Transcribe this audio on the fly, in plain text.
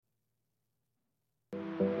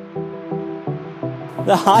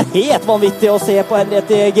Det er helt vanvittig å se på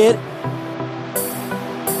Henriette Jæger.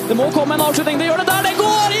 Det må komme en avslutning, det gjør det der, det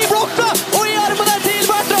går i blokka, og i armene til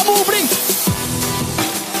Bertram Bobling.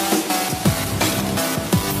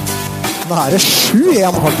 Nå er det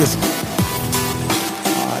 7-1 faktisk.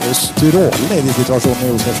 Nå er det strålende i de situasjonene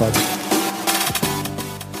i Oslo.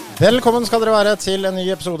 Velkommen skal dere være til en ny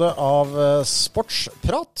episode av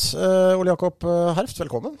Sportsprat. Ole Jakob Herft,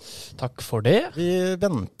 velkommen. Takk for det. Vi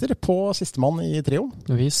venter på sistemann i trioen.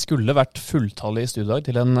 Vi skulle vært fulltallige i studiedag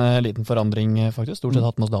til en liten forandring faktisk. Stort sett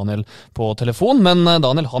hatt med oss Daniel på telefon, men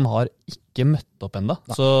Daniel han har ikke møtt opp enda.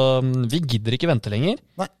 Så vi gidder ikke vente lenger.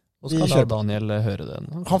 Nei. Og skal da Daniel høre det.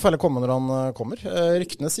 Han får heller komme når han kommer.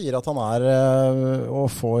 Ryktene sier at han er og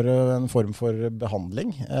får en form for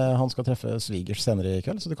behandling. Han skal treffe svigers senere i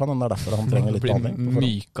kveld, så det kan hende derfor han trenger litt behandling.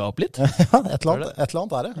 Myka opp litt? Ja, et eller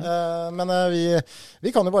annet er det. Men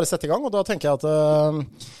vi kan jo bare sette i gang, og da tenker jeg at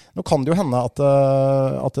nå kan det jo hende at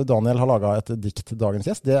Daniel har laget et dikt til dagens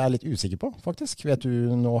gjest. Det er jeg litt usikker på, faktisk. Vet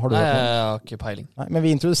du, nå har du Nei, jeg har ikke peiling. Nei, men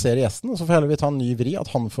vi introduserer gjesten, og så får vi ta en ny vri,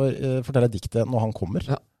 at han får fortelle diktet når han kommer.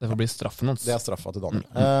 Ja, det får bli straffen hans. Det er straffa til Daniel.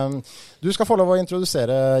 Du skal få lov å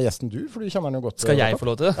introdusere gjesten du, for du kjenner den jo godt. Skal jeg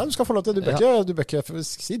få lov til det? Ja, du skal få lov til det. Du bør ikke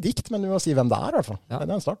si dikt, men du må si hvem det er i hvert fall. Ja.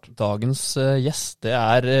 Det er en start. Dagens gjest, det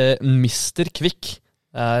er Mr. Kvikk.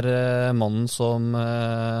 Det er mannen som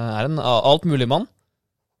er en altmulig mann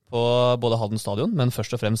på både Halden stadion, men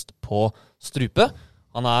først og fremst på Strupe.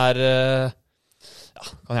 Han er,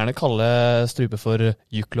 kan gjerne kalle Strupe for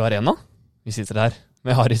Juklo Arena. Vi sitter her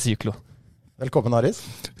med Haris Juklo. Velkommen, Haris.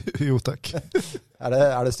 Jo, takk. Er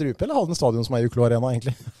det Strupe eller Halden stadion som er Juklo Arena,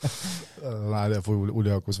 egentlig? Nei, det er for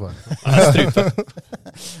Ole Jakobs svar. Strupe.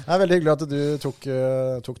 Det er veldig hyggelig at du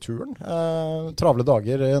tok turen. Travle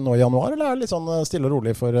dager nå i januar, eller er det litt sånn stille og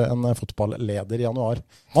rolig for en fotballeder i januar?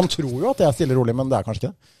 Man tror jo at det er stille og rolig, men det er kanskje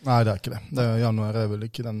ikke det? Nei, det er ikke det. Januar er vel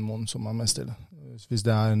ikke den måneden som er mest stille. Hvis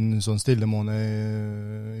det er en sånn stille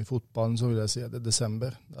måned i fotballen, så vil jeg si at det er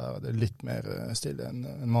desember. Da er det litt mer stille enn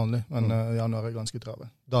vanlig, men januar er ganske travel.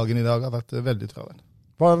 Dagen i dag har vært veldig travel.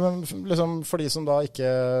 Liksom, for de som da ikke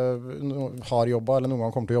har jobbet, eller noen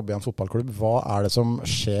gang kommer til å jobbe i en fotballklubb, hva er det som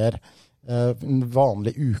skjer en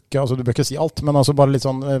vanlig uke? Altså, du bør ikke si alt, men altså bare litt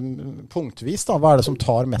sånn punktvis da. Hva er det som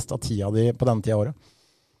tar mest av tida di på denne tida av året?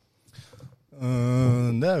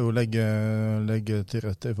 Det er jo å legge til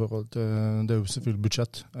rette i forhold til, det er jo selvfølgelig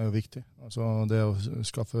budsjett, er jo viktig. Altså det å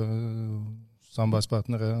skaffe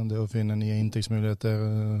samarbeidspartnere, det å finne nye inntektsmuligheter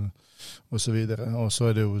og så videre. Og så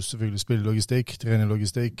er det jo selvfølgelig spillelogistikk,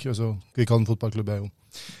 trenerlogistikk. Altså, Kvikkhalden fotballklubb er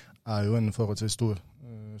jo en forholdsvis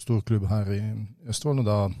stor klubb her i Østfold, og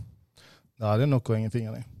da er det nok å henge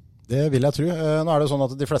fingeren i. Det vil jeg tro. Nå er det sånn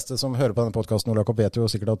at de fleste som hører på denne podcasten, Ole Jakob, vet jo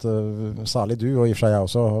sikkert at særlig du, og i og for seg jeg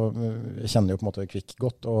også, kjenner jo på en måte Kvikk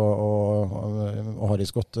godt, og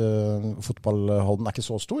Haris godt. Fotballhalden er ikke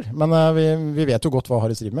så stor, men vi vet jo godt hva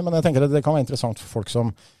Haris driver med, men jeg tenker at det kan være interessant for folk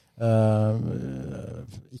som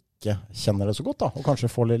ikke kjenner det så godt, da, og kanskje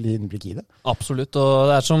få litt innblikk i det. Absolutt,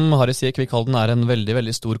 og det er som Haris sier, Kvikkhalden er en veldig,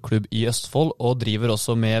 veldig stor klubb i Østfold, og driver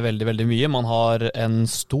også med veldig, veldig mye. Man har en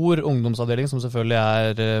stor ungdomsavdeling som selvfølgelig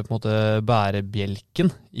er på en måte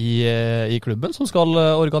bærebjelken i klubben, som skal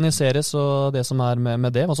organiseres, og det som er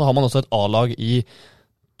med det. Og så har man også et A-lag i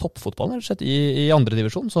toppfotballen, rett og slett, i andre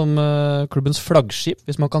divisjon, som klubbens flaggskip,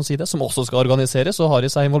 hvis man kan si det, som også skal organiseres, og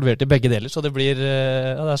Haris er involvert i begge deler, så det blir,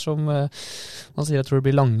 det er som man sier, jeg tror det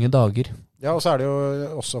blir lange dager. Ja, og så er det jo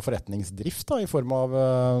også forretningsdrift da, i form av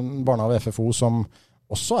barnehage og FFO, som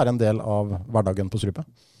også er en del av hverdagen på Strupe.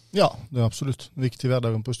 Ja, det er absolutt viktig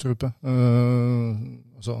hverdagen på Strupe.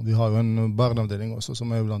 Altså, vi har jo en barneavdeling også, som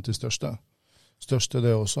er blant de største det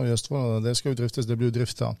også i Østfold, og det skal jo driftes, det blir jo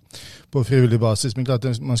driftet på frivillig basis, men klart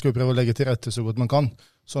man skal jo prøve å legge til rette så godt man kan,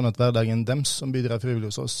 sånn at hverdagen dems som bidrar frivillig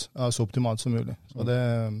hos oss er så optimalt som mulig. Og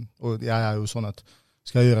jeg er jo sånn at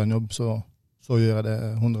skal jeg gjøre en jobb, så gjør jeg det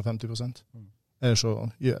 150%. Ellers så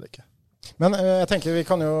gjør jeg det ikke. Men jeg tenker vi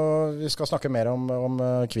skal snakke mer om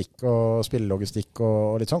Kvikk og spillelogistikk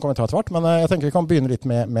og litt sånn, kommer vi ta etter hvert, men jeg tenker vi kan begynne litt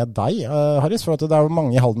med deg, Haris, for at det er jo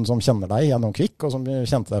mange i Halden som kjenner deg gjennom Kvikk, og som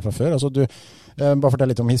kjente deg fra før. Altså bare fortell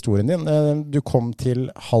litt om historien din. Du kom til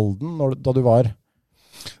Halden da du var...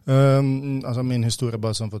 Altså min historie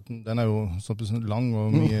bare sånn, for den er jo sånn lang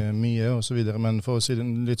og mye og så videre, men for å si det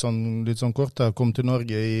litt sånn kort, jeg kom til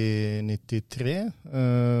Norge i 93,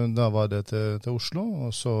 da var det til Oslo,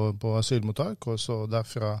 og så på asylmottak, og så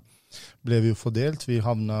derfra ble vi jo fordelt.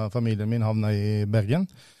 Familien min havna i Bergen.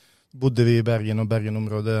 Bodde vi i Bergen og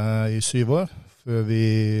Bergen-området i 7 år, før vi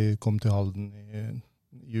kom til Halden i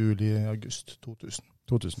juli-august 2000.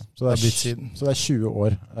 2000. Det har blitt siden. Så det 20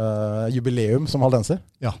 år. Jubileum som haldenser?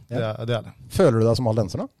 Ja, det er det. Føler du deg som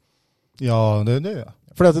haldenser da? Ja, det gjør jeg.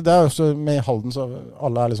 For det jo også med Halden, så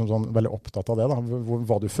alle liksom sånn veldig opptatt av det, da,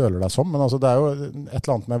 hva du føler deg som. Men altså, det jo et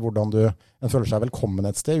eller annet med hvordan en føler seg velkommen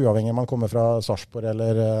et sted, uavhengig om man kommer fra Sarpsborg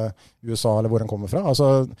eller USA, eller hvor en kommer fra.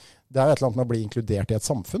 Altså, det jo et eller annet med å bli inkludert i et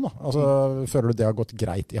samfunn. Da. Altså, føler du det har gått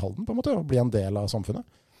greit i Halden, på en måte, å bli en del av samfunnet?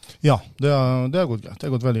 Ja, det har gått greit. Det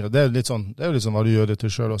har gått veldig greit. Det jo litt sånn hva du gjør det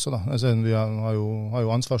til selv også, da. Altså, vi har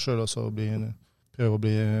jo ansvar selv også,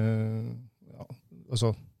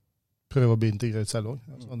 prøve å bli integrert selv også.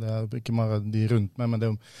 Altså, det ikke bare de rundt meg, men det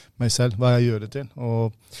jo meg selv, hva jeg gjør det til.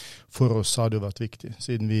 Og for oss har det jo vært viktig,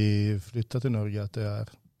 siden vi flyttet til Norge, at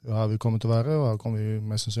det her vi kommer til å være, og her kommer vi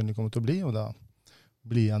mest sannsynlig kommer til å bli, og da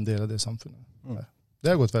blir en del av det samfunnet.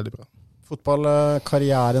 Det har gått veldig bra.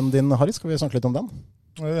 Fotballkarrieren din, Harry, skal vi snakke litt om den?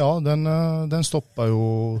 Ja, den stopper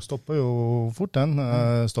jo fort den.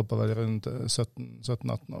 Stopper vel rundt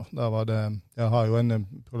 17-18 år. Da var det, jeg har jo en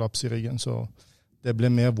prolaps i ryggen, så det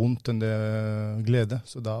ble mer vondt enn det glede,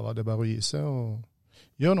 så da var det bare å gi seg og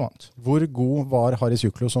gjøre noe annet. Hvor god var Harris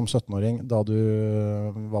Juklo som 17-åring da du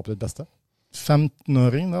var på ditt beste?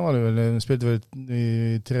 15-åring, da var det vel, spilte vel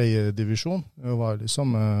i 3. divisjon. Jeg var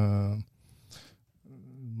liksom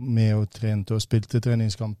med og trente og spilte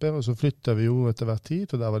treningskamper, og så flyttet vi jo etter hvert tid,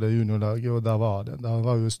 og der var det juniorlaget, og der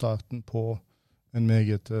var jo starten på en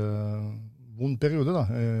meget vond periode da,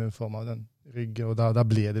 i form av den ryggen, og der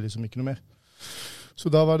ble det liksom ikke noe mer. Så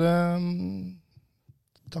da var det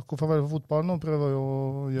takk og farvel for fotballen, og prøve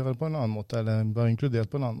å gjøre det på en annen måte, eller bare inkludert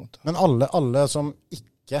på en annen måte. Men alle som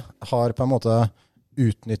ikke har på en måte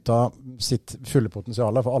utnyttet sitt fulle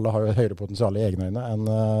potensial, for alle har jo et høyere potensial i egne øyne enn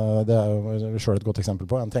det jo selv et godt eksempel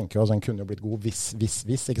på. En tenker jo at en kunne jo blitt god hvis,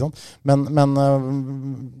 ikke sant? Men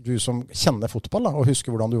du som kjenner fotball da, og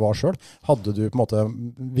husker hvordan du var selv, hadde du på en måte,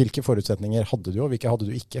 hvilke forutsetninger hadde du, og hvilke hadde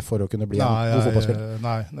du ikke for å kunne bli en god fotballspiller?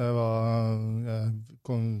 Nei, det var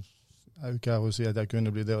jeg er jo ikke her å si at jeg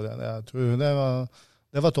kunne bli det og det. Jeg tror det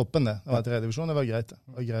var toppen det. Det var 3. divisjon, det var greit det.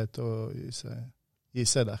 Det var greit å gi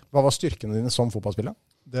seg der. Hva var styrkene dine som fotballspiller?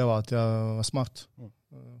 Det var at jeg var smart.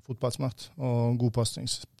 Fotballsmart og god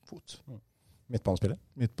pasningsfot. Midtbanespiller?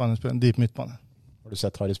 Deep midtbane. Har du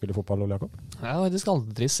sett Harry spille fotball, Ole Jakob? Jeg har faktisk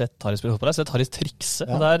aldri sett Harry spille fotball. Jeg har sett Harry trikse,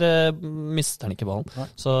 og der mister han ikke ballen.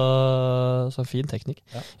 Så fin teknikk.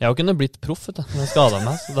 Ja. Jeg kunne blitt proff, vet du, men jeg skadet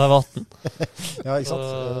meg, så da jeg var 18. Ja, ikke sant?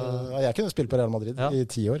 Jeg kunne spilt på Real Madrid i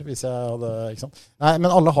 10 år, hvis jeg hadde, ikke sant? Nei,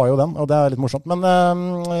 men alle har jo den, og det litt morsomt. Men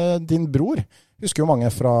din bror husker jo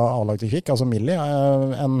mange fra A-lag til Kvik, altså Millie,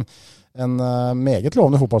 en meget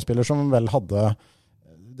lovende fotballspiller som vel hadde,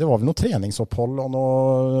 det var vel noe treningsopphold og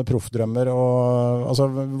noe proffdrømmer, og altså,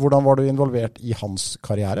 hvordan var du involvert i hans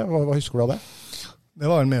karriere? Hva husker du av det? Det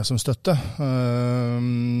var mer som støtte.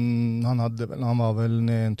 Han var vel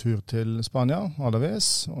ned en tur til Spania, Alaves,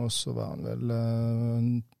 og så var han vel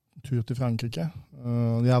en tur til Frankrike.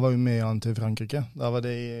 Jeg var jo med han til Frankrike. Det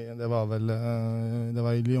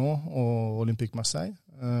var i Lyon og Olympique Marseille.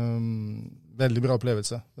 Veldig bra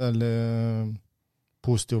opplevelse. Veldig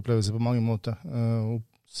positiv opplevelse på mange måter.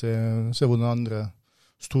 Se hvordan andre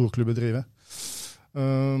storklubber driver.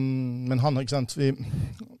 Men han, ikke sant, vi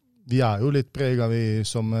jo litt preget, vi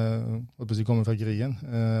som kommer fra krigen,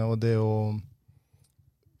 og det å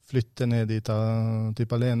flytte ned dit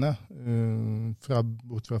til alene,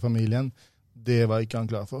 bort fra familien, det var ikke han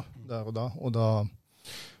klar for der og da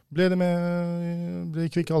ble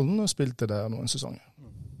Kvik Halden og spilte der noen sesonger.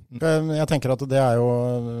 Jeg tenker at det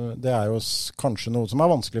jo kanskje noe som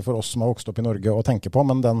vanskelig for oss som har vokst opp i Norge å tenke på,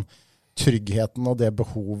 men den tryggheten og det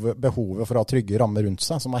behovet for å ha trygge rammer rundt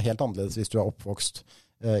seg, som helt annerledes hvis du oppvokst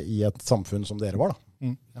i et samfunn som dere var da.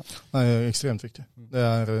 Ja. Det ekstremt viktig. Det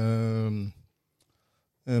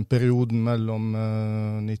perioden mellom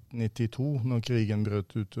 1992, når krigen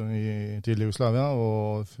brøt ut i tidlig Jugoslavia,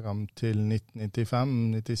 og frem til 1995,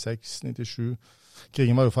 96, 97.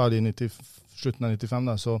 Krigen var jo ferdig i slutten av 95,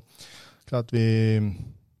 da, så klart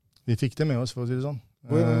vi fikk det med oss, for å si det sånn.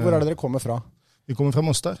 Hvor det dere kommer fra? Vi kommer fra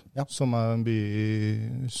Mostar, ja. Som en by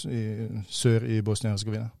i sør i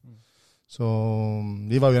Bosnia-Herzegovina. Så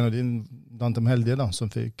vi var jo en av de heldige da, som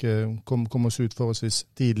fikk kom oss ut forholdsvis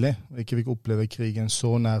tidlig, og ikke fikk oppleve krigen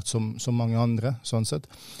så nært som mange andre, sånn sett.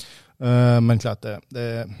 Men klart,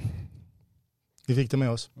 vi fikk det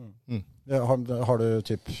med oss. Har du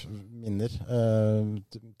typ minner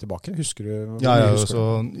tilbake? Husker du? Ja,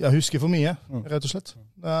 jeg husker for mye, rett og slett.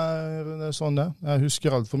 Det sånn det. Jeg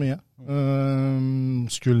husker alt for mye.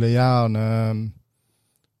 Skulle gjerne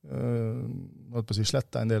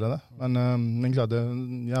slette en del av det. Men klart,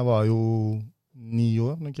 jeg var jo 9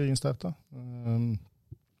 år når krigen startet.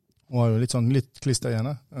 Og var jo litt klister igjen.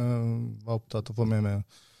 Var opptatt av å få med meg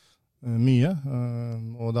mye.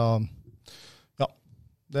 Og da,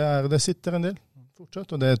 det sitter en del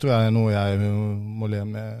fortsatt, og det tror jeg er noe jeg må leve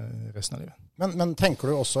med resten av livet. Men tenker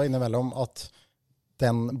du også innimellom at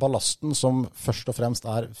den ballasten som først og fremst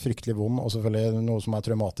er fryktelig vond, og selvfølgelig noe som er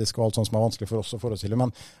traumatisk og alt sånt som er vanskelig for oss å forestille, men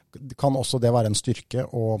kan også det være en styrke å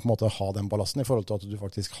på en måte ha den ballasten i forhold til at du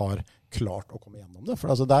faktisk har klart å komme gjennom det? For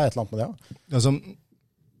altså, det er et eller annet med det. Altså,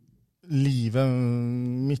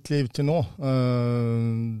 mitt liv til nå,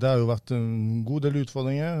 det har jo vært en god del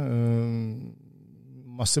utfordringer,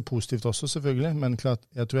 masse positivt også selvfølgelig, men klart,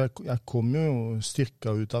 jeg tror jeg kommer jo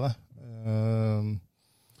styrket ut av det.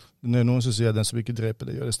 Det er noen som sier at den som ikke dreper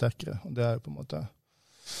det, gjør det sterkere. Og det er jo på en måte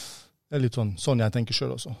det er litt sånn jeg tenker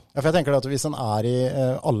selv også. Ja, for jeg tenker at hvis en er i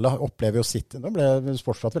alle opplever jo sitt, nå ble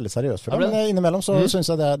Sportsprat veldig seriøst for det, men innimellom så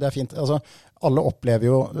synes jeg det er fint. Altså, alle opplever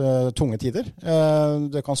jo tunge tider.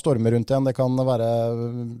 Det kan storme rundt en, det kan være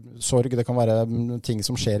sorg, det kan være ting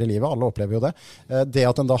som skjer i livet. Alle opplever jo det. Det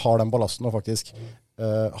at en da har den ballasten og faktisk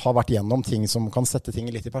har vært gjennom ting som kan sette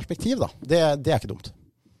ting litt i perspektiv, da. Det er ikke dumt.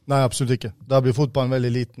 Nei, absolutt ikke. Da blir fotballen veldig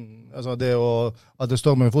liten. Altså at det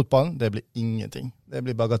stormer i fotballen, det blir ingenting. Det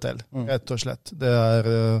blir bagatell, rett og slett.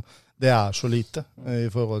 Det er så lite i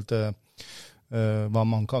forhold til hva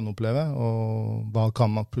man kan oppleve, og hva kan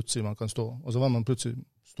man plutselig stå. Og så hva man plutselig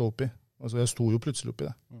står oppi. Altså, jeg sto jo plutselig oppi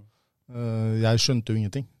det. Jeg skjønte jo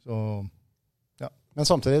ingenting, så ja. Men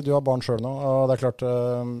samtidig, du har barn selv nå, og det er klart,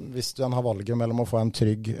 hvis du har valget mellom å få en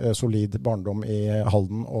trygg, solid barndom i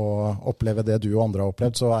Halden og oppleve det du og andre har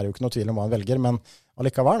opplevd, så er det jo ikke noe tvil om hva en velger, men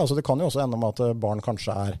allikevel, altså det kan jo også ende med at barn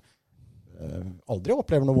kanskje aldri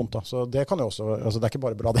opplever noe vondt da, så det kan jo også, altså det er ikke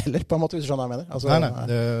bare bra det heller, på en måte, hvis du skjønner hva jeg mener. Altså, nei,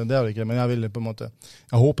 det er det ikke, men jeg vil på en måte,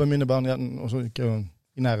 jeg håper mine barn også ikke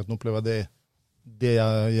i nærheten opplever det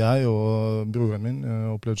jeg og broren min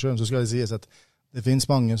opplevde selv, så skal det sies at det finnes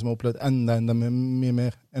mange som har opplevd enda mye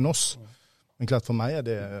mer enn oss. Men klart for meg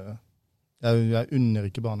det jeg unner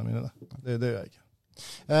ikke barna mine det. Det gjør jeg ikke.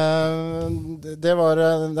 Det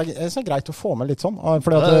er så greit å få med litt sånn, for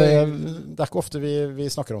det er ikke ofte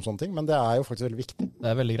vi snakker om sånne ting, men det er jo faktisk veldig viktig.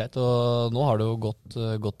 Det er veldig greit, og nå har det jo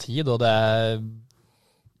gått tid, og det er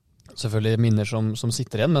selvfølgelig minner som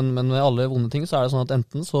sitter igjen, men med alle vonde ting så er det sånn at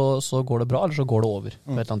enten så går det bra, eller så går det over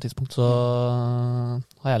på et eller annet tidspunkt. Så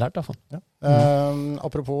har jeg lært i hvert fall. Ja.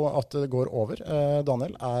 Apropos at det går over,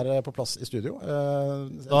 Daniel er på plass i studio.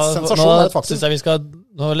 Sensasjon er et faktum.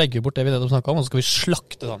 Nå legger vi bort det vi nettopp snakket om, og så skal vi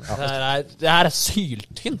slakte den. Ja. Det her er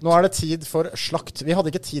syltynt. Nå er det tid for slakt. Vi hadde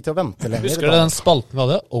ikke tid til å vente lenger. Husker du den spalten vi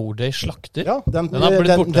hadde? OJ slakter? Ja, den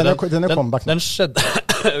er comeback. Den skjedde.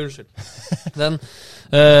 Unnskyld. Den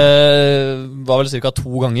var vel cirka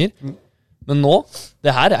 2 ganger. Men nå,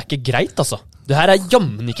 det her er ikke greit, altså. Det her er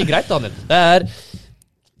jammen ikke greit, Daniel. Det er,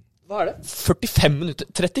 hva er det? 35 minutter,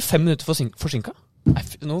 35 minutter forsinket? Nei,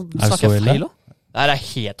 nå snakker jeg feil også. Det her er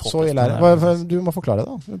helt håpløst. Så ille er det. Du må forklare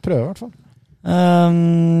det da. Prøve i hvert fall.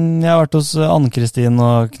 Jeg har vært hos Anne-Kristin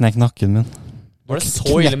og knekt nakken min. Var det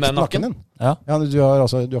så ille med nakken din? Ja. Du har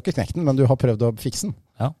ikke knekt den, men du har prøvd å fikse den.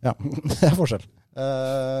 Ja. Det er forskjell.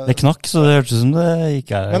 Det knakk, så det hørtes som det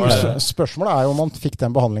ikke er. Men spørsmålet er jo om man fikk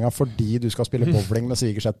den behandlingen fordi du skal spille bowling med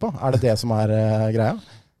svigersett på. Er det det som er greia?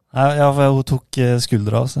 Ja, for hun tok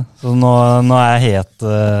skuldra også. Så nå er jeg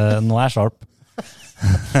nå er jeg sharp.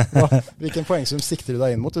 Hvilken poengsum sikter du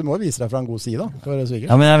deg inn mot? Du må vise deg fra en god side da, for svigers.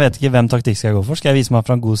 Ja, men jeg vet ikke hvem taktikk skal jeg gå for. Skal jeg vise meg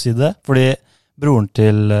fra en god side? Fordi broren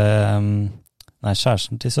til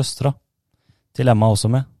kjæresten til søstra til Emma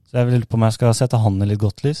også med. Så jeg vil på om jeg skal sette han i litt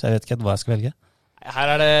godt lys. Jeg vet ikke hva jeg skal velge.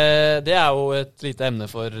 Her er det er jo et lite emne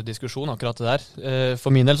for diskusjon, akkurat det der.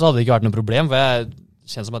 For min del så hadde det ikke vært noe problem, for jeg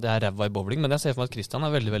kjenner som at jeg er ræva i bowling, men jeg ser for meg at Christian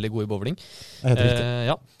er veldig, veldig god i bowling. Helt riktig.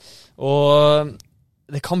 Ja. Og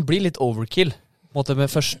det kan bli litt overkill, på en måte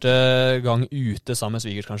med første gang ute sammen med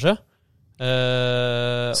svigers, kanskje.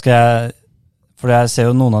 Skal jeg... For jeg ser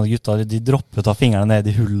jo noen av gutta, de dropper ta fingrene ned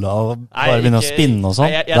i hullet og bare begynner å spinne og sånn.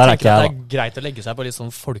 Jeg tenker at det er greit å legge seg på litt sånn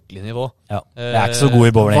folkelig nivå. Ja, jeg er ikke så god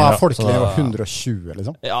i bowling. Hva er folkelig nivå? 120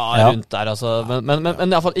 liksom? Ja, rundt der altså. Men i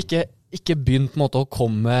hvert fall ikke begynn på en måte å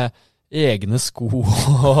komme med egne sko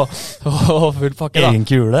og full pakke da. Egen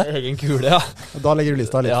kule? Egen kule, ja. Da legger du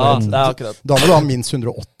lista litt. Ja, det er akkurat. Da må du ha minst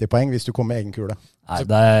 180 poeng hvis du kommer med egen kule. Nei,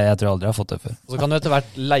 jeg tror aldri jeg har fått det før. Så kan du etter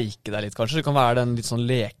hvert leke deg litt, kanskje. Du kan være den litt sånn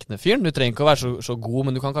lekne fyren. Du trenger ikke å være så god,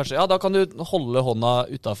 men du kan kanskje, da kan du holde hånda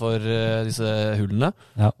utenfor disse hullene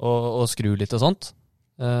og skru litt og sånt.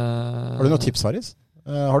 Har du noen tips, Haris?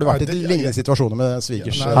 Har du vært i lignende situasjoner med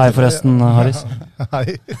svigers? Hei forresten, Haris. Hei.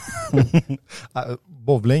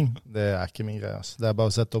 Bowling, det er ikke min greie. Altså. Det er bare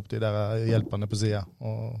å sette opp de der hjelperne på siden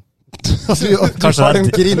og Kanskje har den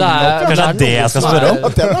grinden opp, kanskje det er det jeg skal spørre om?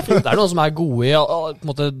 Det er noen som er gode i på en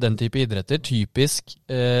måte, den type idretter. Typisk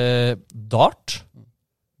dart,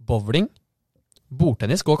 bowling,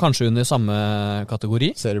 bordtennis går kanskje under samme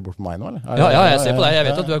kategori. Ser du bort på meg nå, eller? Ja, jeg ser på deg. Jeg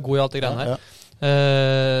vet at du er god i alt det greiene her.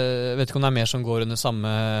 Vet ikke om det er mer som går under samme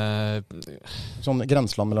Sånn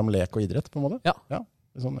grenseland mellom lek og idrett, på en måte? Ja.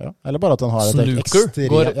 Sånn, ja. Eller bare at den har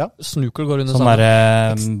Snooker går under sånn samme.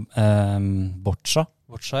 Boccia.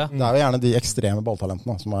 Boccia, ja. Det er jo gjerne de ekstreme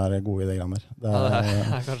balltalentene som er gode i det greiene der. Det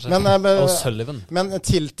er kanskje. Og Sullivan. Men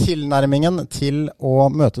tilnærmingen til å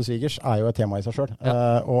møte svigers er jo et tema i seg selv.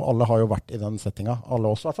 Og alle har jo vært i den settinga.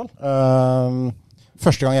 Alle oss i hvert fall.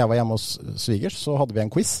 Første gang jeg var hjemme hos svigers, så hadde vi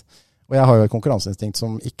en quiz. Og jeg har jo et konkurranseinstinkt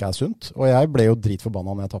som ikke er sunt. Og jeg ble jo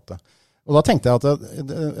dritforbanna når jeg tappte. Og da tenkte jeg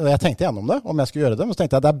jeg tenkte gjennom det, om jeg skulle gjøre det. Men så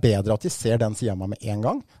tenkte jeg det er bedre at de ser den siden av meg med en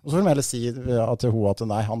gang. Og så vil de heller si til hun at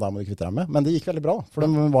nei, han der må du kvitte deg med. Men det gikk veldig bra, for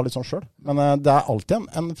de var litt sånn selv. Men det er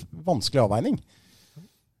alltid en vanskelig avveining.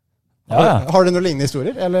 Har du noen lignende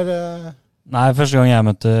historier, eller? Nei, første gang jeg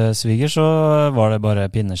møtte sviger, så var det bare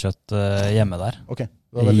pinnekjøtt hjemme der. Ok.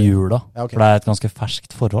 I jula, for det er et ganske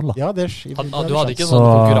ferskt forhold da. Ja, du hadde ikke sånn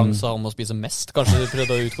konkurranse om å spise mest? Kanskje du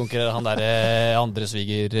prøvde å utkonkurrere han der andre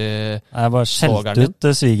sviger? Jeg bare skjelte ut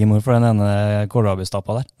svigermor for den ene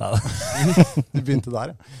kålrabistappa der. Du begynte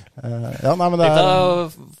der, ja. Nei, men det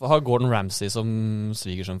er... Har Gordon Ramsay som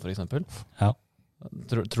svigersønn, for eksempel? Ja.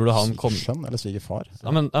 Tror du han kom... Svigersønn eller svigerfar?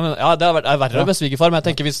 Ja, det er verre med svigerfar, men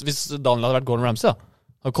jeg tenker hvis Daniel hadde vært Gordon Ramsay da,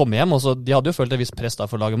 og komme hjem, og så, de hadde jo følt et visst press da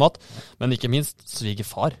for å lage mat, men ikke minst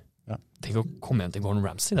svigerfar. Ja. Tenk å komme hjem til Gordon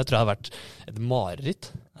Ramsay, det tror jeg har vært et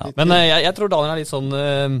mareritt. Ja. Men jeg tror Daniel er litt sånn,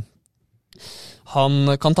 han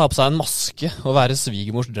kan ta på seg en maske og være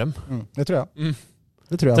svigermors drøm. Det tror jeg.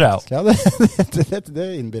 Det tror jeg. Ja, det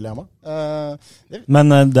innbiller jeg meg. Men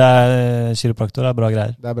det er kiropraktor, det er bra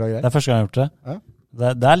greier. Det er bra greier. Det er første gang jeg har gjort det. Ja.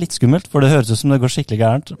 Det er litt skummelt, for det høres ut som det går skikkelig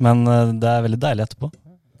gærent, men det er veldig deilig etterpå.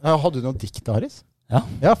 Hadde du noe dikt, Haris?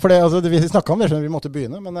 Ja, for vi snakket om det, så vi måtte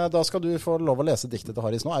begynne, men da skal du få lov å lese diktet til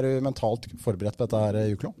Haris nå. Er du mentalt forberedt på dette her,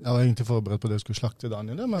 Juklo? Jeg var egentlig forberedt på det jeg skulle slakte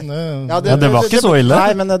Daniel, men... det var ikke så ille.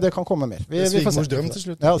 Nei, men det kan komme mer. Vi får se. Drøm til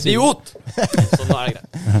slutt. Idiot! Sånn er det greit.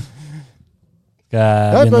 Skal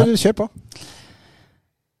jeg begynne? Kjør på.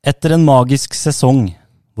 Etter en magisk sesong,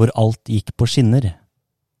 hvor alt gikk på skinner,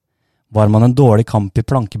 var man en dårlig kamp i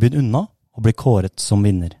plankebunn unna, og ble kåret som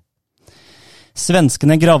vinner.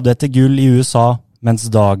 Svenskene gravde etter gull i USA, mens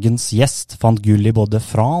dagens gjest fant gull i både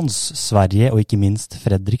France, Sverige og ikke minst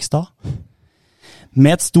Fredrikstad.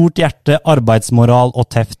 Med et stort hjerte, arbeidsmoral og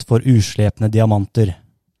teft for uslepne diamanter,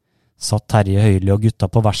 satt Terje Høyli og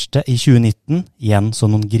gutta på verksted i 2019 igjen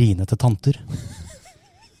som noen grinete tanter.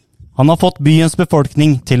 Han har fått byens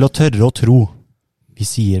befolkning til å tørre å tro. Vi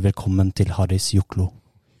sier velkommen til Haris Juklo.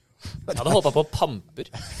 Jeg hadde håpet på pamper.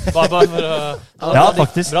 Ja,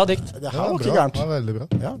 faktisk. Bra dikt. Det her var ikke gærent. Det var veldig bra.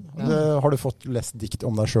 Ja. Har du fått lest dikt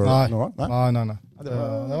om deg selv noen gang? Nei. Det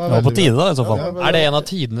var på tide da, i så fall. Er det en av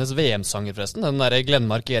tidenes VM-sanger, forresten? Den der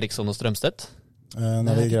Glenmark, Eriksson og Strømstedt?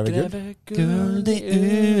 Når vi grever gull i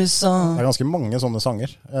USA. Det er ganske mange sånne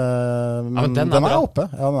sanger. Men den er oppe.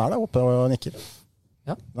 Ja, den er der oppe og nikker.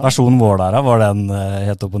 Ja. Versjonen vår der, var den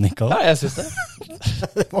helt oppe og nikka? Ja, jeg synes det.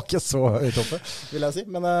 Det var ikke så høyt oppe, vil jeg si.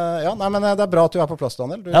 Men, men det er bra at du er på plass,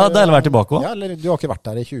 Daniel. Ja, det er å være tilbake også. Ja, eller du har ikke vært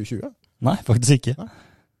der i 2020? Nei, faktisk ikke. Ja.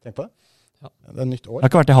 Tenk på det. Ja. Det er nytt år. Jeg har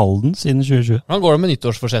ikke vært i Halden siden 2020. Hvordan går det med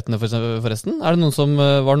nyttårsforsettene, forresten? Var det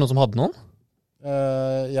noen som hadde noen?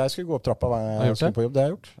 Jeg skulle gå opp trappa hver gang jeg skulle på jobb. Det har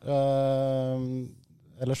jeg gjort.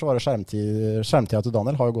 Ellers så var det skjermtida til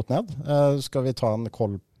Daniel har jo gått ned. Skal vi ta en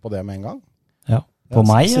koll på det med en gang? Ja. På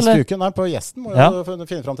meg, eller? Uken, nei, på gjesten må jo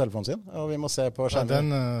finne fram telefonen sin. Og vi må se på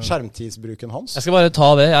skjermtidsbruken hans. Jeg skal bare ta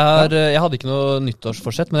det. Jeg hadde ikke noe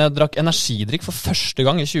nyttårsforsett, men jeg drakk energidrikk for første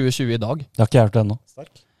gang i 2020 i dag. Det har ikke jeg gjort ennå.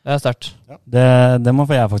 Sterk. Det er sterkt. Ja. Det må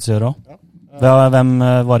jeg faktisk gjøre også. Ja. Hvem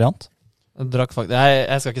variant? Jeg drakk faktisk...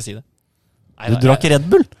 Jeg skal ikke si det. Du drakk Red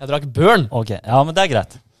Bull? Jeg drakk Burn. Ok, ja, men det er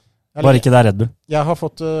greit. Bare ikke det er Red Bull. Jeg har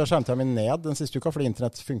fått skjermtida mi ned den siste uka, fordi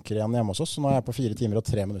internett funker igjen hjemme hos oss. Så nå er jeg på 4 timer og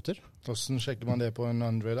 3 minutter. Hvordan sjekker man det på en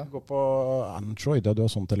Android da? Gå på Android, ja, du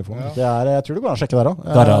har sånn telefon. Ja. Jeg tror du går an å sjekke der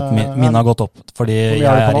da. Min har gått opp, fordi jeg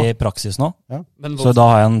er i praksis nå. Ja. Så da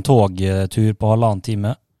har jeg en togtur på 1,5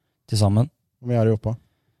 time til sammen. Hvor mye er du oppe på?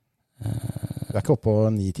 Du er ikke oppe på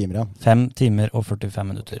 9 timer igjen. 5 timer og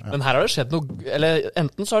 45 minutter. Ja. Men her har det skjedd noe, eller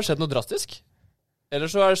enten så har det skjedd noe drastisk, eller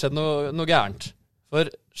så har det skjedd noe gærent. For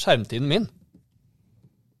skjermtiden min,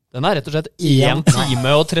 den er rett og slett 1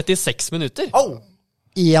 time og 36 minutter.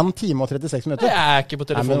 1 time og 36 minutter? Jeg er ikke på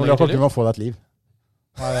telefonen. Nei, men du må få deg et liv.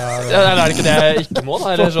 Er det ikke det jeg ikke må,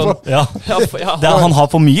 da? Eller sånn? Ja. Han har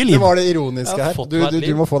for mye liv. Det var det ironiske her.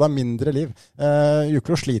 Du må få deg mindre liv.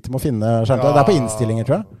 Juklo sliter med å finne skjermtid. Det er på innstillinger,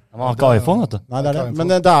 tror jeg. Man har ikke iPhone, vet du. Nei, det er det. Men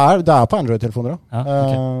det er på Android-telefoner også. Ja,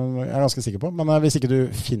 okay. Jeg er ganske sikker på. Men hvis ikke du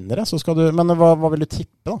finner det, så skal du... Men hva vil du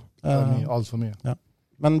tippe, da? Alt for mye. Ja.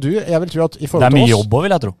 Men jeg vil tro at i forhold til oss... Det er mye jobb også,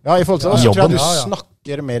 vil jeg tro. Ja, i forhold til oss, tror jeg du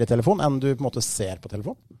snakker mer i telefon enn du på en måte ser på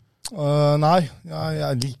telefon. Nei,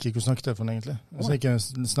 jeg liker ikke å snakke telefon egentlig. Jeg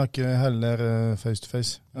snakker heller face to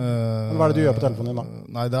face. Men hva er det du gjør på telefonen din da?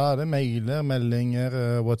 Nei, da er det mailer, meldinger,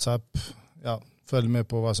 WhatsApp. Ja, følg med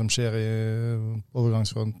på hva som skjer i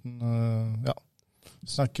overgangsfronten. Ja,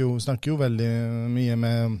 snakker jo veldig mye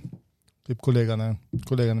med kollegene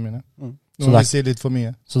mine. Nå vil si litt for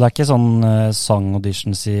mye. Så det er ikke sånn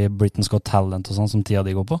sang-auditions i Britain's Got Talent og sånn som tida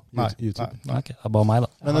de går på? Nei. Okay, det er bare meg da.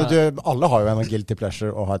 Men alle har jo en guilty pleasure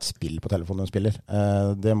å ha et spill på telefonen de spiller.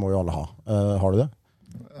 Det må jo alle ha. Har du det?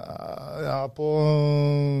 Ja,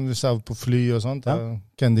 hvis jeg er på fly og sånt.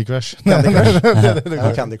 Candy Crush.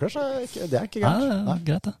 Candy Crush det er ikke gærent. Ja,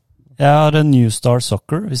 greit det. Jeg har New Star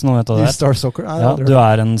Soccer, hvis noen vet hva det er. New Star Soccer? Ja, du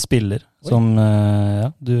er en spiller som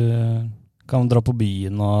du kan dra på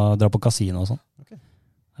byen og dra på kasino og sånn. Okay.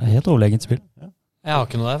 Det er helt overlegent spill. Jeg har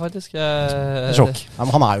ikke noe der, faktisk. Sjokk. Ja,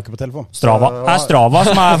 men han er jo ikke på telefon. Strava. Det er Strava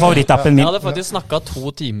som er favorittappen min. Jeg hadde faktisk snakket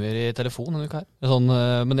 2 timer i telefon en uke her. Sånn,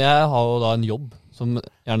 men jeg har jo da en jobb som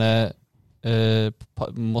gjerne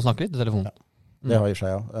må snakke litt i telefonen. Ja. Det har i seg,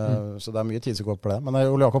 ja. Så det er mye tid som går på det. Men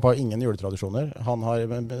Ole Jakob har ingen juletradisjoner. Han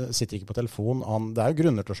sitter ikke på telefon. Det er jo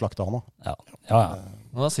grunner til å slakte han også. Ja.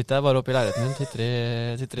 Nå sitter jeg bare oppe i leiligheten min,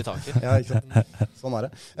 titter i taket. Ja, ikke sant. Sånn er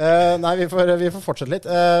det. Nei, vi får fortsette litt.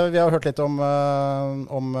 Vi har hørt litt om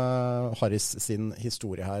Harris sin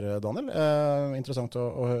historie her, Daniel. Interessant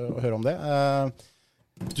å høre om det.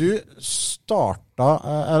 Du starta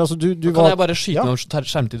Kan jeg bare skyte med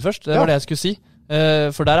skjermtid først? Det var det jeg skulle si.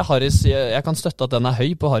 For der er Harris, jeg kan støtte at den er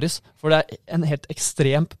høy på Harris, for det er en helt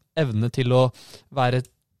ekstrem evne til å være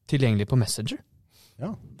tilgjengelig på Messenger. Ja.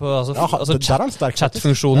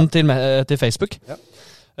 Chat-funksjonen til Facebook. Ja.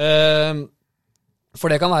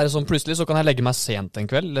 For det kan være sånn, plutselig så kan jeg legge meg sent en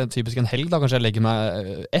kveld, typisk en helg da, kanskje jeg legger meg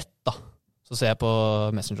 1 da, så ser jeg på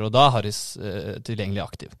Messenger, og da er Harris tilgjengelig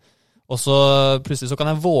aktiv. Og så plutselig så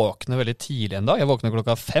kan jeg våkne veldig tidlig en dag, jeg våkner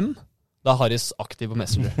klokka 5, da er Harris aktiv på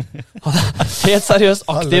Messenger. Han er helt seriøst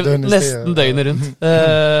aktiv nesten døgnet rundt.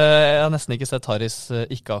 Jeg har nesten ikke sett Harris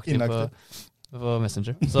ikke aktiv på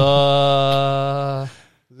Messenger. Så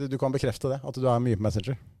du kan bekrefte det, at du er mye på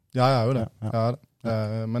Messenger? Ja, jeg er jo det. Ja.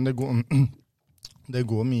 Men det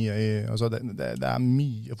går mye i... Altså det er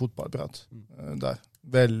mye fotballprat der.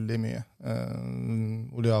 Veldig mye.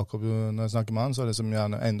 Ole Jakob, når jeg snakker med han, så er det som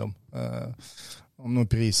gjerne eiendom. Om noen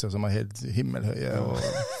priser som er helt himmelhøye, og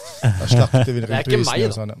slakter vi rundt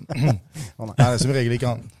prisene og sånn. Nei, det er som regel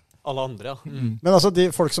ikke han. Alle andre, ja. Men altså, de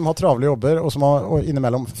folk som har travle jobber, og som har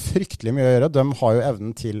innimellom fryktelig mye å gjøre, de har jo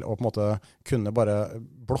evnen til å på en måte kunne bare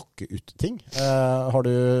blokke ut ting. Har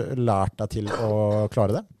du lært deg til å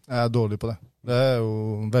klare det? Jeg er dårlig på det. Det er jo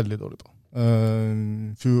veldig dårlig på.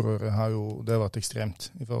 Fjoråret har jo det vært ekstremt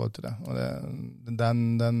i forhold til det, og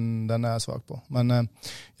den er jeg svak på, men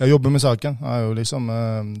jeg jobber med saken. Jeg jo liksom,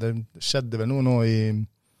 det skjedde vel noe nå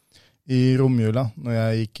i romjula når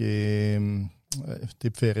jeg gikk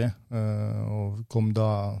til ferie og kom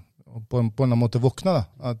da og på en eller annen måte våkna da,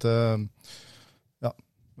 at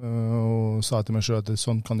og sa til meg selv at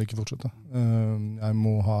sånn kan det ikke fortsette. Jeg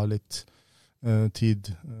må ha litt tid,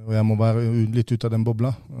 og jeg må være litt ut av den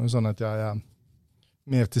bobla, sånn at jeg er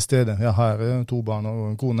mer til stede. Jeg har 2 barn og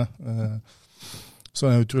en kone, så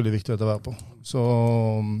det er utrolig viktig å være på. Så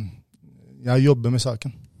jeg jobber med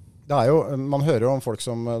saken. Det er jo, man hører jo om folk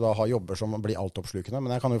som da har jobber som blir altoppslukende,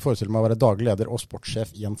 men jeg kan jo forestille meg å være daglig leder og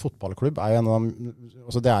sportssjef i en fotballklubb.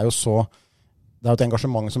 Altså det er jo så... Det er jo et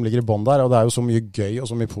engasjement som ligger i bånd der, og det er jo så mye gøy og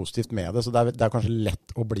så mye positivt med det, så det er kanskje lett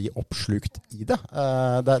å bli oppslukt i det.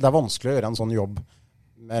 Det er vanskelig å gjøre en sånn jobb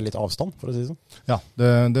med litt avstand, for å si det sånn. Ja, det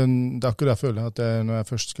er akkurat det jeg føler, at når jeg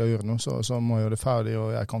først skal gjøre noe, så må jeg gjøre det ferdig, og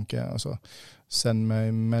jeg kan ikke sende meg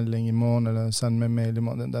melding i morgen, eller sende meg mail i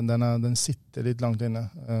morgen. Den sitter litt langt inne.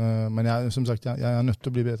 Men som sagt, jeg er nødt til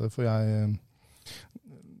å bli bedre, for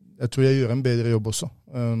jeg tror jeg gjør en bedre jobb også,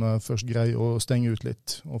 når jeg først greier å stenge ut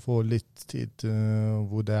litt, og få litt tid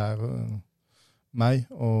hvor det er meg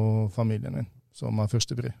og familien min som er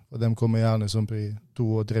første pri. Og dem kommer gjerne som pri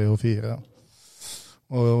 2, 3 og 4.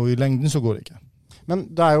 Og i lengden så går det ikke. Men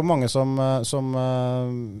det er jo mange som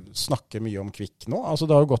snakker mye om Kvikk nå. Altså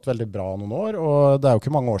det har jo gått veldig bra noen år, og det er jo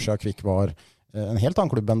ikke mange år siden Kvikk var en helt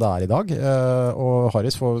annen klubb enn det er i dag. Og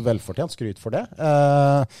Harris får velfortjent skryt for det.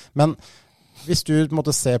 Men Hvis du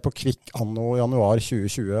måtte se på Kvikk anno januar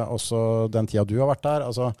 2020, også den tiden du har vært der,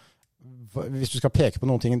 altså, hvis du skal peke på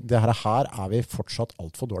noen ting, det her er vi fortsatt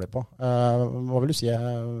alt for dårlig på. Hva vil du si?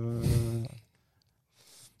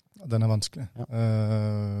 Den er vanskelig. Ja.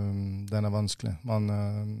 Den er vanskelig.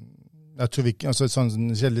 Jeg tror vi, altså et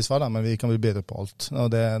sånn kjedelig svar da, men vi kan bli bedre på alt.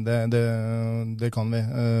 Og det kan vi.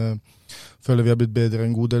 Føler vi har blitt bedre,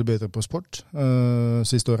 en god del bedre på sport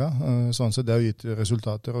siste året. Sånn sett, det har gitt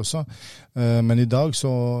resultater også. Men i dag,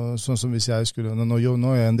 sånn som hvis jeg skulle, nå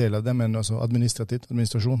er jeg en del av det, men altså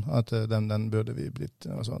administrasjon, at den burde vi blitt,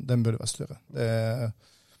 altså, den burde være større.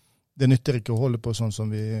 Det nytter ikke å holde på sånn som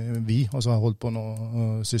vi altså har holdt på nå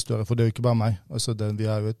siste året, for det er jo ikke bare meg. Altså vi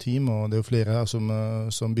er jo et team, og det er jo flere her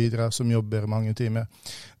som bidrar, som jobber mange timer.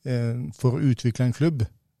 For å utvikle en klubb,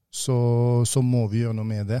 så må vi gjøre noe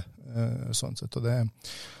med det, sånn sett. Og det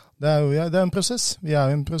er en prosess. Vi er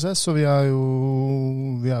jo en prosess, og vi er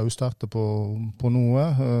jo startet på noe,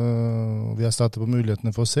 og vi har startet på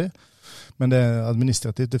mulighetene for å se. Men det er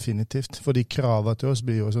administrativt definitivt, fordi kravet til oss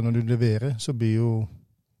blir jo, så når du leverer, så blir jo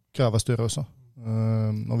kravet større også.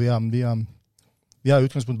 Og vi er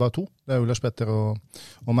utgangspunkt bare 2. Det er jo Lars Petter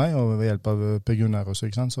og meg, og ved hjelp av Per Gunnar også,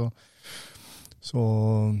 ikke sant? Så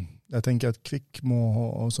jeg tenker at Kvikk må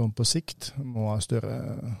også på sikt må ha større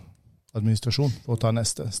administrasjon for å ta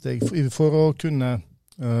neste steg, for å kunne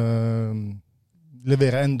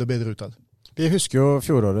levere enda bedre utad. Vi husker jo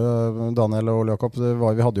fjoråret, Daniel og Ole Jakob,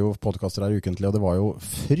 vi hadde jo podcaster her ukentlig, og det var jo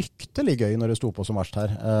fryktelig gøy når det sto på som verst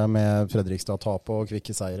her, med Fredrikstad tap og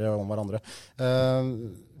Kvikk seire om hverandre.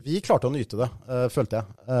 Vi klarte å nyte det, følte jeg.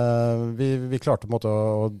 Vi klarte på en måte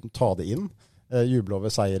å ta det inn, juble over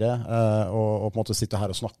seire, og på en måte sitte her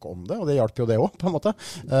og snakke om det, og det hjalp jo det også, på en måte.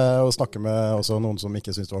 Og snakke med også noen som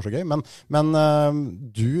ikke synes det var så gøy. Men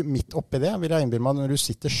du, midt oppi det, vil jeg innbille meg, når du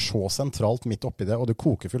sitter så sentralt midt oppi det, og du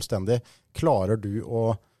koker fullstendig, klarer du å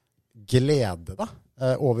glede deg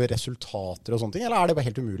over resultater og sånne ting, eller er det bare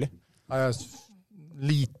helt umulig?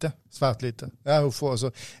 Lite, svært lite.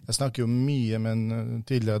 Jeg snakker jo mye med en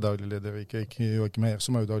tidligere daglig leder, ikke mer,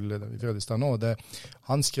 som er jo daglig leder i Fredrikstad nå.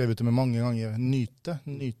 Han skrev ut det med mange ganger, nyte.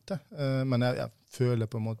 Men jeg føler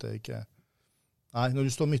på en måte ikke. Nei, når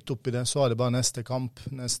du står midt oppi det, så er det bare neste kamp,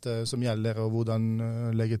 neste som gjelder, og hvordan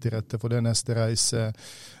legge til rette for det, neste reise,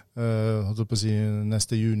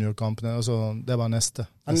 neste juniorkamp, altså, det var neste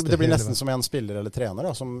det blir nesten som en spiller eller trener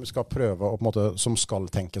da, som skal prøve å, på en måte, som skal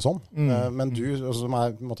tenke sånn, men du som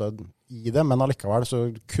er på en måte, i det, men allikevel så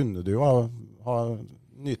kunne du jo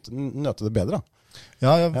nøte det bedre da.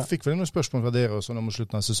 Ja, jeg fikk vel noen spørsmål fra dere også mot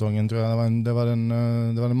slutten av sesongen, tror jeg. Det var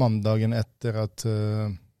den mandagen etter at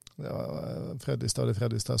det var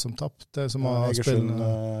Fredrikstad som tappte, som har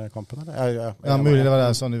Egersund-kampen, eller? Ja, mulig det var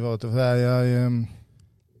det sånn i forhold til, for jeg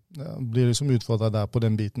blir liksom utfordret der på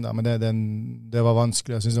den biten der, men det var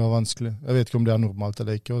vanskelig, jeg synes det var vanskelig. Jeg vet ikke om det er normalt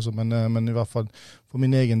eller ikke også, men i hvert fall for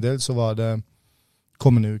min egen del så var det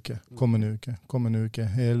kommende uke,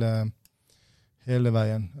 hele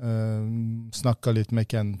veien. Snakket litt med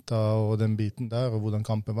Kenta og den biten der, og hvordan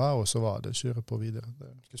kampen var, og så var det kjøre på videre.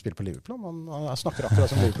 Skulle spille på Liverpool, man snakker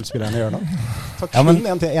akkurat som Liverpool-spillerne gjør nå. Ta kun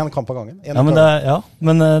en kamp av gangen.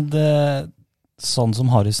 Men det sånn som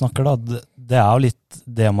Harry snakker da, det er jo litt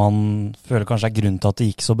det man føler kanskje er grunnen til at det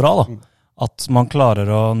gikk så bra da. At man klarer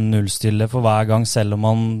å nullstille for hver gang, selv om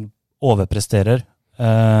man overpresterer,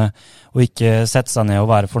 og ikke sette seg ned og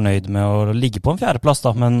være fornøyd med å ligge på en 4. plass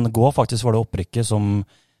da, men gå faktisk for det opprykket som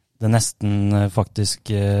det nesten faktisk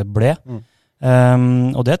ble.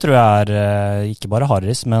 Og det tror jeg er ikke bare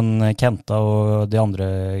Harris, men Kenta og de andre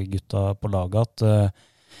gutta på laget, at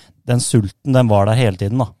den sulten, den var der hele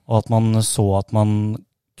tiden da, og at man så at man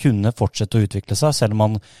kunne fortsette å utvikle seg, selv om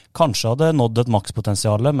man kanskje hadde nådd et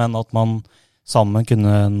makspotensial, men at man sammen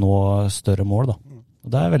kunne nå større mål da.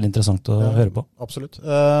 Og det er veldig interessant å høre på. Absolutt.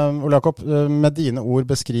 Ole Jakob, med dine ord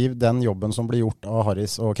beskriv den jobben som ble gjort av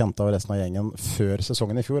Harris og Kenta og resten av gjengen før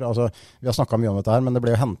sesongen i fjor. Altså, vi har snakket mye om dette her, men det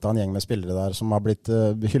ble jo hentet en gjeng med spillere der som har blitt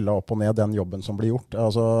hyllet opp og ned den jobben som ble gjort.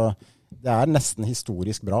 Altså, det er nesten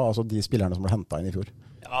historisk bra, altså de spillerne som ble hentet inn i fjor.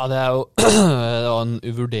 Ja, det er jo det var en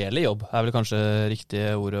uvurderlig jobb, er vel kanskje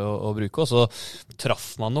riktige ordet å bruke. Og så traff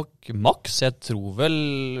man nok maks. Jeg tror vel,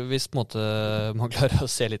 hvis på en måte man klarer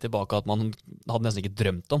å se litt tilbake, at man hadde nesten ikke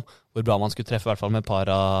drømt om hvor bra man skulle treffe, i hvert fall med et par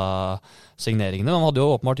av signeringene. Man hadde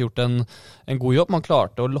jo åpenbart gjort en god jobb. Man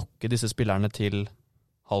klarte å lokke disse spillerne til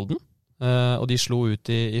Halden, og de slo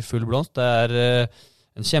ut i full blomst. Det er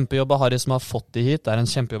en kjempejobb av Harry som har fått de hit. Det er en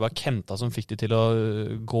kjempejobb av Kenta som fikk de til å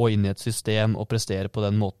gå inn i et system og prestere på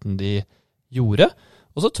den måten de gjorde.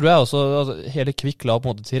 Og så tror jeg også hele Kvikk la på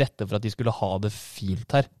en måte til rette for at de skulle ha det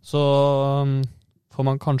fint her. Så får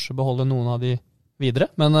man kanskje beholde noen av de videre.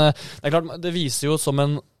 Men det er klart, det viser jo som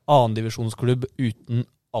en annendivisjonsklubb uten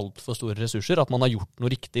alt for store ressurser, at man har gjort noe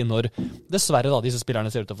riktig når dessverre da disse spillerne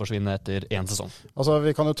ser ut til å forsvinne etter en sesong. Altså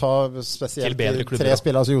vi kan jo ta spesielt klubber, 3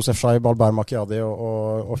 spillere, altså Josef Scheib, Albert Makiadi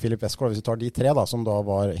og Filip Westgård, hvis vi tar de 3 da, som da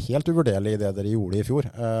var helt uvurderlige i det dere gjorde i fjor.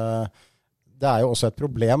 Det er jo også et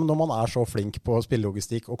problem når man er så flink på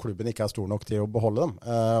spillelogistikk og klubben ikke er stor nok til å beholde dem.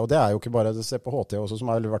 Og det er jo ikke bare å se på HT også, som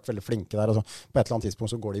har vært veldig flinke der. Altså, på et eller annet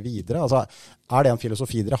tidspunkt så går de videre. Altså, er det en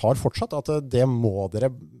filosofi dere har fortsatt, at det må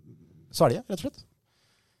dere svelge, rett og slett?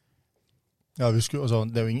 Ja,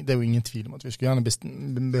 det er jo ingen tvil om at vi skulle gjerne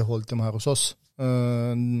beholdt dem her hos oss.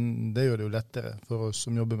 Det gjør det jo lettere for oss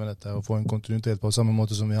som jobber med dette å få en kontinuitet på samme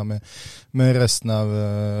måte som vi har med resten av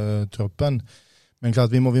troppen. Men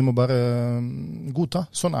klart, vi må bare godta.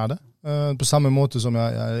 Sånn er det. På samme måte som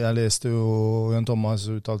jeg leste jo Jan Thomas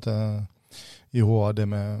uttalte i HA det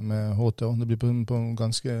med HT. Det blir på en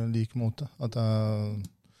ganske lik måte. At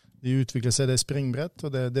de utvikler seg, det springbrett, og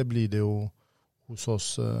det blir det jo hos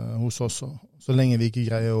oss også. Så lenge vi ikke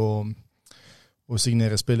greier å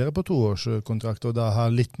signere spillere på 2-årskontrakt, og da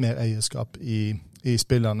har litt mer eierskap i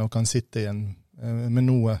spillerne og kan sitte igjen med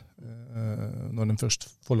noe når de først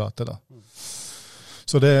forlater da.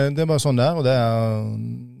 Så det er bare sånn der, og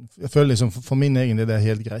jeg føler liksom for min egen del det er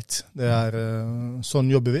helt greit.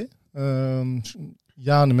 Sånn jobber vi.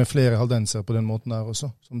 Gjerne med flere haldenser på den måten der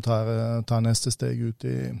også, som tar neste steg ut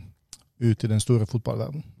i den store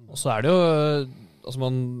fotballverdenen. Og så er det jo, altså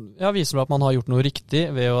man viser at man har gjort noe riktig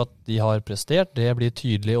ved at de har prestert. Det blir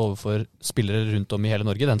tydelig overfor spillere rundt om i hele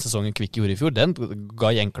Norge. Den sesongen Kvikk gjorde i fjor, den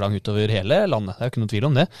ga gjenklang utover hele landet. Det er jo ikke noen tvil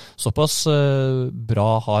om det. Såpass bra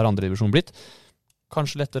har andre divisjon blitt.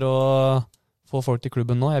 Kanskje lettere å få folk til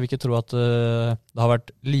klubben nå. Jeg vil ikke tro at det har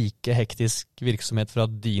vært like hektisk virksomhet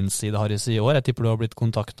fra din side, Harris, i år. Jeg tipper du har blitt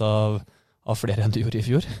kontaktet av flere enn du gjorde i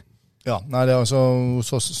fjor. Ja, nei, det er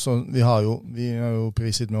altså, så vi er jo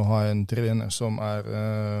priset med å ha en trener som har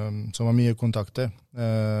mye kontakter,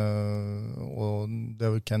 og det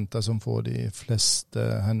er jo Kenta som får de fleste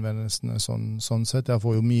henvendelsene sånn sett. Jeg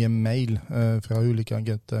får jo mye mail fra ulike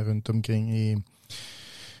agenter rundt omkring i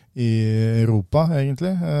Europa,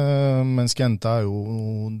 egentlig, mens Kenta er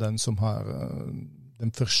jo den som har den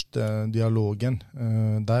første dialogen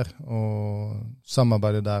der, og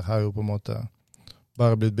samarbeidet der har jo på en måte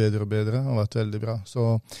bare blitt bedre og bedre, og vært veldig bra.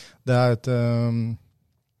 Så det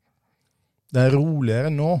er roligere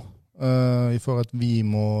nå, i forhold at vi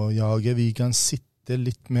må jage. Vi kan sitte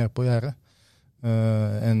litt mer på gjerdet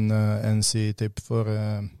enn si typ for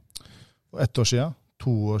 1 år siden,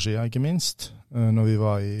 2 år siden, ikke minst, når vi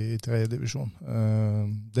var i 3. divisjon.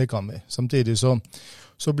 Det kan vi. Samtidig så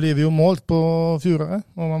blir vi jo målt på fjoråret,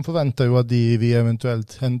 og man forventer jo at de vi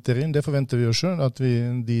eventuelt henter inn, det forventer vi jo selv, at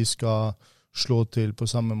de skal slå til på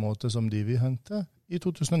samme måte som de vi hentet i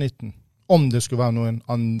 2019. Om det skulle være noen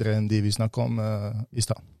andre enn de vi snakket om i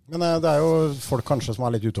stad. Men det er jo folk kanskje som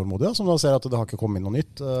er litt utålmodige, som da ser at det har ikke kommet inn noe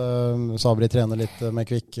nytt. Sabri trener litt med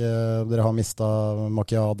Kvikk. Dere har mistet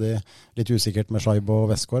Makiadi. Litt usikkert med Scheib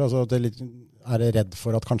og Westgård. Altså, er dere redd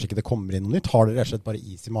for at kanskje ikke det kommer inn noe nytt? Har dere rett og slett bare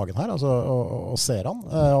is i magen her? Altså, og ser han?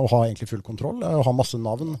 Og har egentlig full kontroll? Og har masse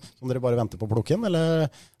navn som dere bare venter på å plukke inn? Eller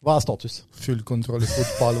hva er status? Full kontroll i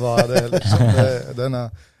fotball, hva er det? Liksom?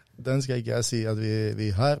 Den skal ikke jeg si at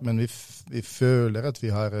vi har, men vi føler at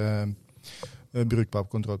vi har brukbar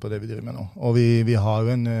kontroll på det vi driver med nå. Og vi har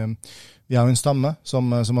jo en stamme som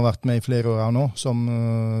har vært med i flere år her nå, som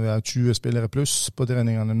vi har 20 spillere pluss på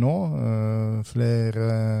treningene nå. Flere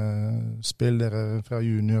spillere fra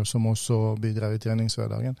junior som også bidrar i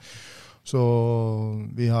treningshverdagen. Så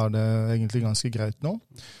vi har det egentlig ganske greit nå.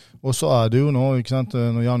 Og så er det jo nå, ikke sant,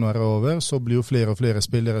 når januar er over, så blir jo flere og flere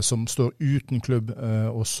spillere som står uten klubb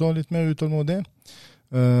også litt mer utålmodig.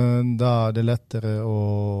 Da er det lettere å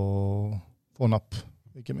få napp,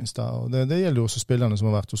 ikke minst da. Og det gjelder jo også spillerne som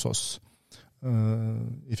har vært hos oss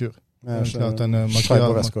i fjor. Scheib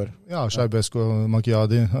og Westgård. Ja, Scheib, Westgård og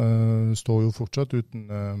Makiadi står jo fortsatt uten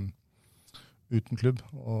klubb.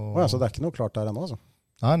 Så det er ikke noe klart der ennå, altså?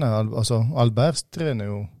 Nei, altså Albert trener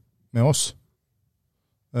jo med oss.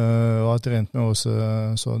 Og har trent med oss,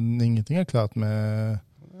 så ingenting er klart med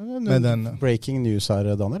den. Breaking news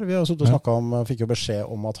her, Daniel. Vi har fikk jo beskjed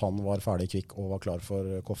om at han var ferdig Kvikk og var klar for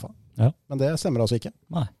Koffa. Ja. Men det stemmer altså ikke.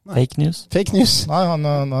 Nei. Fake news. Fake news. Nei, han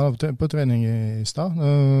er på trening i stad.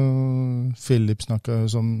 Philip snakket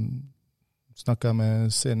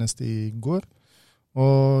med senest i går.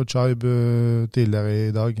 Og Scheib tidligere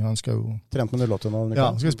i dag, han skal jo trent med 08 nå. Ja,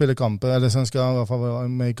 han skal spille kamp, eller han skal i hvert fall være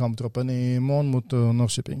med i kamptroppen i morgen mot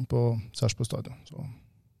Norrköping på Sarpsborg stadion. Så.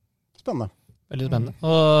 Spennende. Veldig spennende.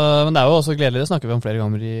 Men det er jo også gledelig, det snakker vi om flere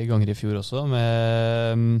ganger i fjor også,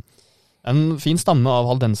 med en fin stamme av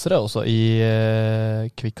haldensere også i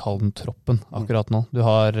Kvikk Halden-troppen akkurat nå. Du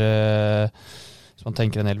har, hvis man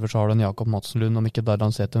tenker en elver, så har du en Jakob Madsen-Lund, om ikke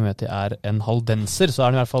Dardan Setometi er en haldenser, så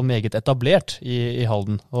er han i hvert fall meget etablert i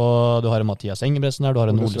Halden. Og du har en Mathias Engebretsen der, du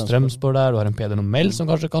har en Ole Strømsborg der, du har en Peder Nomel som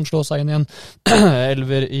kanskje kan slå seg inn i en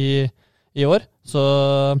elver i år. Så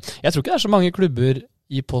jeg tror ikke det er så mange klubber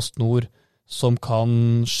i Post Nord som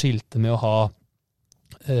kan skilte med å ha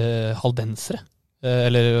haldensere.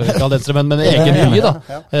 Eller ikke haldensere, men egen by da.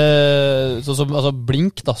 Altså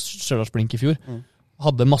Blink da, Stjørdals Blink i fjor,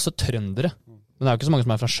 hadde masse trøndere. Men det er jo ikke så mange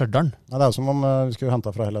som er fra Stjørdal. Nei, det er jo som om vi skulle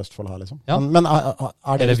hente fra hele Østfold her, liksom. Ja. Men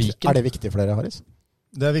er det viktig for dere, Haris?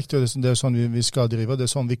 Det er viktig, og det er sånn vi skal drive, og det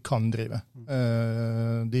er sånn vi kan drive.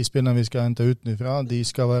 De spillerne vi skal hente utenfra, de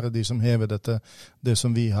skal være de som hever det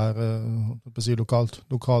som vi har lokalt.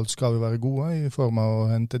 Lokalt skal vi være gode i form av å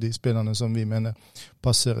hente de spillerne som vi mener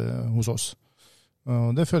passer hos oss.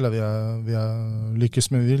 Og det føler vi har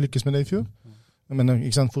lykkes med. Vi lykkes med det i fjor. Men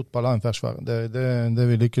ikke sant, fotball er en ferskvare. Det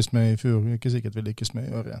vi lykkes med i fjor, ikke sikkert vi lykkes med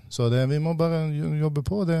i år igjen. Så vi må bare jobbe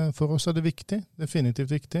på. For oss er det viktig,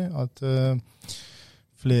 definitivt viktig, at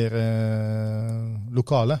flere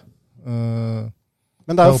lokale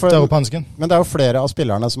der opp hansken. Men det er jo flere av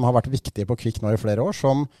spillerne som har vært viktige på Kvikk nå i flere år,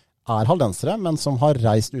 som er haldensere, men som har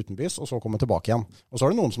reist utenbys, og så kommet tilbake igjen. Og så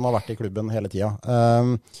er det noen som har vært i klubben hele tiden.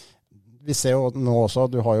 Vi ser jo nå også,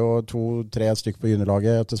 du har jo 2-3 stykker på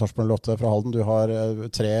juniorlaget til Sarpsborg 08 fra Halden. Du har de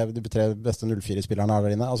tre beste 04-spillerne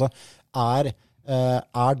der inne. Altså, er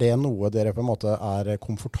det noe dere på en måte er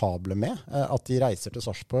komfortable med? At de reiser til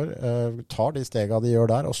Sarpsborg, tar de stegene de gjør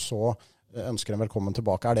der, og så ønsker en velkommen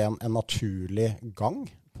tilbake? Er det en naturlig gang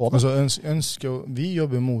på det? Altså, vi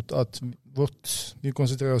jobber mot at vi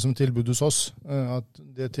konsentrerer oss om tilbud hos oss. At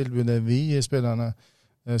det tilbudet vi gir spillerne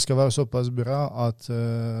skal være såpass bra at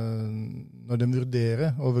når de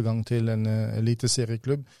vurderer overgang til en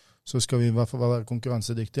eliteserieklubb, så skal vi i hvert fall være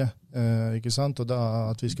konkurransedyktige, ikke sant? Og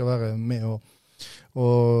da at vi skal være med og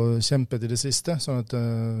kjempe til det siste, sånn at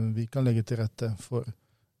vi kan legge til rette for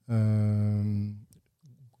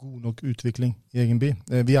god nok utvikling i egen by.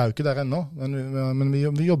 Vi er jo ikke der ennå, men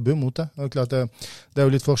vi jobber jo mot det. Det er klart det er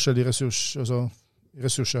jo litt forskjell i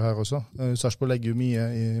ressurser her også. Sarpsborg legger jo mye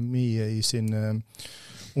i sin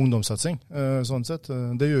ungdomssatsing, sånn sett.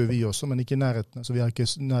 Det gjør vi også, men ikke i nærheten. Så vi har ikke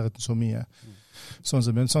i nærheten så mye. Sånn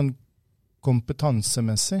sett, men sånn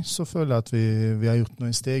kompetansemessig så føler jeg at vi har gjort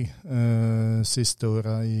noen steg siste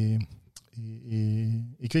året i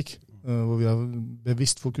Kvikk, hvor vi har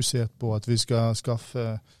bevisst fokusert på at vi skal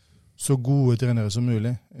skaffe så gode trenere som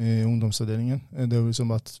mulig i ungdomsavdelingen. Det er jo liksom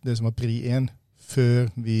det som var pri 1 før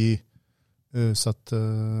vi sett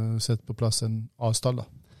på plass en avstand da.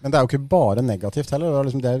 Men det er jo ikke bare negativt heller. Det er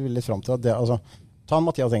liksom det jeg vil litt frem til. Ta en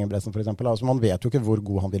Mathias Engebretsen for eksempel. Altså, man vet jo ikke hvor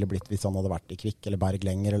god han ville blitt hvis han hadde vært i Kvikk eller Berg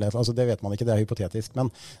lenger. Altså, det vet man ikke, det er hypotetisk. Men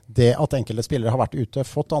det at enkelte spillere har vært ute,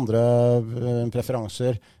 fått andre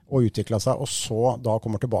preferanser og utviklet seg, og så da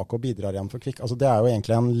kommer tilbake og bidrar igjen for Kvikk. Altså, det er jo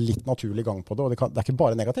egentlig en litt naturlig gang på det, og det er ikke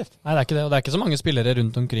bare negativt. Nei, det er ikke det. Og det er ikke så mange spillere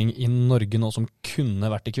rundt omkring i Norge nå som kunne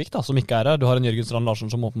vært i Kvikk, da, som ikke er her. Du har en Jørgen Strand Larsen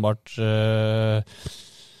som åpenbart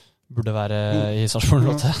burde være i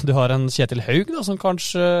Sarpsborg 08. Du har en Kjetil Haug da, som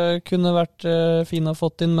kanskje kunne vært fin å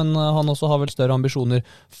fått inn, men han også har vel større ambisjoner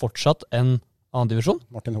fortsatt enn annen divisjon.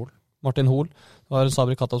 Martin Hoel. Du har en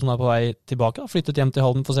Sabri Katta som er på vei tilbake, flyttet hjem til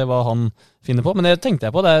Halden for å se hva han finner på. Men det tenkte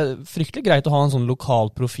jeg på, det er fryktelig greit å ha en sånn lokal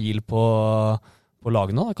profil på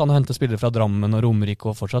lagene. Da kan du hente spillere fra Drammen og Romerike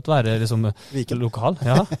og fortsatt være liksom lokal.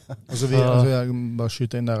 Ja. Jeg bare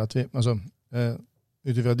skyter inn der at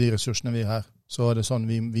utifra de ressursene vi har, så er det sånn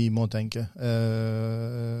vi må tenke.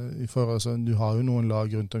 Du har jo noen lag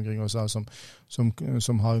rundt omkring oss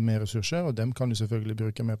som har mer ressurser, og dem kan du selvfølgelig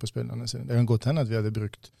bruke mer på spillerne sine. Det kan godt hende at vi hadde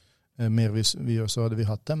brukt mer hvis vi også hadde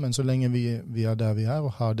hatt det, men så lenge vi er der vi er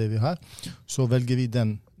og har det vi har, så velger vi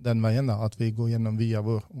den veien da, at vi går gjennom via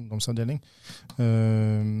vår ungdomsavdeling.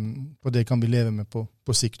 Og det kan vi leve med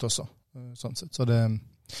på sikt også, sånn sett.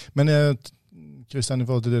 Men Kristian, i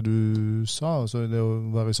forhold til det du sa, altså det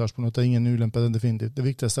å være i Sarpsborg, det er ingen ulempe, det er definitivt. Det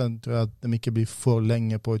viktigste tror jeg at de ikke blir for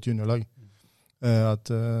lenge på et juniorlag.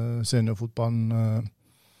 At seniorfotballen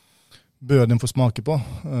bør de få smake på.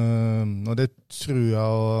 Og det tror jeg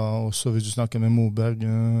også, hvis du snakker med Moberg,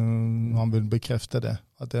 han vil bekrefte det.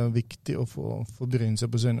 At det er viktig å få bryne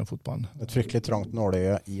seg på seniorfotballen. Et fryktelig trangt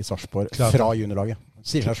nåløye i Sarpsborg fra juniorlaget.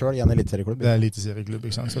 Sier seg selv i en eliteserieklubb. Det er eliteserieklubb,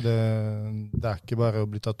 ikke sant? Så det er ikke bare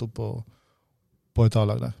å bli tatt opp på et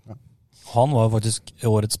A-lag der. Ja. Han var faktisk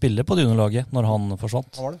årets spiller på juniorlaget når han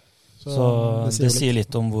forsvant. Var det? Så det sier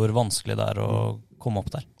litt om hvor vanskelig det å komme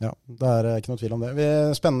opp der. Ja, det ikke noe tvil om det.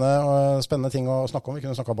 Spennende ting å snakke om. Vi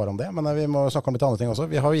kunne snakket bare om det, men vi må snakke om litt andre ting også.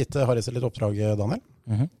 Vi har jo gitt Harris et litt oppdrag, Daniel.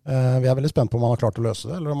 Vi veldig spent på om han har klart å løse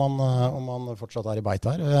det, eller om han fortsatt i beit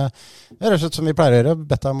her. Det rett og slett som vi pleier å gjøre,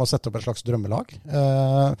 bedt deg om å sette opp et slags drømmelag.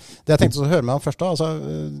 Det jeg tenkte å høre med han først da, altså,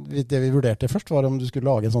 det vi vurderte først var om du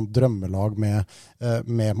skulle lage en sånn drømmelag med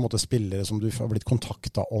på en måte spillere som du har blitt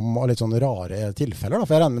kontaktet om, og litt sånne rare tilfeller da,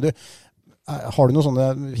 for jeg regner med har du noen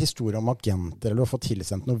sånne historier om agenter, eller du har fått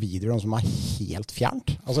tilsendt noen videoer som helt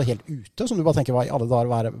fjernt? Altså helt ute, som du bare tenker, hva i alle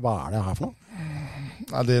dager, hva det her for noe?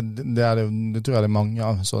 Ja, det tror jeg det mange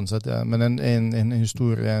av, sånn sett. Ja. Men en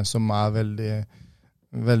historie som veldig,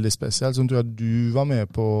 veldig spesiell, som tror jeg du var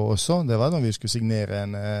med på også, det var da vi skulle signere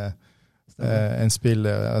en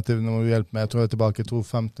spiller, at det må du hjelpe meg, jeg tror jeg tilbake i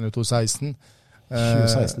 2015 eller 2016.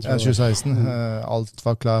 2016. Alt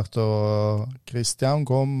var klart, og Christian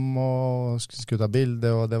kom og skulle ta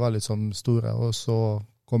bilde, og det var litt sånn store, og så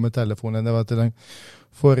kom telefonen. Det var til den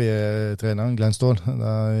forrige treneren, Glenn Ståhl.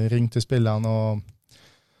 Da ringte spilleren og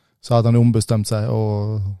sa at han ombestemt seg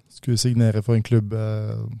og skulle signere for en klubb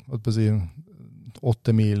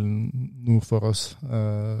 8 mil nord for oss,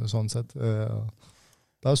 sånn sett.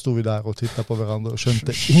 Da sto vi der og tittet på hverandre og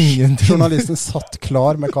skjønte ingenting. Journalisten satt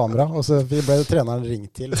klar med kamera, og så ble treneren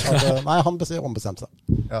ringt til. Nei, han ombestemte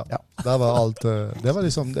seg. Ja. Der var alt. Det var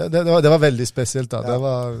liksom, det var veldig spesielt da. Ja.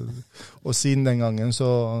 Og siden den gangen så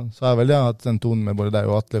har jeg vel hatt den tonen med både deg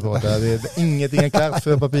og Atle for at ingenting klart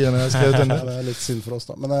før papirene skrevet under. Det litt synd for oss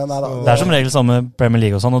da. Men, nei, da. Det som regel samme Premier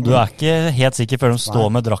League og sånn, og du ikke helt sikker før de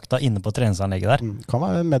står med drakta inne på treningsanlegget der. Kan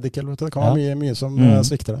være medical, vet du. Det kan være mye som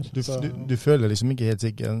svikter der. Du føler liksom ikke helt sikker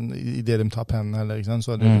i det de tar pennen heller, ikke sant?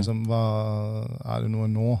 Så det liksom, hva det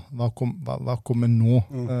noe nå? Hva kommer nå?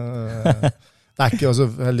 Det ikke, altså,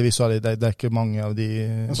 heldigvis så det ikke mange av de...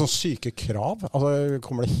 En sånn syke krav? Altså,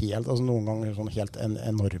 kommer det noen ganger sånn helt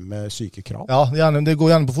enorme syke krav? Ja, det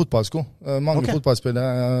går gjerne på fotballsko. Mange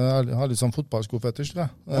fotballspillere har litt sånn fotballsko-fetisj, tror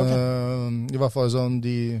jeg. I hvert fall sånn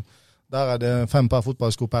der det 5 par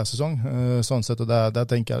fotballsko per sesong, sånn sett, og der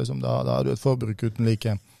tenker jeg liksom, da har du et forbruk uten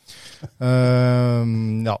like.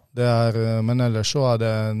 Ja, men ellers så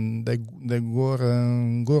det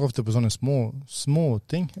går ofte på sånne små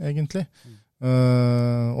ting, egentlig.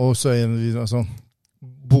 Og så altså,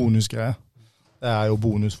 bonusgreier. Det jo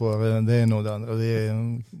bonus for det ene og det andre.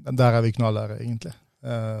 Der vi knallere, egentlig.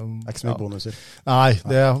 Ikke så mye bonuser. Nei,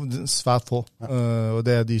 det svært få. Og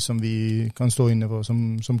det de som vi kan stå inne for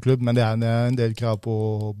som klubb, men det en del krav på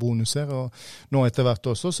bonuser. Og nå etter hvert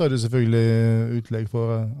også så det selvfølgelig utlegg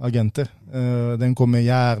for agenter. Den kommer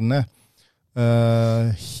gjerne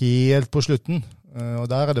helt på slutten, og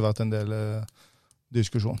der har det vært en del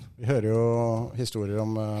diskusjon. Vi hører jo historier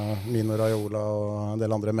om Mino Raiola og en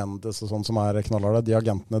del andre Mendes og sånn som knallharde. De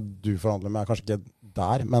agentene du forhandler med kanskje ikke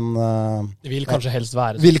der, men... De vil kanskje helst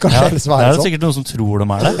være sånn. Helst være det jo sikkert noen som tror de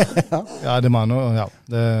det. Ja, det må noe, ja.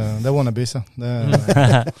 Det wannabes, ja.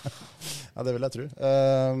 Ja, det vil jeg tro.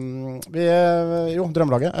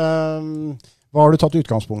 Drømmelaget. Hva har du tatt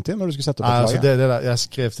utgangspunkt i når du skulle sette opp et lag? Altså jeg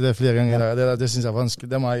skrev til det flere ganger. Det synes jeg vanskelig.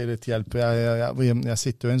 Det må jeg gi litt hjelp. Jeg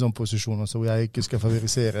sitter jo i en sånn posisjon også, hvor jeg ikke skal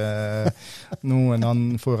favorisere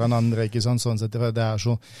noen foran andre, ikke sant? Sånn sett, det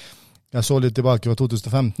så... Jeg så litt tilbake fra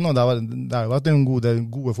 2015, og det har jo vært en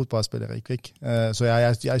gode fotballspillere i Kvik. Så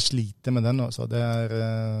jeg sliter med den også. Det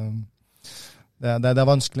er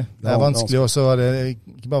vanskelig. Det vanskelig, og så det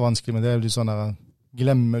ikke bare vanskelig, men det litt sånn der,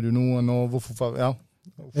 glemmer du noen, og hvorfor, ja.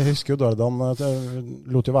 Jeg husker jo Dordan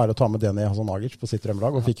lot jo være å ta med Denny Hassan Agic på sitt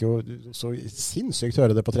drømmelag, og fikk jo så sinnssykt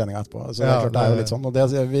høre det på treninga etterpå. Så det jo litt sånn, og det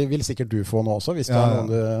vil sikkert du få nå også, hvis det noen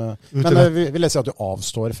du... Men vil jeg si at du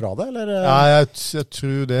avstår fra det, eller? Ja, jeg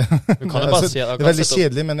tror det. Du kan jo bare si at... Det veldig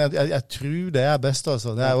kjedelig, men jeg tror det best, altså.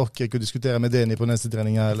 Det orker ikke å diskutere med Denny på neste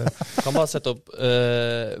trening her, eller? Du kan bare sette opp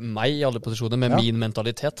meg i alle posisjoner med min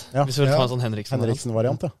mentalitet. Hvis vi vil ta en sånn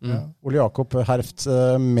Henriksen-variant, ja. Ole Jakob Herft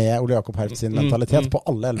med Ole Jakob Herft sin mentalitet på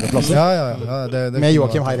alle 11 plasser. Ja, med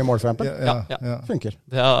Joachim Heier i mål, for eksempel. Ja. Funker.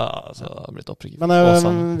 Det har blitt opprykket.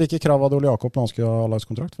 Men hvilke krav hadde Ole Jakob når han skulle ha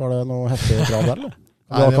lagskontrakt? Var det noe heftige krav der, eller?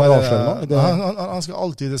 Han skal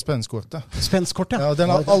alltid det spenskortet. Spenskortet, ja.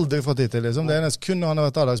 Den har aldri fått hit til, liksom. Det eneste kun når han har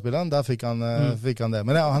vært A-lagsspilleren, der fikk han det.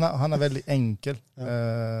 Men han veldig enkel.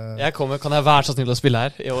 Kan jeg være så snill å spille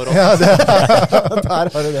her i år også? Ja,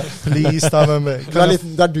 der har du det. Please, ta med meg.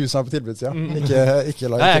 Det du som på tilbudssida,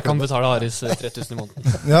 ikke lag. Jeg kan betale Haris 3000 i måneden.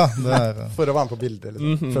 Ja, for å være med på bildet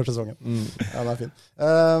liksom, før sesongen. Ja, det fint.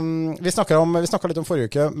 Vi snakket litt om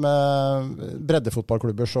forrige uke med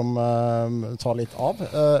breddefotballklubber som tar litt av.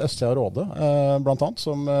 Østsida og Råde, blant annet,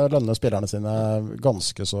 som lønner spillerne sine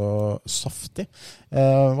ganske så saftig.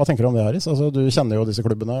 Hva tenker du om det, Haris? Altså, du kjenner jo disse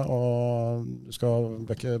klubbene, og du skal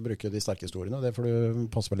ikke bruke de sterke historiene, det får du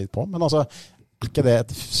passe vel litt på. Men altså, er ikke det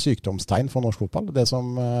et sykdomstegn for norsk fotball, det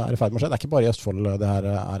som er i ferd med å skje? Det er ikke bare i Østfold det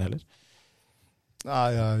her er heller. Nei,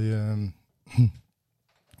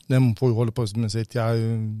 det får jo holde på med sitt.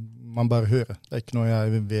 Man bare hører. Det er ikke noe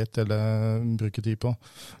jeg vet eller bruker tid på.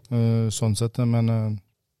 Sånn sett. Men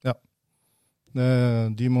ja.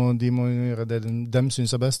 De må gjøre det de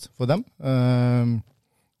synes er best for dem.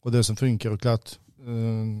 Og det som funker, og klart,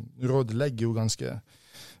 Rådet legger jo ganske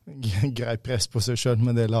grei press på seg selv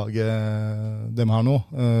med det laget de har nå.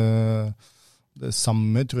 Det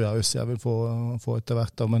samme tror jeg også jeg vil få etter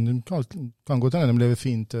hvert. Da. Men det kan godt hende de lever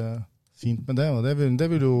fint med det, og det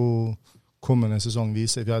vil jo kommende sesong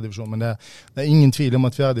vise i 4. divisjon. Men det er ingen tvil om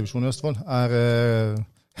at 4. divisjon i Østfold er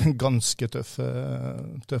ganske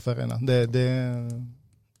tøff arena. Det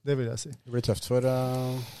vil jeg si. Det blir tøft for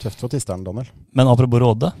Tisteren, Daniel. Men apropos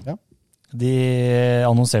Råde, ja. De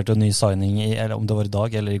annonserte en ny signing, eller om det var i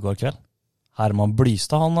dag eller i går kveld. Herman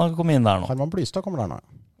Blystad, han har kommet inn der nå. Herman Blystad kommer der nå.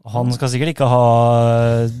 Han skal sikkert ikke ha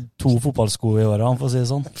 2 fotballsko i året, han får si det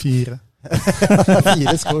sånn. 4.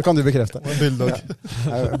 4 skår, kan du bekrefte.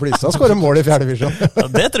 Blystad skårer mål i 4. divisjon. Ja,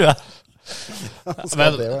 det tror jeg.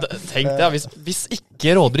 Men tenk deg, hvis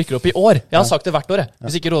ikke Råde rykker opp i år. Jeg har sagt det hvert år.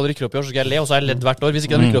 Hvis ikke Råde rykker opp i år, så skal jeg le, og så har jeg ledd hvert år. Hvis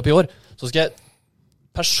ikke de rykker opp i år, så skal jeg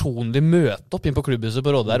personlig møte opp inn på klubbhuset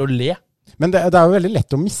på Råde der og le. Men det er jo veldig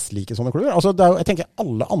lett å mislike sånne klubber. Altså, jeg tenker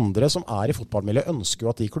alle andre som er i fotballmiljøet ønsker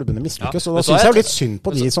jo at de klubbene mislykkes. Og da synes jeg jo litt synd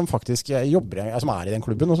på de som faktisk jobber, som er i den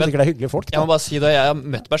klubben, og som sikkert er hyggelige folk. Da. Jeg må bare si det, jeg har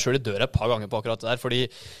møtt meg selv i døra et par ganger på akkurat det der, fordi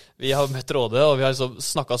vi har møtt Råde, og vi har liksom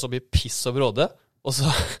snakket så mye piss om Råde, og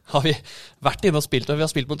så har vi vært inne og spilt, og vi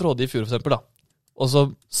har spilt mot Råde i fjor for eksempel da. Og så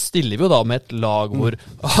stiller vi jo da med et lag hvor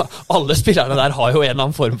alle spillerne der har jo en eller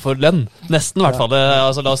annen form for lønn. Nesten i hvert fall.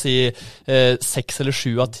 Altså, la oss si 6 eller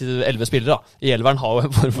 7 av 11 spillere da. I Elveren har jo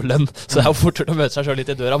en form for lønn. Så det er jo fortere å møte seg selv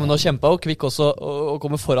litt i døra. Men nå kjemper jo Kvikk også å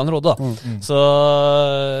komme foran Råde da. Så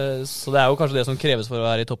det er jo kanskje det som kreves for å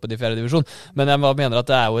være i toppen i 4. divisjon. Men jeg mener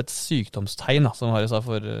at det er jo et sykdomstegn da, som Harry sa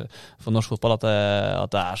for norsk fotball, at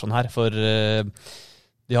det er sånn her. For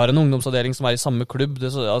de har en ungdomsavdeling som er i samme klubb,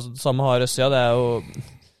 samme har Østsida. Det er jo,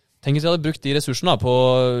 tenk hvis de hadde brukt de ressursene på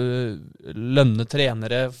lønne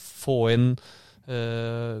trenere, få inn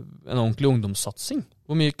en ordentlig ungdomssatsing.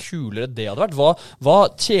 Hvor mye kulere det hadde vært. Hva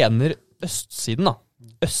tjener østsiden da,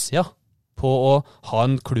 Østsida, på å ha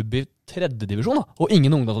en klubb i 3. divisjon da, og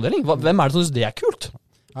ingen ungdomsavdeling? Hvem er det som synes det er kult?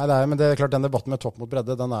 Nei, men det er klart, den debatten med topp mot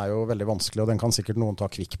bredde, den er jo veldig vanskelig, og den kan sikkert noen ta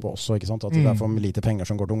Kvikk på også, ikke sant? At det er for lite penger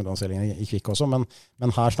som går til ungdomsavdelingen i Kvikk også, men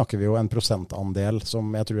her snakker vi jo en prosentandel som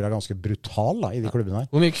jeg tror er ganske brutal da, i de klubbene her.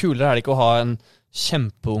 Hvor mye kulere er det ikke å ha en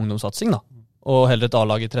kjempeungdomssatsing da, og heller et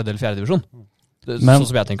A-lag i 3. eller 4. divisjon? Sånn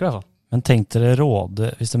som jeg tenker det i hvert fall. Men tenk dere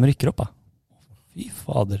Råde, hvis de rykker opp da. Fy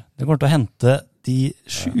fader, det kommer til å hente de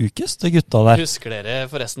sjukeste gutta der. Husker dere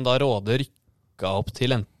forresten da Råde rykka opp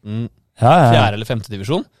til enten 4. eller 5.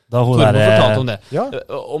 divisjon. Tormod fortalte om det. Ja.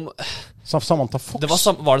 Samantha Fox.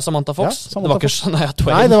 Var det Samantha Fox? Ja, det var ikke sånn, nei,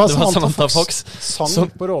 det var Samantha Fox.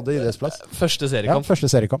 Sang på Råde idrettsplass. Første seriekamp. Ja, første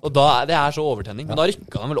seriekamp. Og det er så overtenning. Men da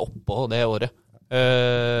rykka han vel opp på det året.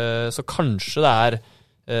 Så kanskje det er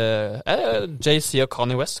JC og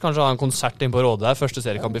Kanye West kanskje har en konsert inn på Råde der. Første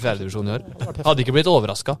seriekamp i 4. divisjon i år. Hadde ikke blitt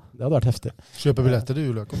overrasket. Det hadde vært heftig. Kjøpe billetter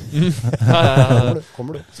til Juklo.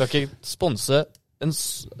 Kommer du. Skal ikke sponse en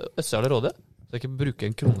Østsida eller Råde, så jeg ikke bruke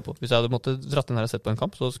en krone på. Hvis jeg hadde måttet dratt inn her og sett på en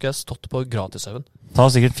kamp, så skulle jeg stått på gratishaugen. Ta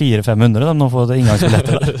sikkert 400-500 de nå får det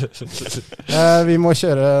inngangsbilletter. Vi må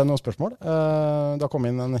kjøre noen spørsmål. Det har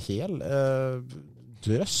kommet inn en hel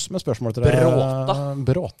drøss med spørsmål til deg.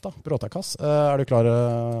 Bråtakass. Er du klar,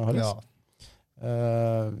 Harris?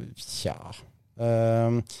 Ja. Tja.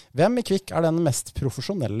 Hvem i Kvikk er den mest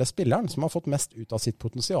profesjonelle spilleren som har fått mest ut av sitt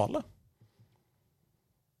potensiale?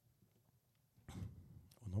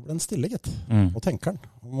 Nå ble den stille, gitt. Og tenker den.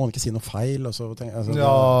 Nå må han ikke si noe feil.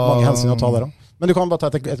 Mange hensyn å ta der også. Men du kan bare ta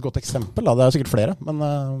et godt eksempel. Da. Det er jo sikkert flere. Men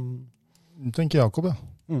jeg tenker Jakob,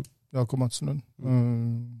 ja. Jakob Madsen Lund.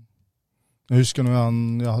 Jeg husker når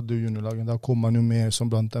jeg hadde juniorlaget. Da kom han jo med som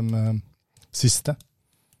blant de siste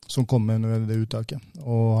som kom med når det uttaket.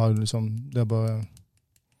 Og har liksom, det er bare...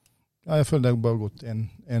 Ja, jeg føler det er bare gått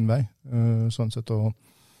en vei. Sånn sett, og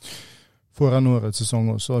foran årets sesong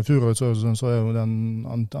også. I fjorårets sesong så er jo det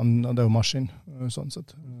er jo maskin, sånn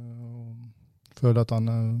sett. Føler at han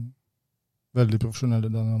er veldig profesjonell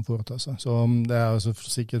i det han foretar seg. Så det er altså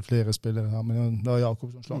sikkert flere spillere her, men det er Jakob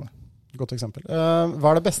som slår meg. Godt eksempel. Hva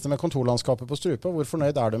er det beste med kontorlandskapet på Strupe? Hvor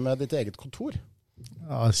fornøyd er du med ditt eget kontor?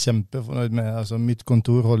 Ja, kjempefornøyd med. Altså, mitt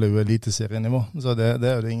kontor holder jo eliteserienivå, så det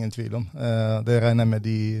er det ingen tvil om. Det regner jeg med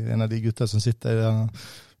en av de gutta som sitter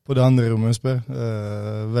på det andre rommet og spør.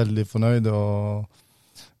 Veldig fornøyd, og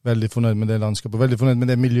veldig fornøyd med det landskapet. Veldig fornøyd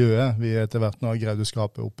med det miljøet vi etter hvert nå har greid å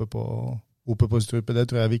skape oppe på Strupe. Det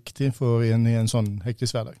tror jeg er viktig for i en sånn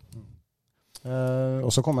hektisk hverdag.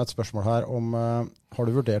 Og så kom et spørsmål her om har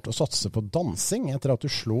du vurdert å satse på dansing etter at du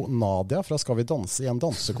slo Nadia fra Skal vi danse i en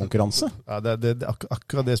dansekonkurranse? Ja,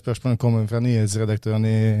 akkurat det spørsmålet kommer fra nyhetsredaktøren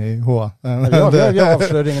i HA. Vi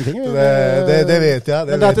avslører ingenting. Det vet jeg.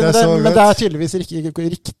 Men det er tydeligvis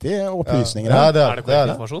riktige opplysninger. Er det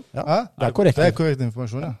korrekt informasjon? Ja, det er korrekt. Det er korrekt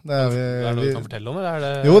informasjon, ja. Er det noe du kan fortelle om? Eller er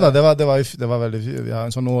det... Jo da, det var veldig... Vi har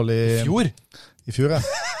en sånn årlig... I fjor, ja.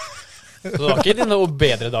 Så det var ikke dine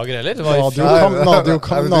bedre dager heller? Det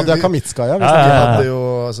var Nadia Kamitskaja. Vi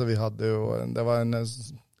hadde jo det var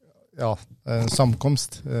en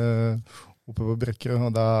samkomst oppe på Brekkerød,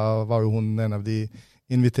 og da var jo hun en av de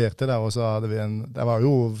inviterte der, og så hadde vi det var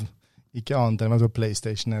jo ikke annet enn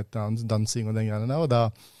PlayStation, dansing og den greiene der, og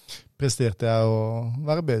da presterte jeg å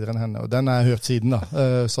være bedre enn henne, og den har jeg hørt siden da,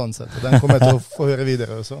 sånn sett, og den kommer jeg til å få høre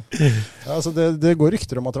videre også. Ja, altså det går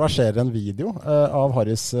rykter om at det verserer en video av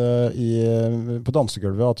Harris på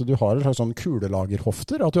dansegulvet, at du har en slags sånn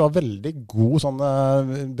kulelagerhofter, at du har veldig god sånn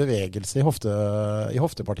bevegelse i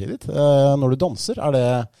hoftepartiet ditt når du danser. Er det,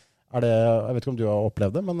 jeg vet ikke om du har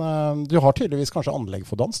opplevd det, men du har tydeligvis kanskje anlegg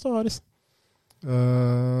for dans da, Harris?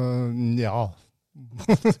 Ja.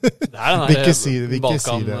 Det er den ikke si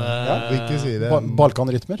det.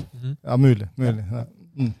 Balkanrytmer? Ja, mulig. Ja.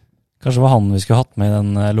 Kanskje det var han vi skulle hatt med i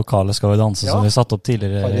den lokale Skal vi danse som vi satt opp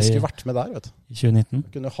tidligere Harris skulle vært med der, vet du. I 2019.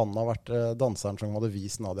 Kunne han ha vært danseren som hadde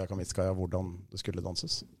vist Nadia Kamitskaja hvordan det skulle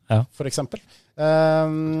danses, for eksempel.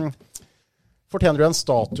 Fortjener du en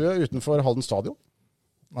statue utenfor Halden stadion?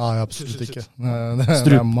 Nei, absolutt ikke.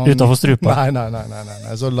 Utenfor strupa?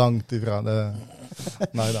 Nei, så langt ifra det.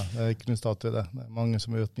 Neida, det er ikke noe statue det. Det er mange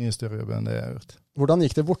som har gjort mye større jobb enn det jeg har gjort. Hvordan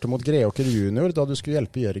gikk det borte mot Greåker junior da du skulle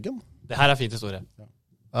hjelpe Jørgen? Det her er fint historie.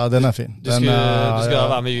 Ja, den er fin. Du skulle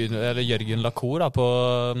være med Jørgen Lacour på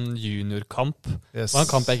juniorkamp. Det var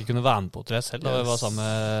en kamp jeg ikke kunne være med på, tror jeg selv. Da jeg var sammen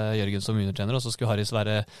med Jørgen som juniortrener, og så skulle Harris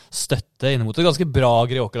være støtte inne mot et ganske bra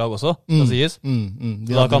Greåker-lag også, skal sies.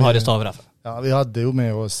 Så da kan Harris ta over herfra. Ja, vi hadde jo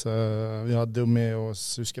med oss,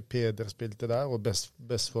 husker Peder spilte der, og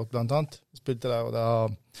Bestfort blant annet spilte der, og da,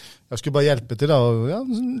 jeg skulle bare hjelpe til da, og, ja,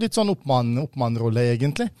 litt sånn oppmannrolle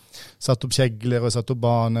egentlig. Satt opp kjegler og satt opp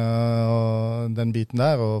bane og den biten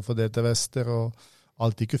der, og fordelte vester, og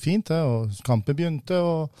alt gikk jo fint, og kampen begynte,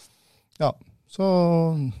 og ja, så...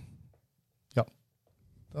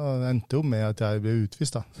 Da endte jo med at jeg ble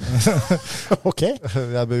utvist da. Ok.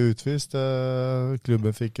 Jeg ble utvist.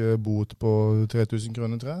 Klubben fikk bot på 3000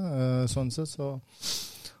 kroner, tror jeg. Sånn sett, så...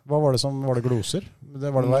 Hva var det var det gloser?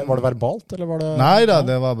 Var det verbalt, eller var det... Nei da,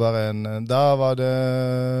 det var bare da var det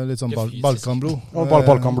litt sånn balkanblod.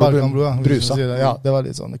 Balkanblod, ja. Brusa. Ja, det var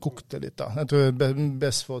litt sånn, det kokte litt da. Jeg tror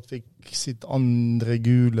Bestfort fikk sitt andre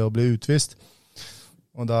gule og ble utvist.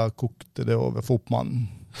 Og da kokte det over for oppmannen,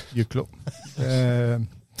 Juklo.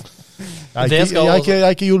 Jeg har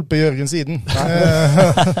ikke hjulpet Jørgen siden.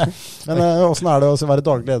 Men hvordan er det å være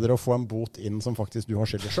daglig leder og få en bot inn som faktisk du har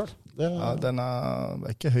skyldig selv? Ja, den er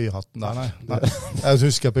ikke høy i hatten der, nei. Jeg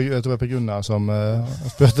husker, jeg tror jeg på Gunnar som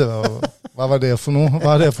spurte hva var det for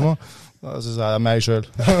noe? Så sa jeg meg selv.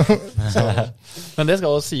 Men det skal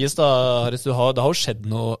jo sies da, Harris, det har jo skjedd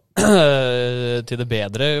noe til det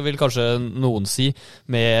bedre, vil kanskje noen si,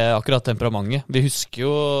 med akkurat temperamentet. Vi husker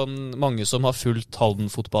jo mange som har fulgt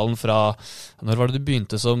Halden-fotballen fra, når var det du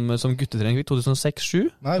begynte som guttetrening?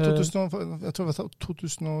 2006-2007? Nei, jeg tror det var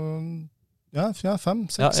 2000 Ja,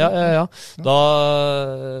 5-6. Ja. Da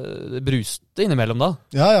bruste innimellom da.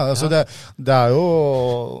 Ja, altså det er jo...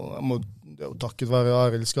 Det er jo takket være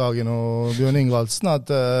Arild Skagen og Bjørn Ingvaldsen at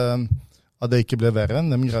det ikke ble verre enn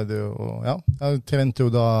de greide jo. Ja, jeg trente jo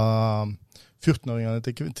da 14-åringene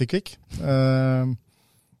til Kvikk.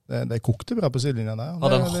 Det kokte bra på sidelinjen der.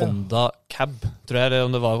 Hadde en Honda Cab, tror jeg, eller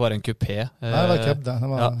om det var bare en kupé. Nei, det var Cab det.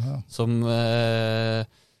 Som,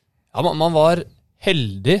 man var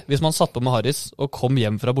heldig hvis man satt på med Harris og kom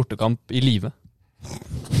hjem fra bortekamp i live.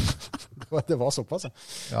 Det var såpass, ja.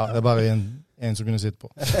 Ja, det er bare en som kunne sitte på.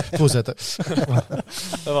 2 seter.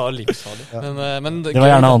 Det var livsfarlig. Ja. Men det var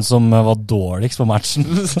gjerne han som var dårligst på matchen.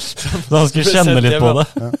 Så han skulle kjenne litt på det.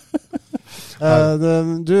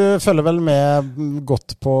 Du følger vel med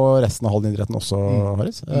godt på resten av haldenidretten også,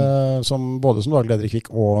 Haris? Både som dagleder i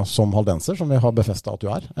Kvikk og som haldenser, som vi har befestet at du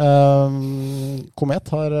er.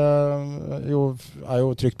 Komet er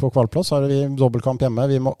jo trygt på kvalplass. Har vi dobbeltkamp hjemme.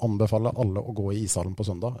 Vi må anbefale alle å gå i ishallen på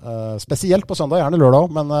søndag. Spesielt på søndag, gjerne lørdag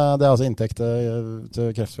også, men det er altså inntekt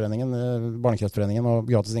til Kreftforeningen, Barnekreftforeningen og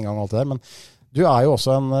gratis inngang og alt det der. Men du er jo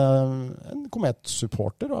også en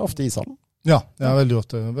Komet-supporter, og ofte i ishallen. Ja, jeg er veldig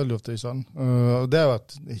ofte i salen. Det har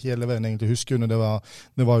vært hele veien egentlig husker under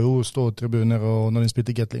det var jo ståtribuner, og når de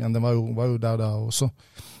spilte Gatlingan, det var jo der også.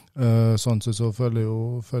 Sånn så følger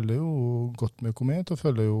jo godt med Komet, og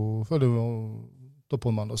følger jo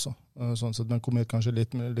toppholmann også. Sånn sett, men Komet kanskje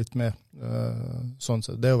litt mer sånn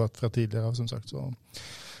sett. Det har jo vært fra tidligere, som sagt. Så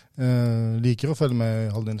liker å følge med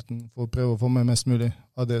i halvdelen for å prøve å få med mest mulig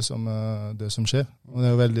av det som skjer. Og det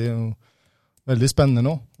er jo veldig spennende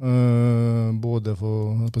nå, både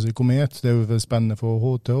for Komet, det er jo veldig spennende for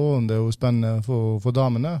HTH, det er jo spennende for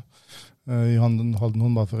damene i Halden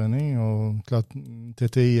håndballforening, og klart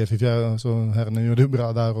TTIF i fjerde, så herrene gjør det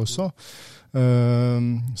bra der også.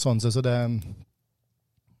 Sånn sett, så det er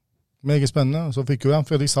meget spennende. Så fikk jo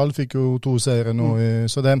Fredrikshall 2 seire nå,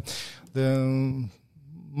 så det er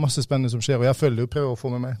masse spennende som skjer, og jeg følger jo prøver å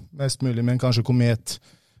få med meg mest mulig, men kanskje Komet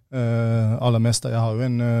aller mest. Jeg har jo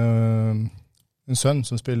en sønn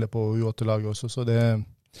som spiller på U8-laget også, så det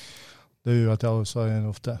gjør at jeg også er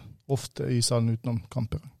ofte i salen utenom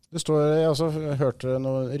kamper. Jeg har også hørt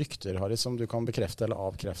noen rykter, Haris, som du kan bekrefte eller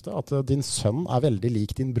avkrefte, at din sønn er veldig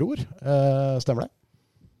lik din bror. Stemmer det?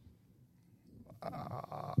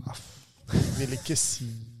 Jeg vil ikke si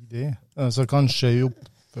det. Altså, kanskje jo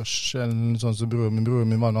forskjellen, sånn som broren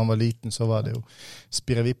min var, når han var liten, så var det jo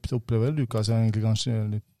spirrevipp. Det opplever Lukas egentlig kanskje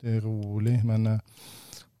litt rolig, men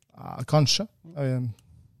kanskje. Men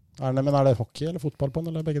er det hockey eller fotball på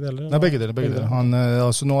han, eller begge deler? Nei, begge deler.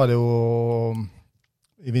 Altså, nå er det jo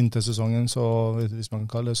i vintersesongen, så hvis man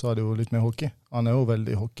kan kalle det, så er det jo litt mer hockey. Han er jo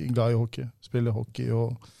veldig glad i hockey, spiller hockey,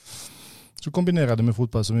 og så kombinerer det med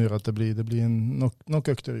fotball som gjør at det blir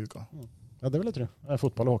nok økter i uka. Ja, det vil jeg tro.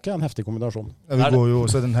 Fotball og hockey er en heftig kombinasjon. Ja, vi går jo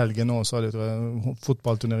også den helgen nå, så er det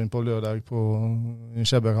fotballturnering på lørdag i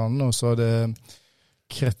Skjebberhallen, og så er det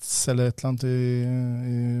krets eller et eller annet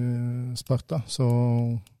i Sparta, så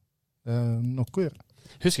det er nok å gjøre.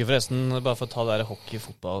 Husker forresten, bare for å ta det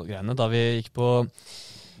hockey-fotball-greiene, da vi gikk på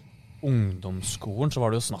ungdomsskolen, så var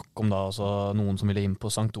det jo snakk om da, altså, noen som ville inn på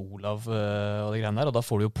St. Olav og det greiene der, og da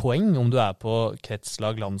får du jo poeng om du er på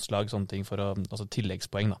kretslag, landslag, sånne ting, altså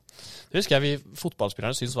tilleggspoeng da. Det husker jeg vi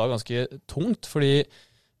fotballspillerne synes var ganske tungt, fordi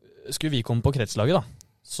skulle vi komme på kretslaget da,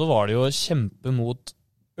 så var det jo kjempe mot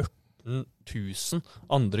 1000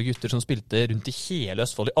 andre gutter som spilte rundt i hele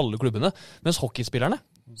Østfold i alle klubbene, mens hockeyspillerne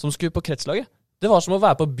som skulle på kretslaget, det var som å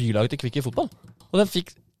være på bylaget til Kvikk i fotball, og den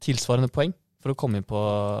fikk tilsvarende poeng for å komme inn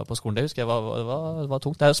på skolen. Det husker jeg var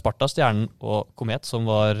tungt. Det er Sparta, Stjernen og Komet som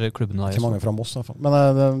var klubbene her. Ikke mange fra Moss i hvert fall.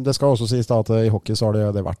 Men det skal også sies da at i hockey så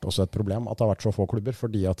har det vært også et problem at det har vært så få klubber,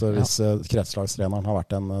 fordi at hvis kretslagstreneren har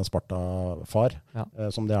vært en Sparta-far,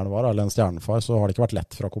 som det gjerne var, eller en Stjernefar, så har det ikke vært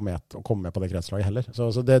lett for Komet å komme med på det kretslaget heller.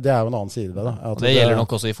 Så det er jo en annen side ved det. Og det gjelder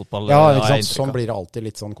nok også i fotball. Ja, ikke sant? Sånn blir det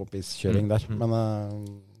alltid litt sånn kompiskjøring der. Men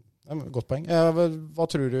godt poeng. Hva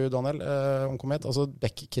tror du, Daniel, om Komet? Altså,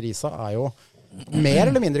 Beck-krisa er jo mer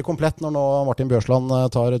eller mindre komplett når nå Martin Bjørsland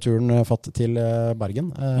tar turen fatt til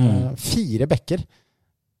Bergen. 4 bekker.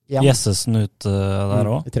 Jessesen ut der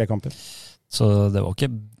også. I 3 kamper. Så det var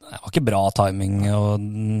ikke bra timing å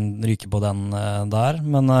ryke på den der,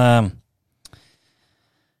 men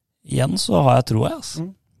igjen så har jeg troa, altså.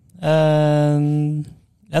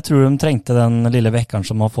 Jeg tror de trengte den lille vekkeren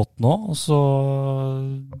som de har fått nå, og så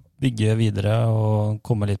bygge videre og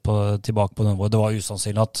komme litt tilbake på nivået. Det var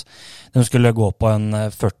usannsynlig at de skulle gå på en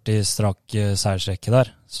 40-strakk seiersrekke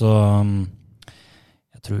der. Så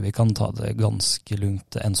jeg tror vi kan ta det ganske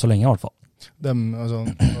lugnt enn så lenge i hvert fall. De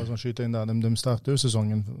starter jo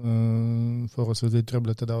sesongen forholdsvis litt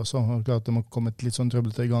trøblete der også. Klart de har kommet litt sånn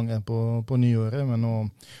trøblete i gang på nyåret, men nå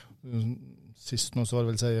sist nå så var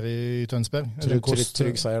det vel seier i Tønsberg.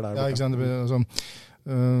 Trygg seier der. Ja, ikke sant?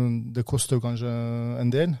 Det koster jo kanskje en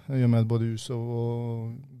del, i og med at både Hus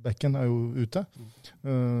og Bekken er jo ute.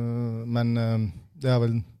 Men det er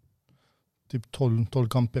vel typ 12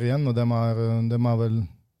 kamper igjen, og de er vel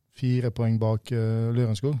 4 poeng bak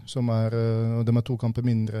Lørenskog, og de er 2 kamper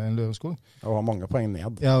mindre enn Lørenskog. Og har mange poeng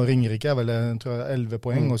ned. Ja, og Ringerike er vel, tror jeg, 11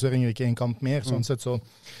 poeng, og så Ringerike 1 kamp mer, sånn sett så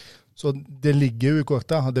Så det ligger jo i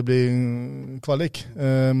kortet at det blir kvalik.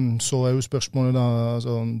 Så jo spørsmålet da,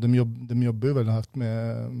 altså, de jobber jo veldig hardt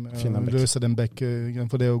med å løse den back,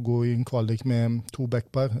 for det å gå i en kvalik med 2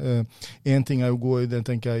 backpar. En ting jo å gå i det,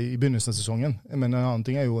 tenker jeg, i begynnelsen av sesongen, men en annen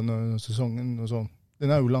ting jo når sesongen, altså,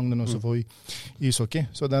 den jo lang den også for ishockey.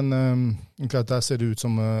 Så den, klart der ser det ut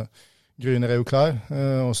som Gryner jo klar,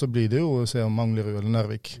 og så blir det jo å se om Manglerud eller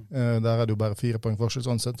Narvik. Der det jo bare 4 poeng forskjell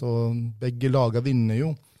sånn sett, og begge lager vinner jo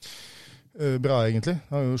bra egentlig.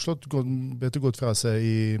 Har jo bedre gått fra seg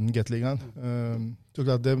i Gateligaen. Så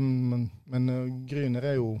klart det, men Gryner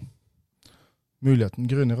jo muligheten.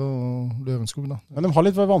 Gryner og Lørenskog da. Men de har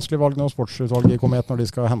litt vanskelig valg når sportsutvalget kommer når de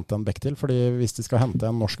skal hente en bekk til, fordi hvis de skal hente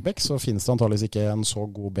en norsk bekk, så finnes det antageligvis ikke en så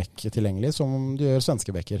god bekk tilgjengelig som de gjør svenske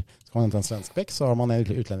bekker. Skal man hente en svensk bekk, så har man en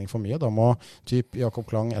utlending for mye. Da må typ Jakob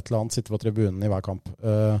Klang et eller annet sitte på tribunen i hver kamp.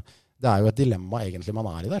 Det jo et dilemma egentlig man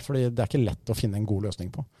i der, fordi det ikke lett å finne en god løsning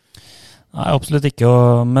på. Nei, absolutt ikke.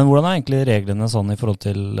 Men hvordan egentlig reglene sånn i forhold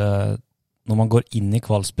til når man går inn i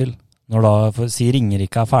kvalspill? Når da, for si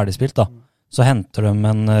Ringerike ferdigspilt da, så henter de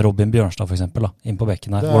en Robin Bjørnstad for eksempel da, inn på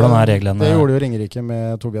bekken her. Hvordan reglene? Det gjorde jo Ringerike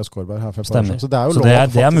med Tobias Skårberg her for et par år siden. Så det jo så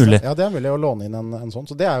det mulig? Ja, det mulig å låne inn en sånn,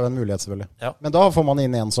 så det jo en mulighet selvfølgelig. Ja. Men da får man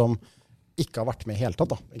inn en som ikke har vært med helt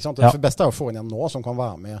tatt da. Ikke sant? Det beste jo å få inn en nå som kan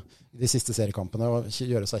være med i de siste seriekampene og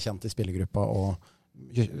gjøre seg kjent i spillergruppa og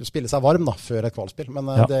spille seg varm da, før et kvalspill.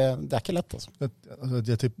 Men det ikke lett. Altså.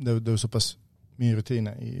 Det jo såpass mye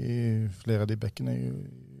rutine i flere av de bekkene i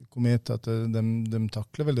Komet at de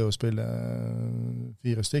takler vel det å spille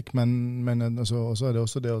 4 stykk, men altså, også det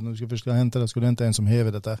også det at når du skal hente det, skal du hente en som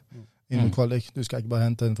hever dette innen kvalik. Du skal ikke bare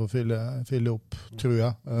hente en for å fylle opp, tror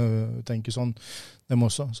jeg. Tenker sånn, dem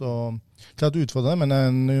også. Så klart utfordrende,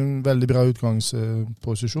 men en veldig bra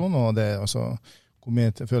utgangsposisjon, og det altså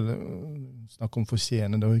Komet, jeg føler, snakk om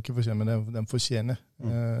fortjene, det ikke fortjene, men de fortjener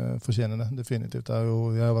det, definitivt.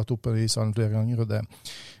 Jeg har vært oppe i salen flere ganger, og det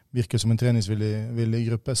virker som en treningsvillig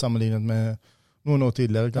gruppe, sammenlignet med noen år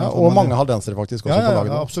tidligere. Ja, og mange haldensere faktisk også på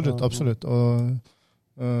laget. Ja, absolutt. Og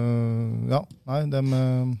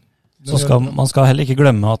man skal heller ikke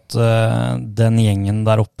glemme at den gjengen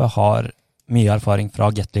der oppe har mye erfaring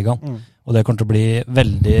fra Gateligaen, og det kommer til å bli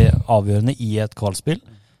veldig avgjørende i et kvalspill.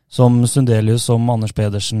 Som Sundelius, som Anders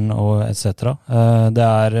Pedersen og etc. Det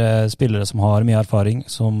spillere som har mye erfaring,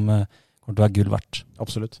 som kommer til å være gull verdt.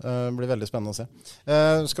 Absolutt. Det blir veldig spennende å se.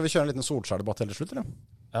 Skal vi kjøre en liten Solskjær-debatt til slutt, eller?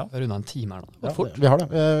 Ja, vi har rundet en time her nå. Ja, vi har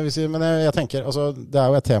det. Men jeg tenker, altså, det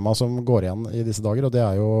jo et tema som går igjen i disse dager, og det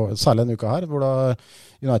jo særlig en uke her, hvor da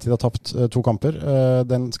United har tapt 2 kamper.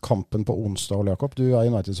 Den kampen på onsdag, Ole Jakob, du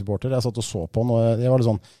United-supporter. Jeg satt og så på den, og jeg var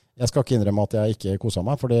litt sånn, jeg skal ikke innrømme at jeg ikke koset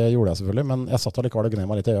meg, for det gjorde jeg selvfølgelig, men jeg satt allikevel og gned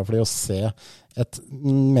meg litt i øya, fordi å se et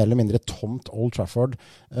mer eller mindre tomt Old Trafford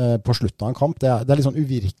på slutten av en kamp, det litt sånn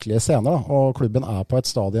uvirkelige scener, da, og klubben på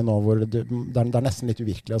et stadie nå hvor det nesten litt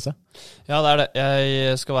uvirkelig å se. Ja, det det.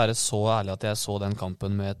 Jeg skal være så ærlig at jeg så den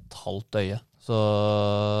kampen med et halvt øye. Så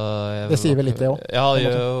det sier vel litt det også? Ja, det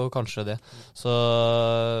gjør jo kanskje det. Så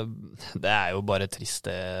det jo bare trist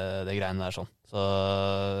det greiene der sånn. Så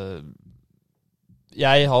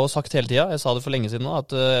jeg har jo sagt hele tiden, jeg sa det for lenge siden nå,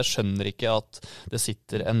 at jeg skjønner ikke at det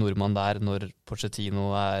sitter en nordmann der når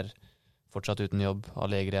Pochettino fortsatt uten jobb,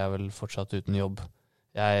 Allegri vel fortsatt uten jobb.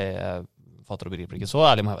 Jeg fatter og begriper ikke, så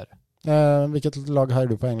ærlig må jeg være. Hvilket lag heier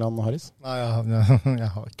du på England, Harris? Nei, jeg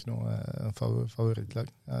har ikke noe favorittlag.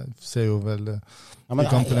 Jeg ser jo vel men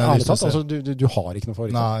ærlig talt, altså, du har ikke noe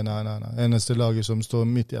favorittlag? Nei. Eneste laget som står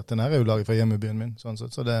midt i hjerten her jo laget fra hjemmebyen min, sånn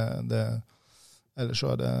sett, så det ellers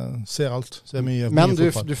så ser alt. Ser mye men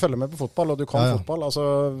du følger med på fotball, og du kan fotball. Altså,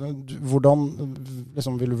 hvordan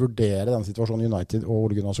liksom, vil du vurdere den situasjonen United og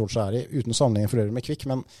Ole Gunnar Solskjær i, uten sammenligning for øvrig med Kvikk,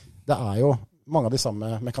 men det jo mange av de samme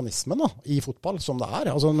mekanismene i fotball som det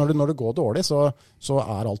Altså, når det går dårlig, så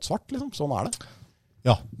alt svart, liksom. Sånn det.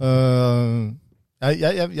 Ja.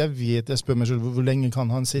 Jeg spør meg selv, hvor lenge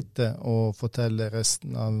kan han sitte og fortelle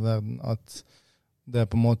resten av verden at det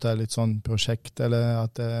på en måte litt sånn prosjekt, eller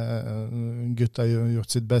at gutta har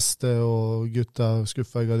gjort sitt beste, og gutta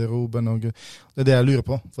skuffer i garderoben. Det det jeg lurer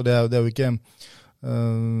på, for det jo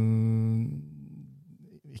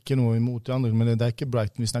ikke noe imot de andre, men det ikke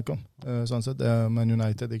Brighton vi snakker om. Sånn sett, det Man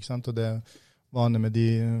United, ikke sant? Og det vanlig med de,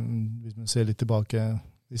 hvis man ser litt tilbake,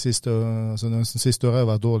 de siste året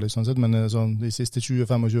har vært dårlig, sånn sett, men de siste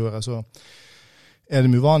 20-25 årene, så det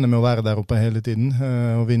mye vane med å være der oppe hele tiden,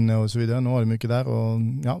 og vinne og så videre. Nå de ikke der, og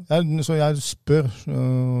ja, så jeg spør,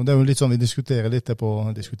 det jo litt sånn vi diskuterer litt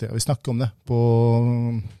vi snakker om det på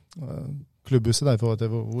klubbhuset der, for at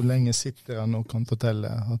hvor lenge sitter han og kan fortelle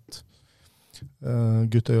at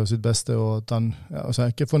gutta gjør sitt beste, og at han, altså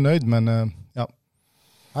jeg ikke fornøyd, men ja.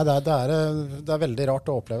 Nei, det er veldig rart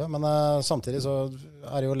å oppleve, men samtidig så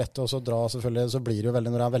er det jo lett å dra, selvfølgelig, så blir det jo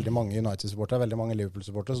veldig, når det er veldig mange United-supportere, veldig mange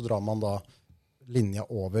Liverpool-supportere, så drar man da linja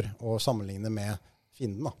over og sammenligner med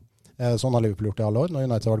fienden da. Sånn har Liverpool gjort i alle år, når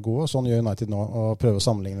United har vært gode, og sånn gjør United nå, og prøver å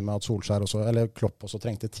sammenligne med at Solskjær også, eller Klopp også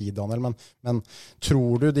trengte tid, Daniel, men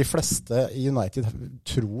tror du de fleste i United har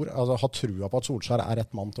trua på at Solskjær er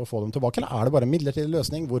rett mann til å få dem tilbake, eller er det bare en midlertidig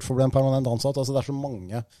løsning? Hvorfor ble en permanent ansatt? Altså, det er så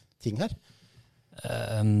mange ting her.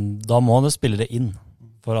 Da må det spille det inn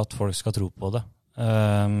for at folk skal tro på det.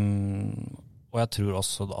 Og jeg tror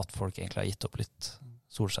også at folk egentlig har gitt opp litt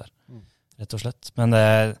Solskjær, rett og slett. Men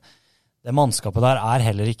det mannskapet der er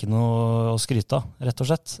heller ikke noe å skryte av, rett og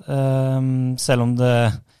slett. Selv om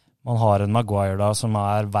man har en Maguire da, som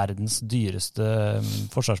er verdens dyreste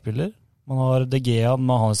forsvarsspiller. Man har De Gea,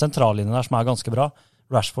 man har en sentrallinje der som er ganske bra.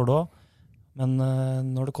 Rashford også. Men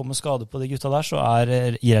når det kommer skade på de gutta der, så er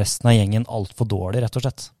resten av gjengen alt for dårlig, rett og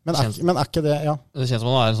slett. Men er ikke det, ja? Det kjennes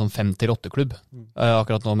som man er en sånn 5-8-klubb,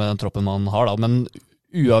 akkurat nå med den troppen man har da. Men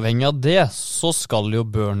uavhengig av det, så skal jo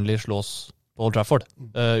Burnley slås på Old Trafford.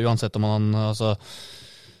 Uansett om man, altså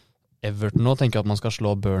Everton nå tenker at man skal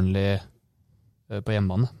slå Burnley på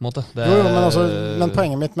hjemmebane, på en måte. Men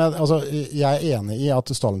poenget mitt med, jeg er enig i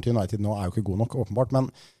at stallen til United nå er jo ikke god nok, åpenbart,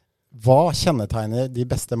 men hva kjennetegner de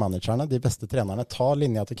beste managerne, de beste trenerne? Ta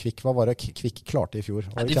linja til Kvikk. Hva var det Kvikk klarte i fjor?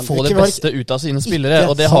 De får det beste ut av sine spillere,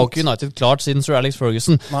 og det har ikke United klart siden Sir Alex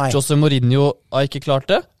Ferguson. Nei. Jose Mourinho har ikke klart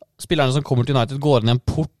det. Spillerne som kommer til United går inn i en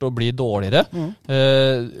port og blir dårligere.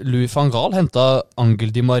 Louis van Gaal hentet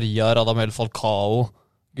Angel Di Maria, Radamel Falcao,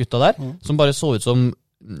 gutta der, som bare så ut som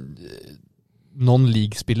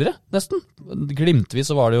non-league-spillere, nesten. Glimtvis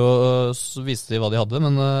så var det jo, så viste de hva de hadde,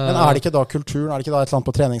 men er det ikke da kulturen, er det ikke da et eller annet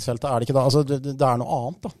på treningsfeltet, er det ikke da, det er noe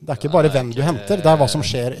annet da. Det er ikke bare hvem du henter, det er hva som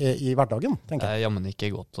skjer i hverdagen, tenker jeg. Det er jammen ikke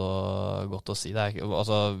godt å si. Det er,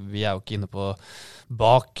 vi er jo ikke inne på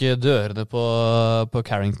bak dørene på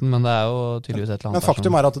Carrington, men det er jo tydeligvis et eller annet. Men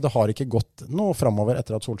faktum er at det har ikke gått noe fremover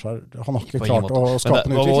etter at Solskjær, han har ikke klart å skape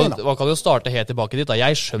en utvikling. Man kan jo starte helt tilbake dit da.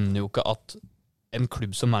 Jeg skjønner jo ikke at en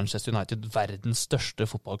klubb som Manchester United, verdens største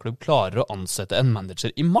fotballklubb, klarer å ansette en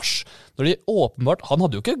manager i mars. Når de åpenbart, han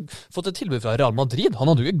hadde jo ikke fått et tilbud fra Real Madrid,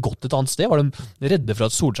 han hadde jo ikke gått et annet sted. Var de redde for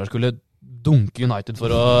at Solskjær skulle dunke United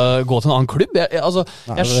for å gå til en annen klubb?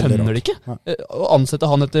 Jeg skjønner det ikke. Å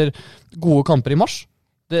ansette han etter gode kamper i mars,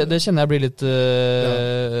 det kjenner jeg blir litt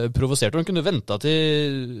provosert. Hun kunne ventet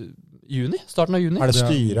til starten av juni. Er det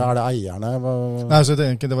styret, er det eierne? Nei, så jeg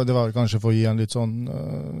tenker det var kanskje for å gi en litt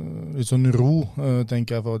sånn ro,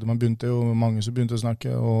 tenker jeg, for man mange som begynte å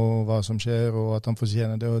snakke om hva som skjer, og at han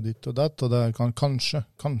fortjener det og ditt og datt, og det kan kanskje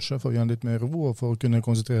for å gi en litt mer ro, og for å kunne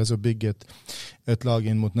konsentrere seg og bygge et lag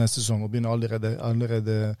inn mot neste sesong, og begynne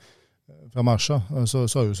allerede fra marsja. Så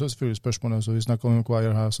er jo selvfølgelig spørsmålet, så vi snakker om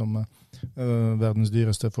Maguire her som verdens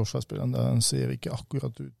dyreste forsvarsspiller. Han ser ikke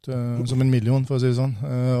akkurat ut som en million, for å si det sånn.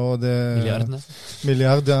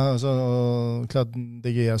 Milliard, ja. Og klart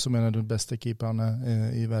De Gea som en av de beste keeperne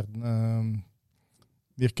i verden.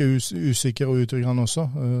 Virker usikker og utrygg han også.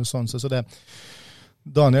 Sånn, så det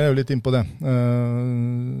Daniel er jo litt inn på det.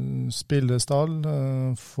 Spillestall,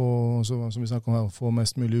 som vi snakker om her, få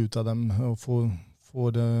mest mulig ut av dem, og få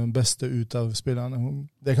det beste ut av spillerne.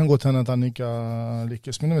 Det kan godt hende at han ikke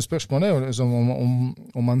lykkes. Men spørsmålet er jo liksom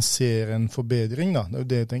om man ser en forbedring, da. Det er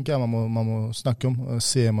jo det, tenker jeg, man må snakke om.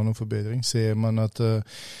 Ser man noen forbedring? Ser man at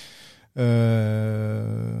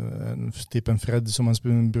typen Fred, som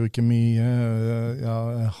han bruker mye,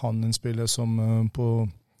 han en spiller som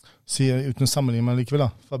uten å sammenligne med likevel,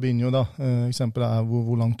 da. Fabinho, da. Eksempel er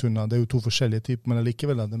hvor langt unna. Det er jo to forskjellige typer, men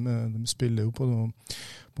likevel, da. De spiller jo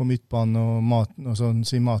på midtbanen og sånn,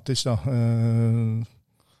 sier Matic, da.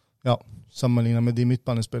 Sammenlignet med de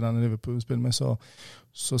midtbanespillerne Liverpool spiller med,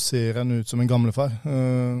 så ser han ut som en gamlefar.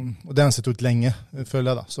 Og det har han sett ut lenge,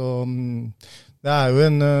 føler jeg, da. Så det er jo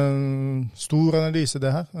en stor analyse,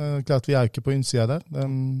 det her. Klart vi er jo ikke på innsida der.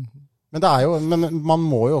 Men man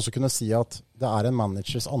må jo også kunne si at det er en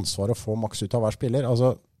managers ansvar å få maks ut av hver spiller.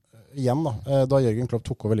 Altså, igjen da Jørgen Klopp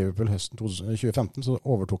tok over Liverpool høsten 2015, så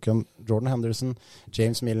overtok han Jordan Henderson,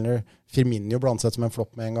 James Milner, Firmino ble ansett som en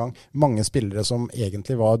flopp med en gang. Mange spillere som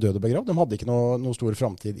egentlig var døde og begravd. De hadde ikke noe stor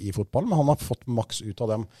fremtid i fotball, men han har fått maks ut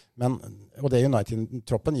av dem. Og det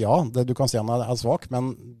United-troppen, det du kan si han er svak,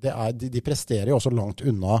 men de presterer jo også langt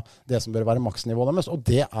unna det som bør være maksnivået deres, og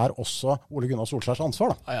det er også Ole Gunnar Solskjærs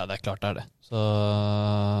ansvar, da. Ja, det er klart det er det. Så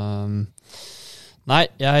nei,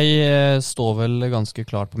 jeg står vel ganske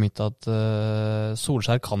klart på mitt at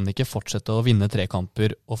Solskjær kan ikke fortsette å vinne 3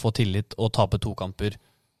 kamper og få tillit og tape 2 kamper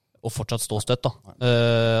og fortsatt stå støtt, da.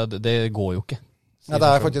 Det går jo ikke. Ja, det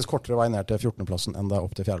er faktisk kortere vei ned til 14. plassen enn det er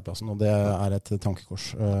opp til 4. plassen, og det er et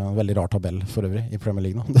tankekors. Veldig rar tabell for øvrig i Premier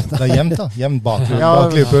League nå. Det er jevnt da, jevnt bak Liverpool. Ja,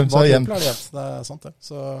 bak Liverpool, så bak er jevnt. Liverpool er det jevnt, det er sant det.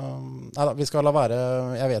 Så neida, vi skal la være,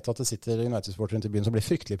 jeg vet at det sitter United-supportere rundt i byen som blir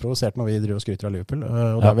fryktelig provosert når vi driver og skryter av Liverpool,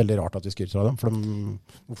 og det er veldig rart at vi skryter av dem, for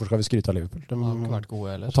hvorfor skal vi skryte av Liverpool? De har ikke vært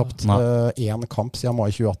gode heller. Har tapt én kamp siden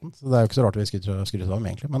mai 2018, så det er jo ikke så rart at vi skryter av dem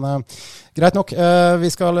egentlig. Men greit nok,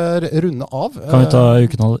 vi skal runde av. Kan vi ta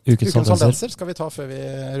ukens saldenser? Skal vi ta før vi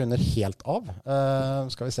runder helt av?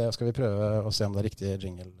 Skal vi prøve å se om det er riktig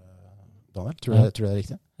jingle, Daniel? Tror du det er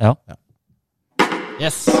riktig? Ja.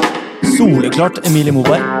 Yes! Soleklart Emilie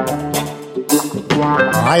Moberg.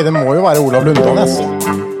 Nei, det må jo være Olav Lundanes.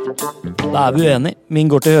 Da er vi uenige.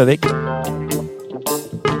 Min går til Høvik.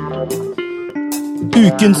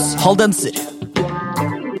 Ukens haldenser.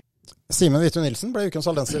 Simen Vittu Nilsen ble ukens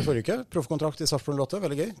haldenser forrige uke. Proffkontrakt i Sarpsborg 8,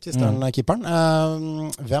 veldig gøy. Tisteren-keeperen.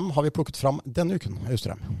 Hvem har vi plukket fram denne uken,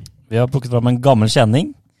 Austrheim? Vi har plukket fram en gammel kjenning,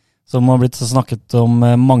 som har blitt snakket om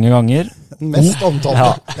mange ganger. Mest omtalt.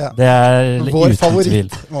 Ja, det er vår uten favoritt, tvil.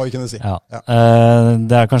 må vi kunne si. Ja.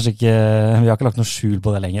 Det er kanskje ikke, vi har ikke lagt noe skjul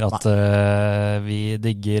på det lenger, at vi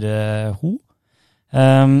digger ho.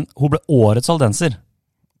 Hun ble årets haldenser.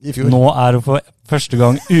 I fjor. Nå er hun for første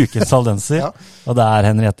gang ukens haldenser, og det er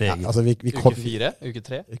Henriette Eger. Altså uke 4, uke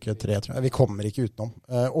 3? Uke 3, tror jeg. Vi kommer ikke utenom.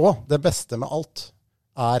 Og det beste med alt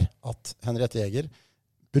er at Henriette Eger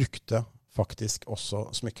brukte faktisk også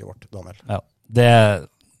smykket vårt, Daniel. Ja,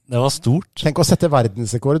 det var stort. Tenk å sette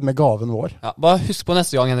verdensrekord med gaven vår. Ja, bare husk på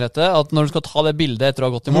neste gang, Henriette, at når du skal ta det bildet etter å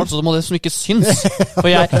ha gått i mål, så må det smykket syns. For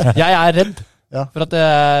jeg er redd for at det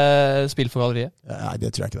er spill for galleriet. Nei, det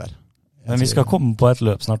tror jeg ikke det er. Men vi skal komme på et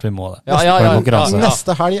løp snart, vi må det.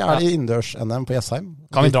 Neste helg er det innendørs-NM på Jessheim.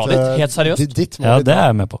 Kan vi dra dit? Helt seriøst? Ja, det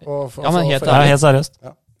er jeg med på. Helt seriøst.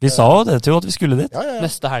 Vi sa jo det til at vi skulle dit.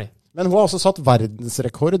 Neste helg. Men hun har også satt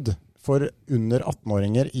verdensrekord for under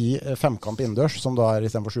 18-åringer i femkamp innendørs, som da er i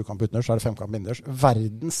stedet for 7-kamp utendørs, så er det 5-kamp innendørs.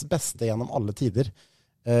 Verdens beste gjennom alle tider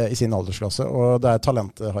i sin aldersklasse. Og det er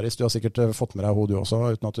talentet, Harris. Du har sikkert fått med deg henne du også,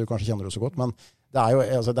 uten at du kanskje kjenner henne så godt, men det er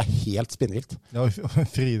jo det er helt spinnvilt. Ja,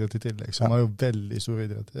 friidrett i tillegg, som er jo veldig stor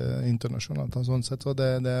idrett internasjonalt. Sånn sett, så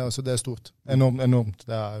det er stort. Enormt.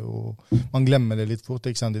 Det er jo, man glemmer det litt fort,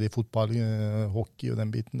 ikke sant, i fotball, hockey og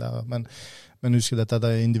den biten der, men husk dette,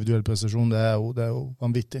 det er individuell prestasjon, det er jo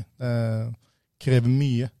vanvittig. Det krever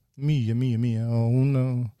mye. Og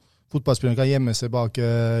fotballspilleren kan gjemme seg bak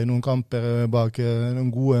noen kamper, bak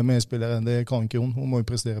noen gode medspillere. Det kan ikke hun. Hun må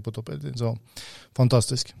jo prestere på topp hele tiden. Så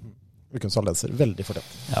fantastisk. Ukens haldenser, veldig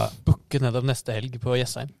fordelt. Ja, bukke ned om neste helg på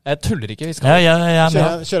Jessheim. Jeg tuller ikke, vi skal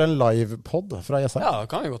kjøre en live-pod fra Jessheim. Ja, det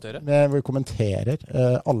kan vi godt gjøre. Vi kommenterer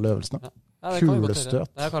alle øvelsene. Ja. Kulestøt.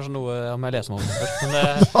 Det er kanskje noe om jeg leser meg om det først, men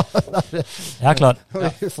det... Jeg er klar.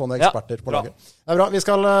 Vi får noen eksperter på laget. Det er bra. Vi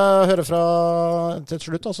skal høre fra til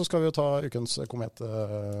slutt, og så skal vi jo ta ukens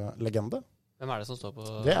kometlegende. Hvem er det som står på?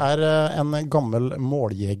 Det er en gammel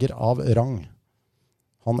måljeger av rang.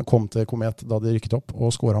 Han kom til Komet da de rykket opp,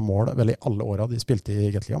 og skåret mål vel i alle åra de spilte i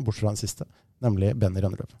Gateligaen, bortsett fra den siste, nemlig Benny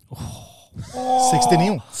Rønneløv.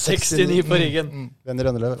 69 på ryggen. Benny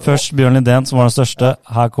Rønneløv. Først Bjørn Lidén, som var den største.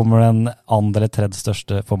 Her kommer den andre, tredje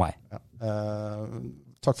største for meg. Ja.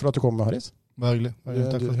 Takk for at du kom, Harris. Hyggelig.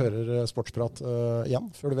 Du hører Sportsprat igjen,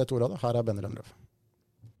 før du vet ordet av det. Her er Benny Rønneløv.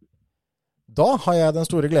 Da har jeg den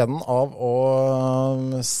store gleden av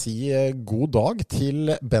å si god dag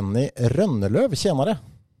til Benny Rønneløv. Tjenere.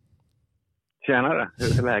 Tjenare,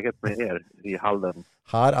 hur är läget med er i Halden?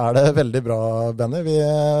 Her er det veldig bra, Benny.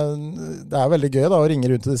 Det er veldig gøy da, å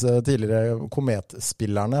ringe rundt til disse tidligere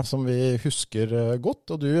kometspillerne som vi husker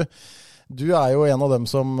godt. Og du er jo en av dem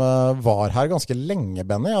som var her ganske lenge,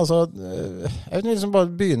 Benny. Altså, jeg vil liksom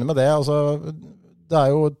bare begynne med det. Altså, det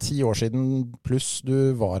er jo 10 år siden pluss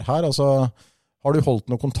du var her. Altså, har du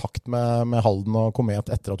holdt noe kontakt med Halden og Komet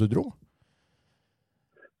etter at du dro?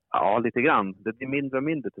 Ja, lite grann. Det blir mindre och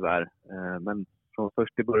mindre tyvärr. Men från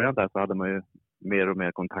först i början där så hade man ju mer och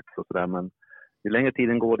mer kontakt och sådär. Men ju längre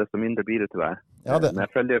tiden går desto mindre blir det tyvärr. Ja, men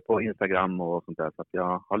jag följer på Instagram och sånt där så att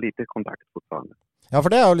jag har lite kontakt fortfarande. Ja, for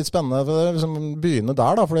det er jo litt spennende for å liksom begynne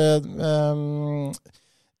der da, fordi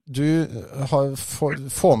du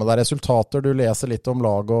får med deg resultater, du leser litt om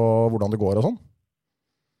lag og hvordan det går og sånn?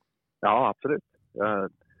 Ja, absolut.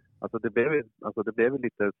 Alltså det blev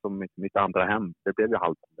lite som mitt andra hem. Det blev ju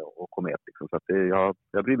Halden och Komet liksom, så att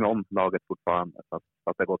jag bryr mig om laget fortfarande så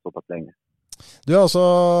att det har gått så pass länge. Du er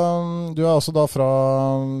altså da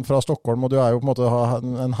fra Stockholm, og du er jo på en måte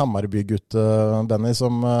en Hammarby-gutt, Benny,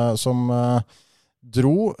 som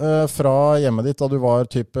dro fra hjemmet ditt da du var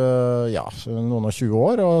typ, noen og 20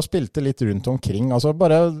 år, og spilte litt rundt omkring. Altså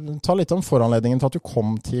bare ta litt om foranledningen til at du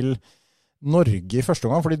kom til Norge i første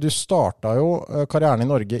omgang, fordi du startet jo karrieren i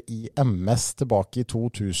Norge i MS tilbake i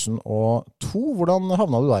 2002. Hvordan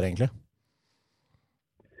havna du der egentlig?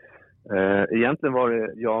 Egentligen var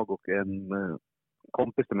det jag och en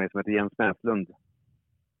kompis till mig som heter Jens Näslund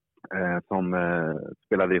som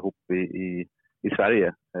spelade ihop i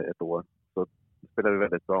Sverige ett år. Så spelade vi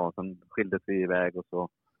väldigt bra. Sen skildes vi iväg och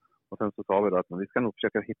sen så sa vi då att vi ska nog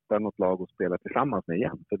försöka hitta något lag att spela tillsammans med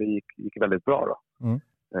igen. För det gick väldigt bra då.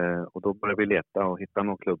 Och då började vi leta och hitta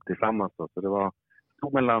någon klubb tillsammans då. Så det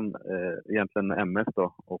stod mellan egentligen MS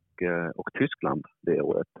då och Tyskland det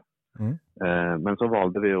året. Men så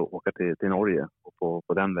valde vi att åka till Norge och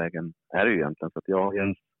på den vägen är det ju egentligen. Så att jag och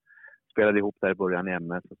Jens spelade ihop där i början i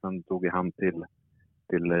MS och sen tog han till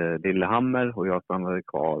Lillehammer och jag stannade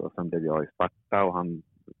kvar och sen blev jag i Sparta och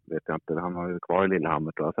han var ju kvar i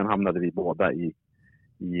Lillehammer och sen hamnade vi båda i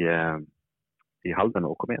Halden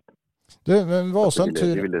och Komet. Du var också en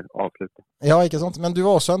tur. Vi ville avsluta. Ja, inte sant. Men du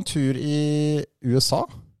var också en tur i USA?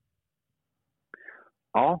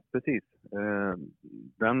 Ja, precis.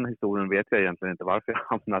 Den historien vet jag egentligen inte varför jag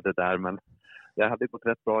hamnade där, men jag hade gått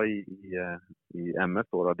rätt bra i MS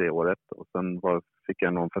då det året och sen fick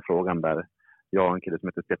jag någon förfrågan där. Jag och en kille som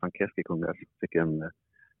heter Stefan Keski-Kungers fick en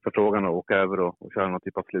förfrågan att åka över och köra någon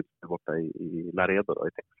typ av slutspel borta i Laredo då,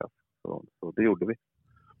 i Texas. Så det gjorde vi.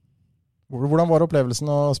 Hvordan var upplevelsen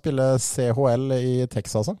att spela CHL i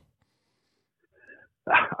Texas?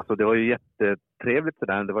 Alltså det var ju jättetrevligt för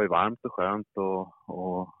den. Det var ju varmt och skönt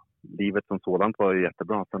och livet som sådant var ju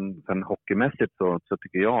jättebra. Sen hockeymässigt så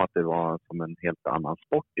tycker jag att det var som en helt annan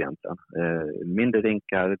sport egentligen. Mindre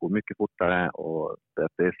rinkar, det går mycket fortare och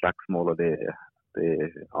det är slagsmål och det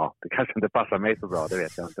kanske inte passar mig så bra, det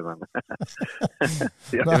vet jag inte. Men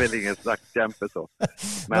jag är väl ingen slagskämpe så.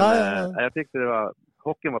 Men jag tyckte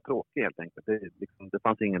hockeyn var tråkig helt enkelt. Det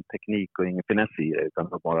fanns ingen teknik och ingen finess i det utan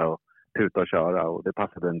det var bara att tuta och köra och det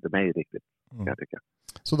passade inte mig riktigt, jag tycker.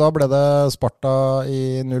 Så då blev det Sparta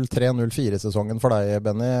i 03-04-säsongen för dig,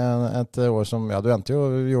 Benny, ett år som, du ändte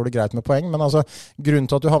ju gjorde grejt med poäng, men alltså grunden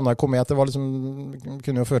till att du hamnade i Komet, det var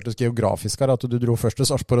kunde ju føltes geografisk att du drog först till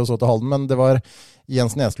Sarpsborg och så till Halden, men det var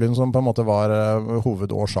Jens Näslund som på en måte var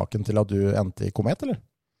huvudorsaken till att du ändte i Komet, eller?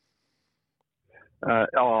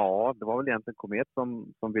 Ja, det var väl egentligen Komet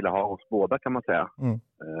som ville ha oss båda kan man säga.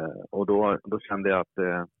 Och då kände jag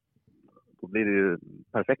att då blir det ju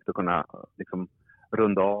perfekt att kunna liksom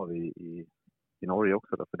runda av i Norge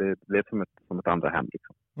också då, för det blev som ett andra hem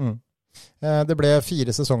liksom. Det blev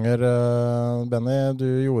 4 säsonger, Benny.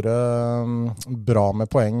 Du gjorde bra med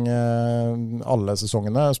poäng alla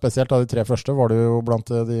säsongerna, speciellt av de 3 första var du ju bland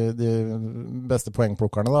de bästa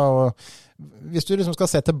poängplockarna då. Och hvis du liksom ska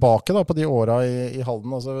se tillbaka då på de åra i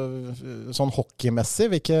Halden, alltså sån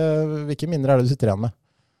hockeymässigt, vilka minnen är det du sitter igen med?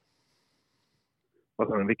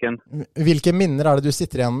 Vilka minnen är det du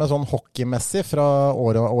sitter igen med sån hockeymässigt från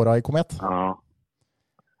åra i Komet? Ja.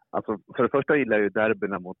 Alltså för det första gillar jag ju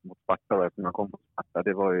derbyna mot Sparta då, eftersom jag kom på Sparta.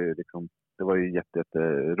 Det var ju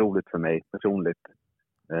jätteroligt för mig personligt.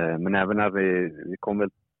 Men även när vi kom väl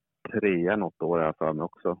 3 något år här för mig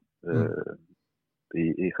också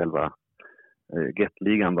i själva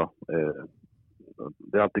Get-ligan då.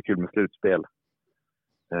 Det är alltid kul med slutspel.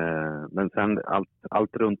 Men sen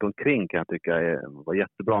allt runt omkring kan jag tycka var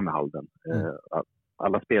jättebra med Halden.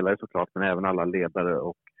 Alla spelare såklart, men även alla ledare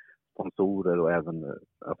och sponsorer och även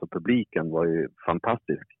alltså publiken var ju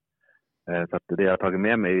fantastisk. Så att det jag har tagit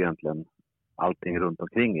med mig är egentligen allting runt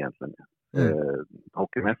omkring egentligen.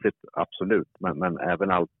 Hockeymässigt absolut, men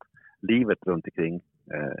även allt livet runt omkring.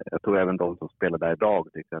 Jag tror även de som spelar där idag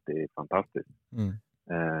tycker att det är fantastiskt.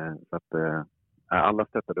 Så att alla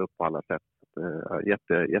stöttade upp på alla sätt.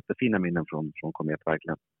 Jättefina minnen från Komet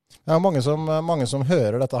verkligen. Ja, många som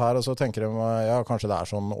hör detta här och så tänker de ja, kanske det är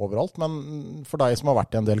sån överallt, men för dig som har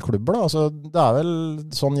varit i en del klubbar då, alltså det är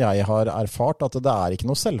väl sån jag har erfart att det är inte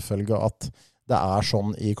något självfölje att det är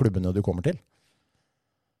sån i klubbarna du kommer till.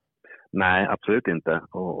 Nej, absolut inte.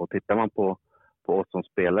 Och tittar man på oss som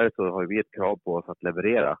spelare så har vi ett krav på oss att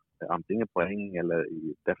leverera antingen poäng eller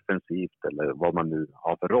defensivt eller vad man nu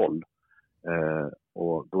har för roll.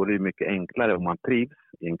 Och då är det mycket enklare om man trivs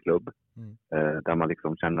i en klubb där man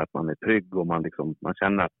liksom känner att man är trygg och man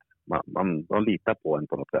känner att man litar på en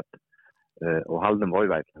på något sätt. Och Halden var ju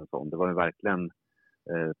verkligen sån. Det var ju verkligen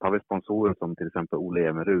tar vi sponsorer som till exempel Ole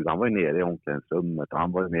Emerud, han var ju nere i omklädningsrummet och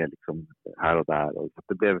han var ju med liksom här och där och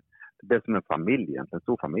så det blev som en familj egentligen, en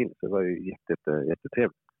stor familj, så det var ju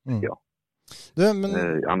jättetrevligt tycker jag.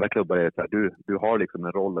 Andra klubbar är så här, du har liksom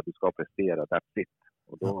en roll att du ska prestera, that's it.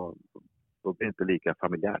 Och då blir det inte lika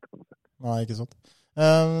familjärt på något sätt. Nej, ikke sant.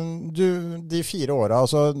 De 4 årene,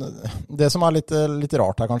 altså det som er litt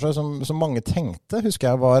rart her kanskje, som mange tenkte, husker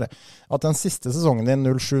jeg, var at den siste sesongen din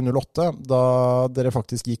 07-08, da dere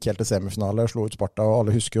faktisk gikk helt til semifinale, slo ut Sparta, og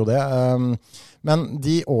alle husker jo det. Men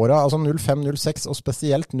de årene, altså 05-06 og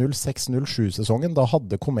spesielt 06-07-sesongen, da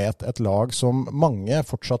hadde Komet et lag som mange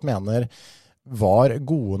fortsatt mener var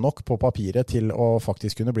gode nok på papiret til å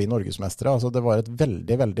faktisk kunne bli norgesmestere. Altså det var et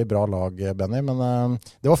veldig, veldig bra lag, Benny, men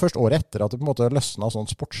det var først året etter at det på en måte løsna sånn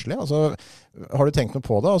sportslig. Altså, har du tenkt noe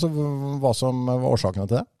på det? Altså, hva som var årsakene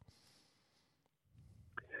til det?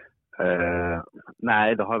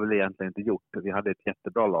 Nej, det har jag väl egentligen inte gjort. Vi hade ett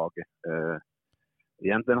jättebra lag.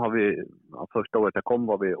 Egentligen har vi, första året jag kom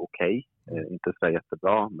var vi okej. Inte så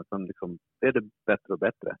jättebra, men sen liksom, det är det bättre och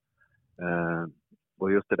bättre.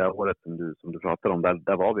 Och just det där året som du pratar om,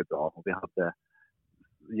 där var vi bra. Och vi hade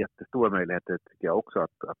jättestora möjligheter, tycker jag också,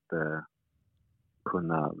 att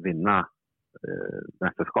kunna vinna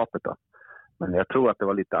mästerskapet då. Men jag tror att det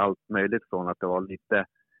var lite allt möjligt från att det var lite,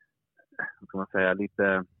 kan man säga,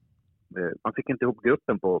 lite, man fick inte ihop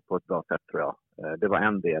gruppen på ett bra sätt, tror jag. Det var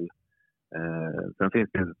en del. Sen finns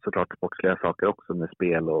det såklart sportsliga saker också med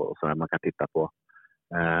spel och sådär man kan titta på.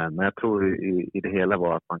 Men jag tror i det hela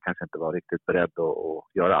var att man kanske inte var riktigt beredd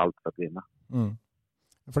att göra allt för att vinna.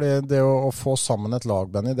 För det att få samman ett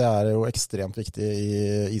lag, Benny, det är ju extremt viktigt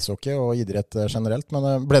i ishockey och idrott generellt.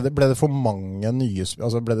 Men blev det för många nya,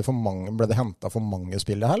 alltså blev det hämtat för många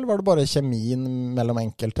spelare, eller var det bara kemin mellan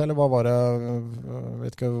enkelte, eller vad var det,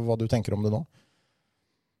 vet inte vad du tänker om det nu?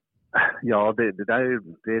 Ja, det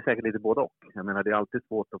är säkert lite både och. Jag menar, det är alltid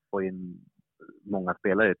svårt att få in många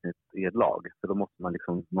spelare i ett lag. Så då måste man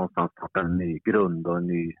liksom någonstans starta en ny grund och en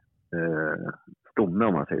ny stomme,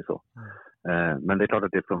 om man säger så. Men det är klart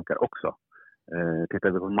att det funkar också.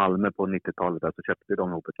 Tittar vi på Malmö på 90-talet så köpte de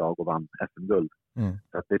ihop ett lag och vann SM-guld.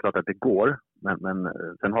 Så att det är klart att det går. Men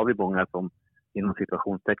sen har vi många som inom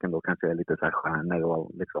situationstecken då kanske är lite så här stjärnor.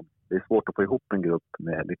 Och liksom, det är svårt att få ihop en grupp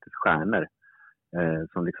med lite stjärnor.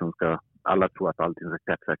 Som liksom ska, alla tror att allting ska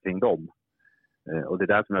kretsa kring dem. Och det är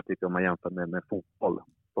där som jag tycker, om man jämför med fotboll,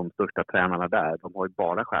 de största tränarna där, de har ju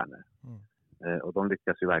bara stjärnor. Och de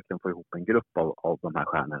lyckas ju verkligen få ihop en grupp av de här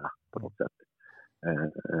stjärnorna på något sätt.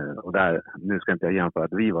 Och där, nu ska inte jag jämföra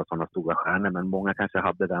att vi var sådana stora stjärnor, men många kanske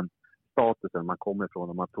hade den statusen man kommer ifrån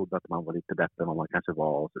och man trodde att man var lite bättre än vad man kanske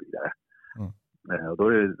var och så vidare. Och då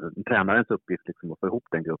är det tränarens uppgift liksom att få ihop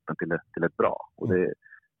den gruppen till ett bra. Och det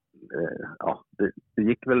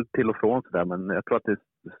gick väl till och från sådär, men jag tror att det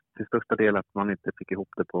till största del att man inte fick ihop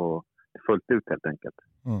det på fullt ut helt enkelt.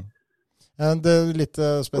 Det är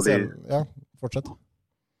lite speciellt. Ja, fortsätt.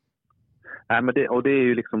 Nej, men det är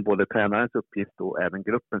ju liksom både tränarens uppgift och även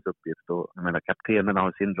gruppens uppgift. Och jag menar, kaptenerna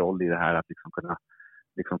har sin roll i det här, att liksom kunna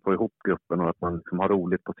liksom få ihop gruppen och att man liksom har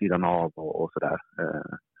roligt på sidan av och sådär.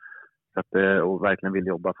 Så att, och verkligen vill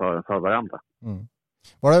jobba för varandra.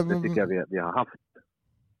 Det tycker jag vi har haft.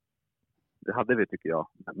 Det hade vi, tycker jag.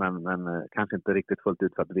 Men kanske inte riktigt fullt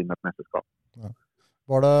ut för att vinna ett mästerskap. Ja.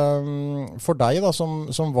 Var det för dig då,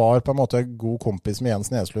 som var på en måte god kompis med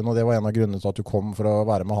Jens Näslund, och det var en av grunderna till att du kom för att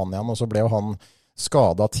vara med han igen, och så blev han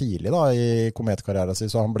skadad tidigt då i kometkarriären sin,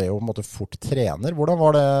 så han blev ju på en måte fort tränare. Hur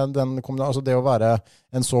var det alltså det att vara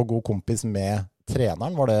en så god kompis med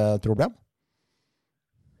tränaren, var det ett problem?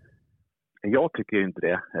 Jag tycker inte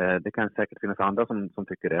det. Det kan säkert finnas andra som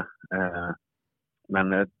tycker det.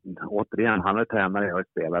 Men återigen, han är tränare, jag är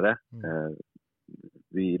spelare.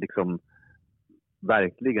 Vi liksom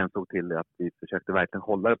verkligen såg till att vi försökte verkligen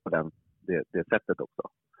hålla det på det sättet också.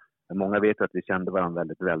 Många vet att vi kände varandra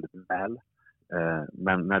väldigt, väldigt väl.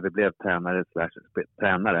 Men när vi blev tränare slash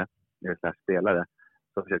spelare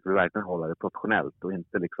så försökte vi verkligen hålla det professionellt och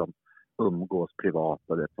inte liksom umgås privat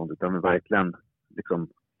och det sånt, utan vi verkligen liksom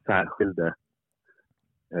särskilde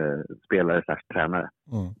spelare slash tränare.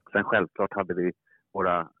 Sen självklart hade vi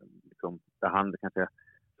våra, liksom, där han kanske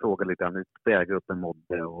frågade lite om hur spelargruppen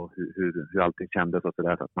mådde och hur allting kändes och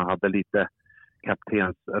sådär. Så att man hade lite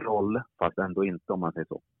kaptens roll, fast ändå inte, om man säger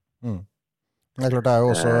så. Det är klart, det är ju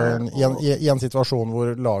också i en situation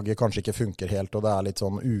där laget kanske inte funkar helt och det är lite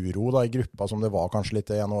sån uro då i gruppa som det var kanske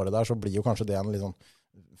lite en år där, så blir ju kanske det en liksom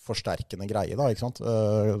förstärkande grej då, inte sant?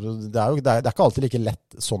 Det är inte alltid lika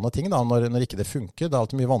lätt sådana ting då när inte det funkar. Det är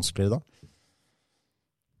alltid mycket vanskligare då.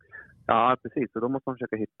 Ja, precis. Och då måste man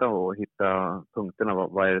försöka hitta punkterna.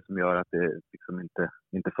 Vad är det som gör att det liksom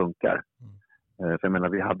inte funkar? För jag menar,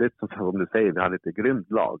 vi hade som du säger, vi hade ett grymt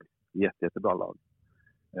lag. Jättebra lag.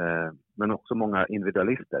 Men också många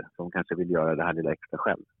individualister som kanske vill göra det här lilla extra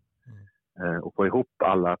själv. Och få ihop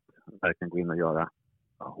alla att verkligen gå in och göra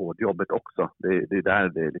hårdjobbet också. Det är där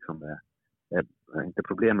det liksom är inte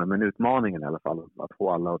problemet, men utmaningen i alla fall. Att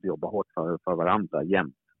få alla att jobba hårt för varandra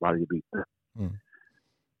jämt, varje byte.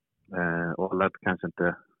 Och alla kanske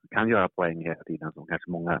inte kan göra poäng hela tiden som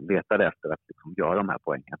kanske många letar efter att liksom göra de här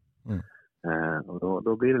poängen. Och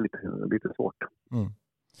då blir det lite svårt.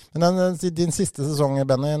 Men din sista säsong,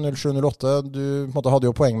 Benny, 07-08, du hade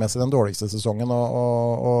ju poängmässigt den dåligaste säsongen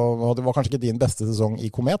och det var kanske inte din bästa säsong i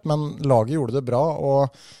Komet, men laget gjorde det bra och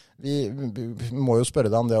vi må ju spørre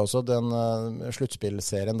deg om det också, den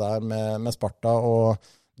sluttspillserien där med Sparta och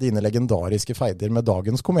dina legendariska fejder med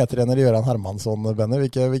dagens Komettränare Göran Hermansson, Benny,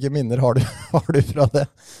 vilka minnen har du från det?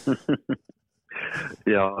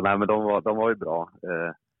 Ja, nej, men de var ju bra.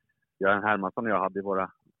 Göran Hermansson och jag hade våra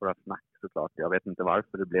snack såklart. Jag vet inte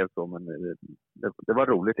varför det blev så, men det var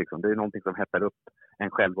roligt liksom. Det är någonting som hettar upp en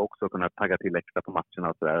själv också, att kunna tagga till extra på matcherna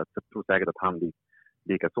och sådär. Jag tror säkert att han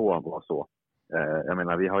lika så var så. Jag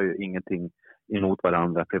menar, vi har ju ingenting emot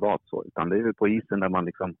varandra privat så, utan det är ju på isen där man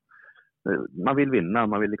liksom man vill vinna,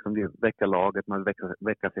 man vill liksom väcka laget, man vill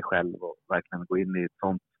väcka sig själv och verkligen gå in i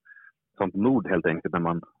ett sånt mod helt enkelt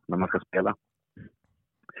när man ska spela.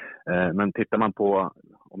 Men tittar man på,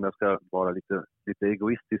 om jag ska vara lite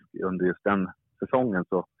egoistisk under just den säsongen,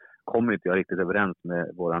 så kommer inte jag riktigt överens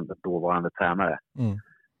med vår dåvarande tränare.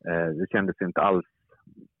 Det kändes inte alls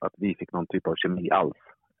att vi fick någon typ av kemi alls.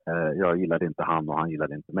 Jag gillade inte han och han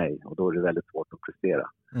gillade inte mig, och då är det väldigt svårt att prestera.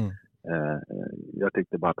 Jag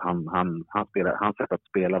tyckte bara att hans sätt att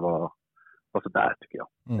spela var sådär, tycker jag.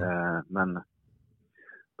 Men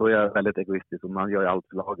då är jag väldigt egoistisk och man gör ju allt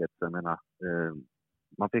för laget, så jag menar,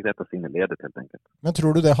 man fick rätta sig in i ledet helt enkelt. Men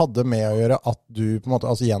tror du det hade med att göra att du på något,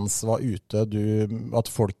 alltså Jens var ute, att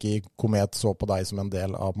folk i Komet så på dig som en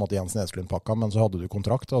del av på något Jens Näslund-pakka, men så hade du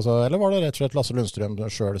kontrakt, alltså, eller var det rätt och slett Lasse Lundström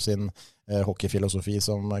själv sin hockeyfilosofi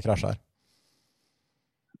som kraschar?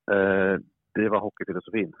 Det var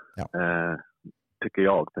hockeyfilosofin. Ja. Tycker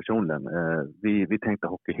jag personligen. Vi tänkte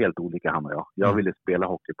hockey helt olika, han och jag. Jag ville spela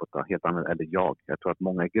hockey på ett helt annat, eller jag tror att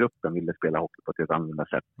många i gruppen ville spela hockey på ett helt annorlunda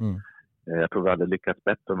sätt. Jag tror vi hade lyckats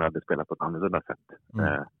bättre om vi hade spelat på ett annorlunda sätt.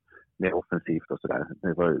 Mer offensivt och sådär.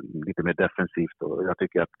 Det var lite mer defensivt, och jag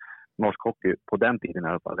tycker att norsk hockey på den tiden, i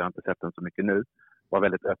alla fall, jag har inte sett den så mycket nu, var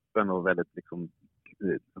väldigt öppen och väldigt liksom,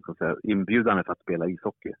 inbjudande för att spela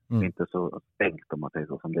ishockey. Inte så stängt, om man säger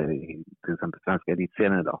så, som det är i till exempel svenska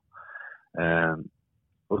elitserien idag.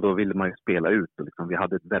 Och då ville man ju spela ut, och liksom, vi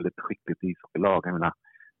hade ett väldigt skickligt ishockeylag. Jag menar,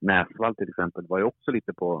 Näsvall till exempel var ju också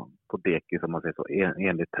lite på deki, som man säger så,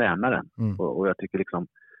 enligt tränaren. Och jag tycker liksom,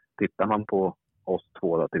 tittar man på oss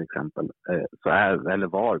två då, till exempel, så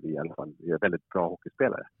var vi i alla fall väldigt bra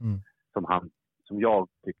hockeyspelare. Som jag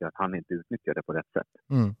tycker att han inte utnyttjade på rätt sätt.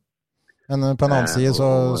 Men på en annen side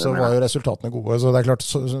så var ju resultatene gode, så det är klart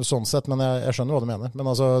sånn sett, men jeg skjønner hva du mener. Men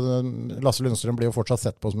altså, Lasse Lundström blir jo fortsatt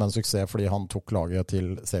sett på som en suksess fordi han tok laget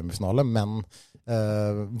til semifinale, men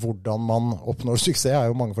hvordan man oppnår suksess er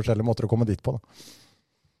jo mange forskjellige måter å komme dit på. Da.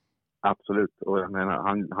 Absolut, och jag menar,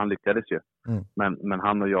 han lyckades ju. Men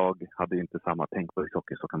han och jag hade inte samma tänk på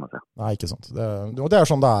ishockey, så kan man säga. Nej, inte sant. Det är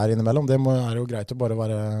sånn det är innimellom. Det är ju greit att bara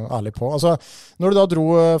vara ärlig på. Alltså, när du då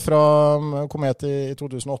drog från Komet i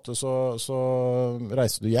 2008 så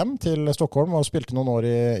reste du hem till Stockholm och spelade några år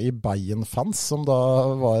i Bayern Fans, som då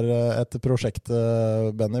var ett projekt,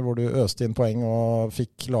 Benny, hvor du öste in poäng och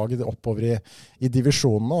fick laget oppover i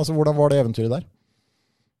divisionerna. Alltså, hvordan var det äventyret där?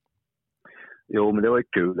 Jo, men det var ju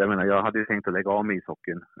kul. Jag menar, jag hade ju tänkt att lägga av med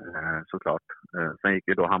ishockeyn, såklart. Sen gick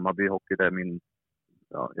ju då Hammarby hockey, där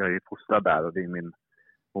jag är fostrad där och det är min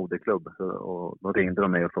moderklubb. Och då ringde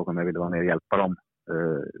de mig och frågade om jag ville vara med och hjälpa dem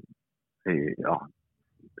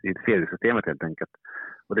i seriesystemet helt enkelt.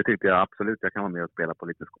 Och det tyckte jag absolut, jag kan vara med och spela på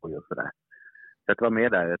lite skoj och sådär. Så jag var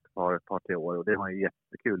med där ett par, 3 år, och det var ju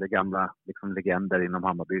jättekul. Det gamla liksom, legender inom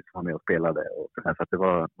Hammarby som var med och spelade. Så att det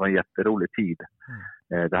var en jätterolig tid.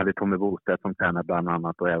 Det hade Tommy Bostedt som tränare bland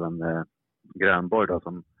annat, och även Grönborg då,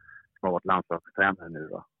 som har varit landslagstränare nu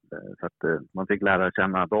då. Så att man fick lära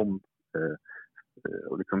känna dem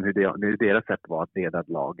och liksom hur deras sätt var att leda ett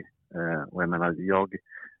lag. Och jag menar, jag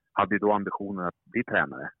hade ju då ambitionen att bli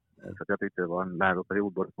tränare. Så att jag tyckte det var en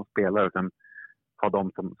läroperiod både som spelare och sen ha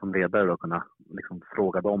dem som ledare och kunna liksom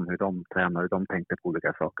fråga dem hur de tränar, hur de tänkte på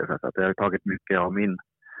olika saker. Så att jag har tagit mycket av min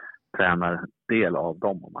tränardel av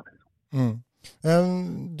dem, om man säger så.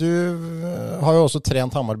 Du har jo også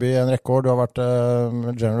trent Hammarby i en rekke år. Du har vært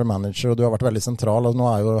general manager, og du har vært veldig sentral. Altså, nå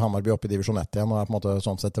er jo Hammarby oppe i divisjon 1 igjen, og er på en måte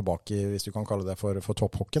sånn sett tilbake, hvis du kan kalle det for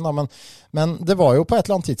topphockeyen. Men det var jo på et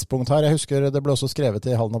eller annet tidspunkt her, jeg husker det ble også skrevet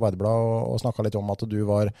i Halden Arbeiderblad og snakket litt om at du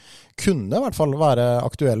kunne i hvert fall være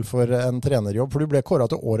aktuell for en trenerjobb, for du ble kåret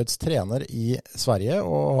til årets trener i Sverige,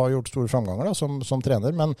 og har gjort store framganger da, som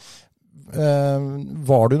trener, men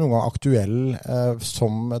var du noen gang aktuell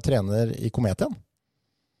som trener i Komet igjen?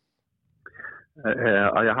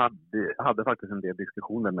 Ja, jag hade faktiskt en del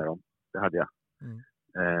diskussioner med dem. Det hade jag.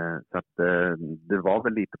 Så att det var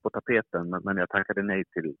väl lite på tapeten, men jag tackade nej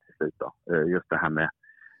till slut då. Just det här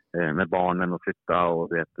med barnen och flytta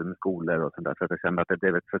och med skolor och sånt där. Så att jag kände att det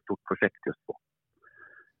blev ett för stort projekt just då.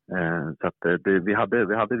 Så att vi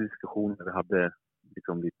hade diskussioner, vi hade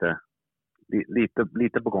liksom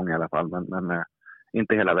lite på gång i alla fall, men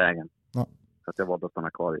inte hela vägen. Ja. Så att jag valde att stanna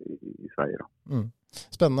kvar i Sverige då.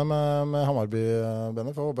 Spennende med Hammarby,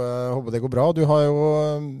 Benny, for jeg håper det går bra. Du har jo,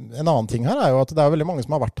 en annen ting her er jo at det er veldig mange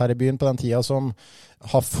som har vært her i byen på den tida som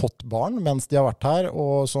har fått barn mens de har vært her,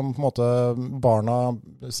 og som på en måte barna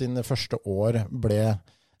sine første år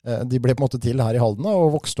de ble på en måte til her i Halden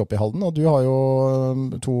og vokste opp i Halden, og du har jo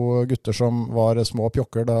 2 gutter som var små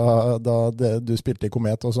pjokker da du spilte i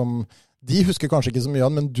Komet, og som de husker kanskje ikke så mye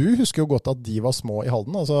av, men du husker jo godt at de var små i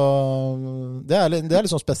Halden. Altså, det er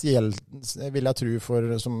litt sånn spesielt, vil jeg tro,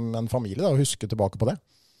 som en familie da, å huske tilbake på det.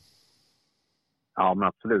 Ja, men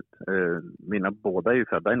absolut. Mina båda är ju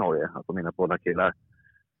födda i Norge, alltså mina båda killar.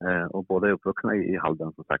 Och båda är uppvuxna i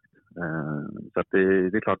Halden, som sagt. Så att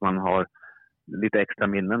det är klart man har lite extra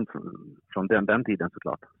minnen från den tiden,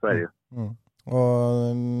 såklart. Så är det ju.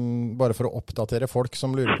 Og bare for å oppdatere folk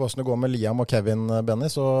som lurer på hvordan det går med Liam og Kevin, Benny,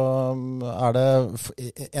 så er det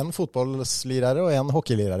en fotbollslirare og en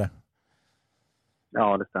hockeylirare.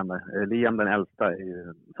 Ja, det stämmer. Liam, den äldsta,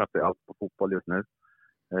 satsar allt på fotboll just nu.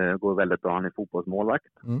 Går väldigt bra, han är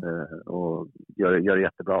fotbollsmålvakt och gör det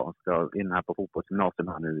jättebra. Han ska in här på fotbollsgymnasium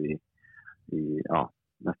här nu i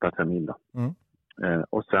nästa termin då.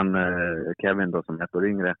 Och sen Kevin då, som är 1 år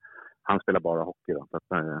yngre, han spelar bara hockey då. Så att,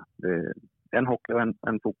 det är en hockey og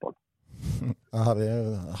en fotball.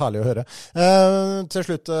 Herlig å høre. Til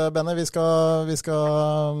slutt, Benny, vi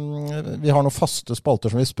har noen faste spalter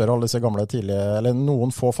som vi spør alle disse gamle tidlige, eller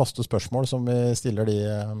noen få faste spørsmål som vi stiller de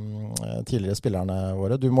tidligere spillerne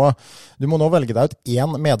våre. Du må nå velge deg ut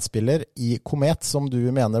en medspiller i Komet som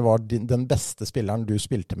du mener var den beste spilleren du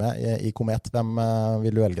spilte med i Komet. Hvem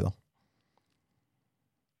vil du velge da?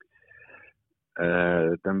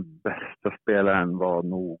 Den bästa spelaren var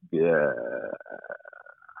nog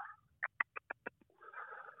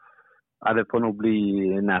det får nog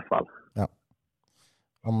bli Näsvall. Ja.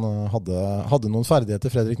 Han hade noen ferdigheter,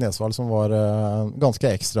 Fredrik Näsvall, som var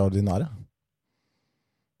ganska extraordinära.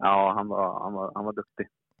 Ja, han var duktig.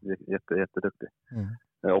 Jätteduktig.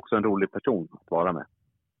 Också en rolig person att vara med.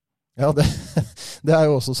 Ja, det er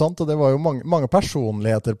jo også sant, og det var jo mange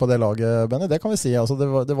personligheter på det laget, Benny, det kan vi si. Altså,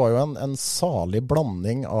 det var jo en salig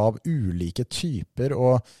blanding av ulike typer,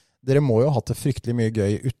 og dere må jo ha hatt det fryktelig mye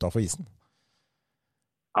gøy utenfor isen.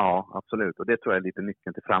 Ja, absolut, och det tror jag är lite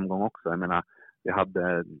nyckeln till framgång också. Jag menar, vi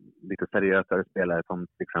hade lite seriösare spelare som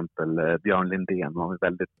till exempel Björn Lindén, han var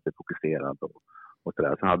väldigt fokuserad och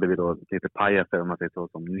sådär. Sen hade vi då lite pajaser, om man säger så,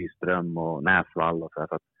 som Nyström och Näsvall och så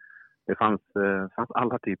att det fanns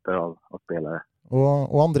alla typer av spelare.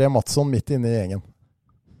 Och André Mattsson mitt inne i gängen.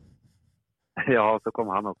 Ja, så kom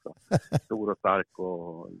han också. Stor och stark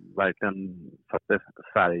och verkligen satte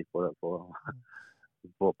färg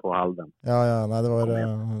på Halden. Ja, nei, det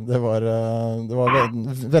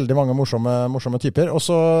var veldig mange morsomme typer. Og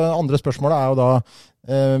så andre spørsmålet er jo da,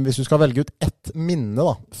 hvis du skal velge ut ett minne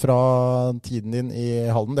da, fra tiden din i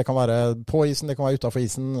Halden, det kan være på isen, det kan være utenfor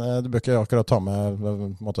isen, du bør ikke akkurat ta med på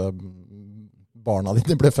en måte, barna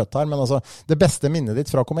dine ble født her, men altså, det beste minnet ditt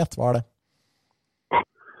fra Komet, hva er det?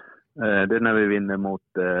 Det är när vi vinner mot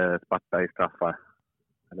Sparta i straffar,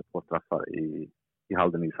 eller på straffar i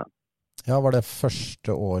Halden isen. Ja, var det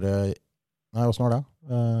første året? Nei, hvordan var det?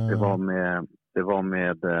 Det var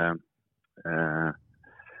med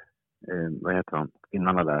vad heter han?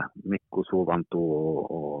 Innarna där. Mikko Sovanto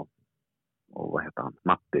och vad heter han?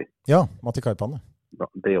 Matti. Ja, Matti Karpan.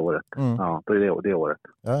 Det året. Ja, det året.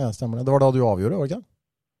 Ja, stemmer det. Det var da du avgjorde, var det ikke?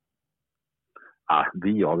 Ja,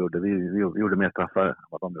 vi avgjorde. Vi gjorde mer straffar än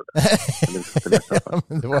vad de gjorde. Ja,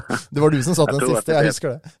 men det var du som satt den siste, jeg husker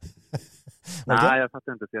det. Nej, jag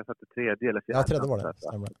satte inte. Jag satte tredje eller fjärde. Ja, tredje var det.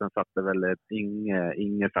 Stämmer. Sen satte väl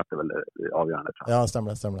Inge satte väl avgörande. Ja,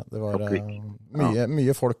 stämmer det. Det var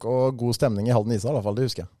mye folk og god stemning i Halden Isa i alla fall, det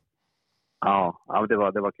husker jeg. Ja, det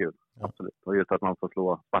var kul. Absolutt. Og just at man får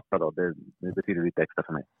slå Sparta då, det betyder litt ekstra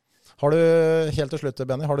for meg. Har du, helt til slutt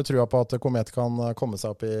Benny, har du trua på at Komet kan komme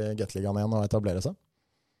seg opp i Gateligaen igjen og etablere seg?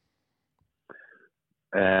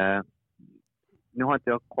 Nu har inte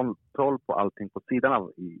jag kontroll på allting på sidan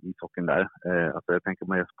av i socken där. Alltså jag tänker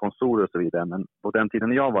med sponsorer och så vidare. Men på den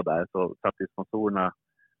tiden jag var där så satt ju sponsorerna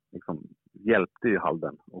liksom hjälpte ju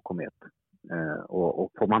Halden och Komet.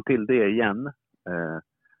 Och får man till det igen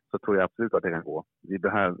så tror jag absolut att det kan gå.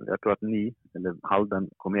 Jag tror att ni, eller Halden,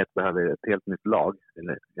 Komet behöver ett helt nytt lag.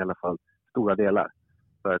 Eller i alla fall stora delar.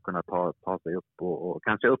 För att kunna ta sig upp och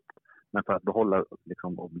kanske upp. Men för att behålla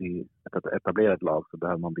liksom, och bli ett etablerat lag så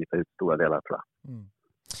behöver man byta ut stora delar, tror jag. Mm.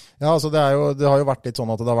 Ja, altså det har jo vært litt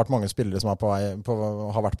sånn at det har vært mange spillere som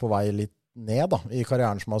har vært på vei litt ned da, i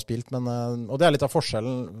karrieren som har spilt, men, og det er litt av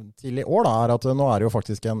forskjellen til i år da, er at nå er det jo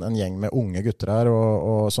faktisk en gjeng med unge gutter her,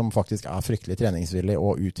 og som faktisk er fryktelig treningsvillige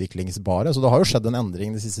og utviklingsbare, så det har jo skjedd en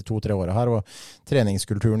endring de siste 2-3 årene her, og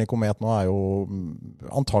treningskulturen i Komet nå er jo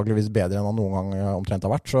antageligvis bedre enn han noen gang omtrent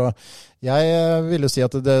har vært, så jeg vil jo si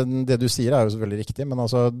at det du sier er jo så veldig riktig, men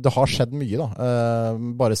altså, det har skjedd mye da,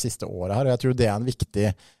 bare siste året her, og jeg tror det er en viktig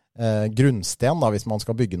grunnsten da, hvis man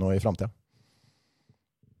skal bygge noe i fremtiden.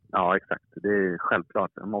 Ja, exakt. Det är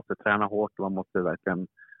självklart. Man måste träna hårt och man måste verkligen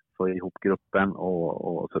få ihop gruppen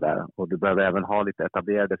och sådär. Och du behöver även ha lite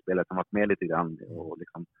etablerade spelare som varit med lite grann och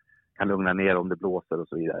liksom kan lugna ner om det blåser och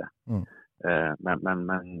så vidare. Mm. Men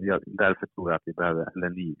därför tror jag att vi behöver,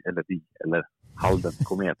 eller Halden,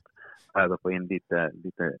 Komet, behöver få in lite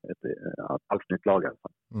allt nytt lag i alla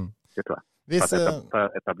fall. Mm. Det tror jag. För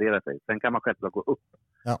att etablera sig. Sen kan man självklart gå upp.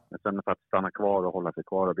 Ja. Men sen för att stanna kvar och hålla sig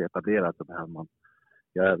kvar och bli etablerad så behöver man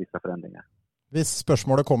gjøre visse forandringer. Hvis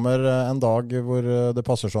spørsmålet kommer en dag hvor det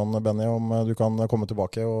passer sånn, Benny, om du kan komme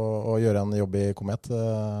tilbake og gjøre en jobb i Komet,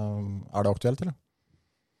 er det aktuelt, eller?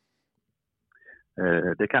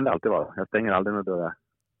 Det kan det alltid være. Jeg stenger aldri noen dører.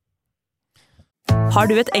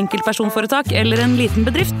 Har du et enkeltpersonforetak eller en liten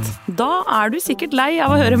bedrift? Da er du sikkert lei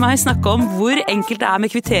av å høre meg snakke om hvor enkelt det er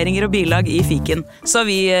med kvitteringer og bilag i fiken, så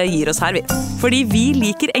vi gir oss her, vi. Fordi vi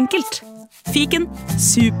liker enkelt. Fiken,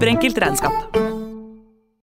 superenkelt regnskap.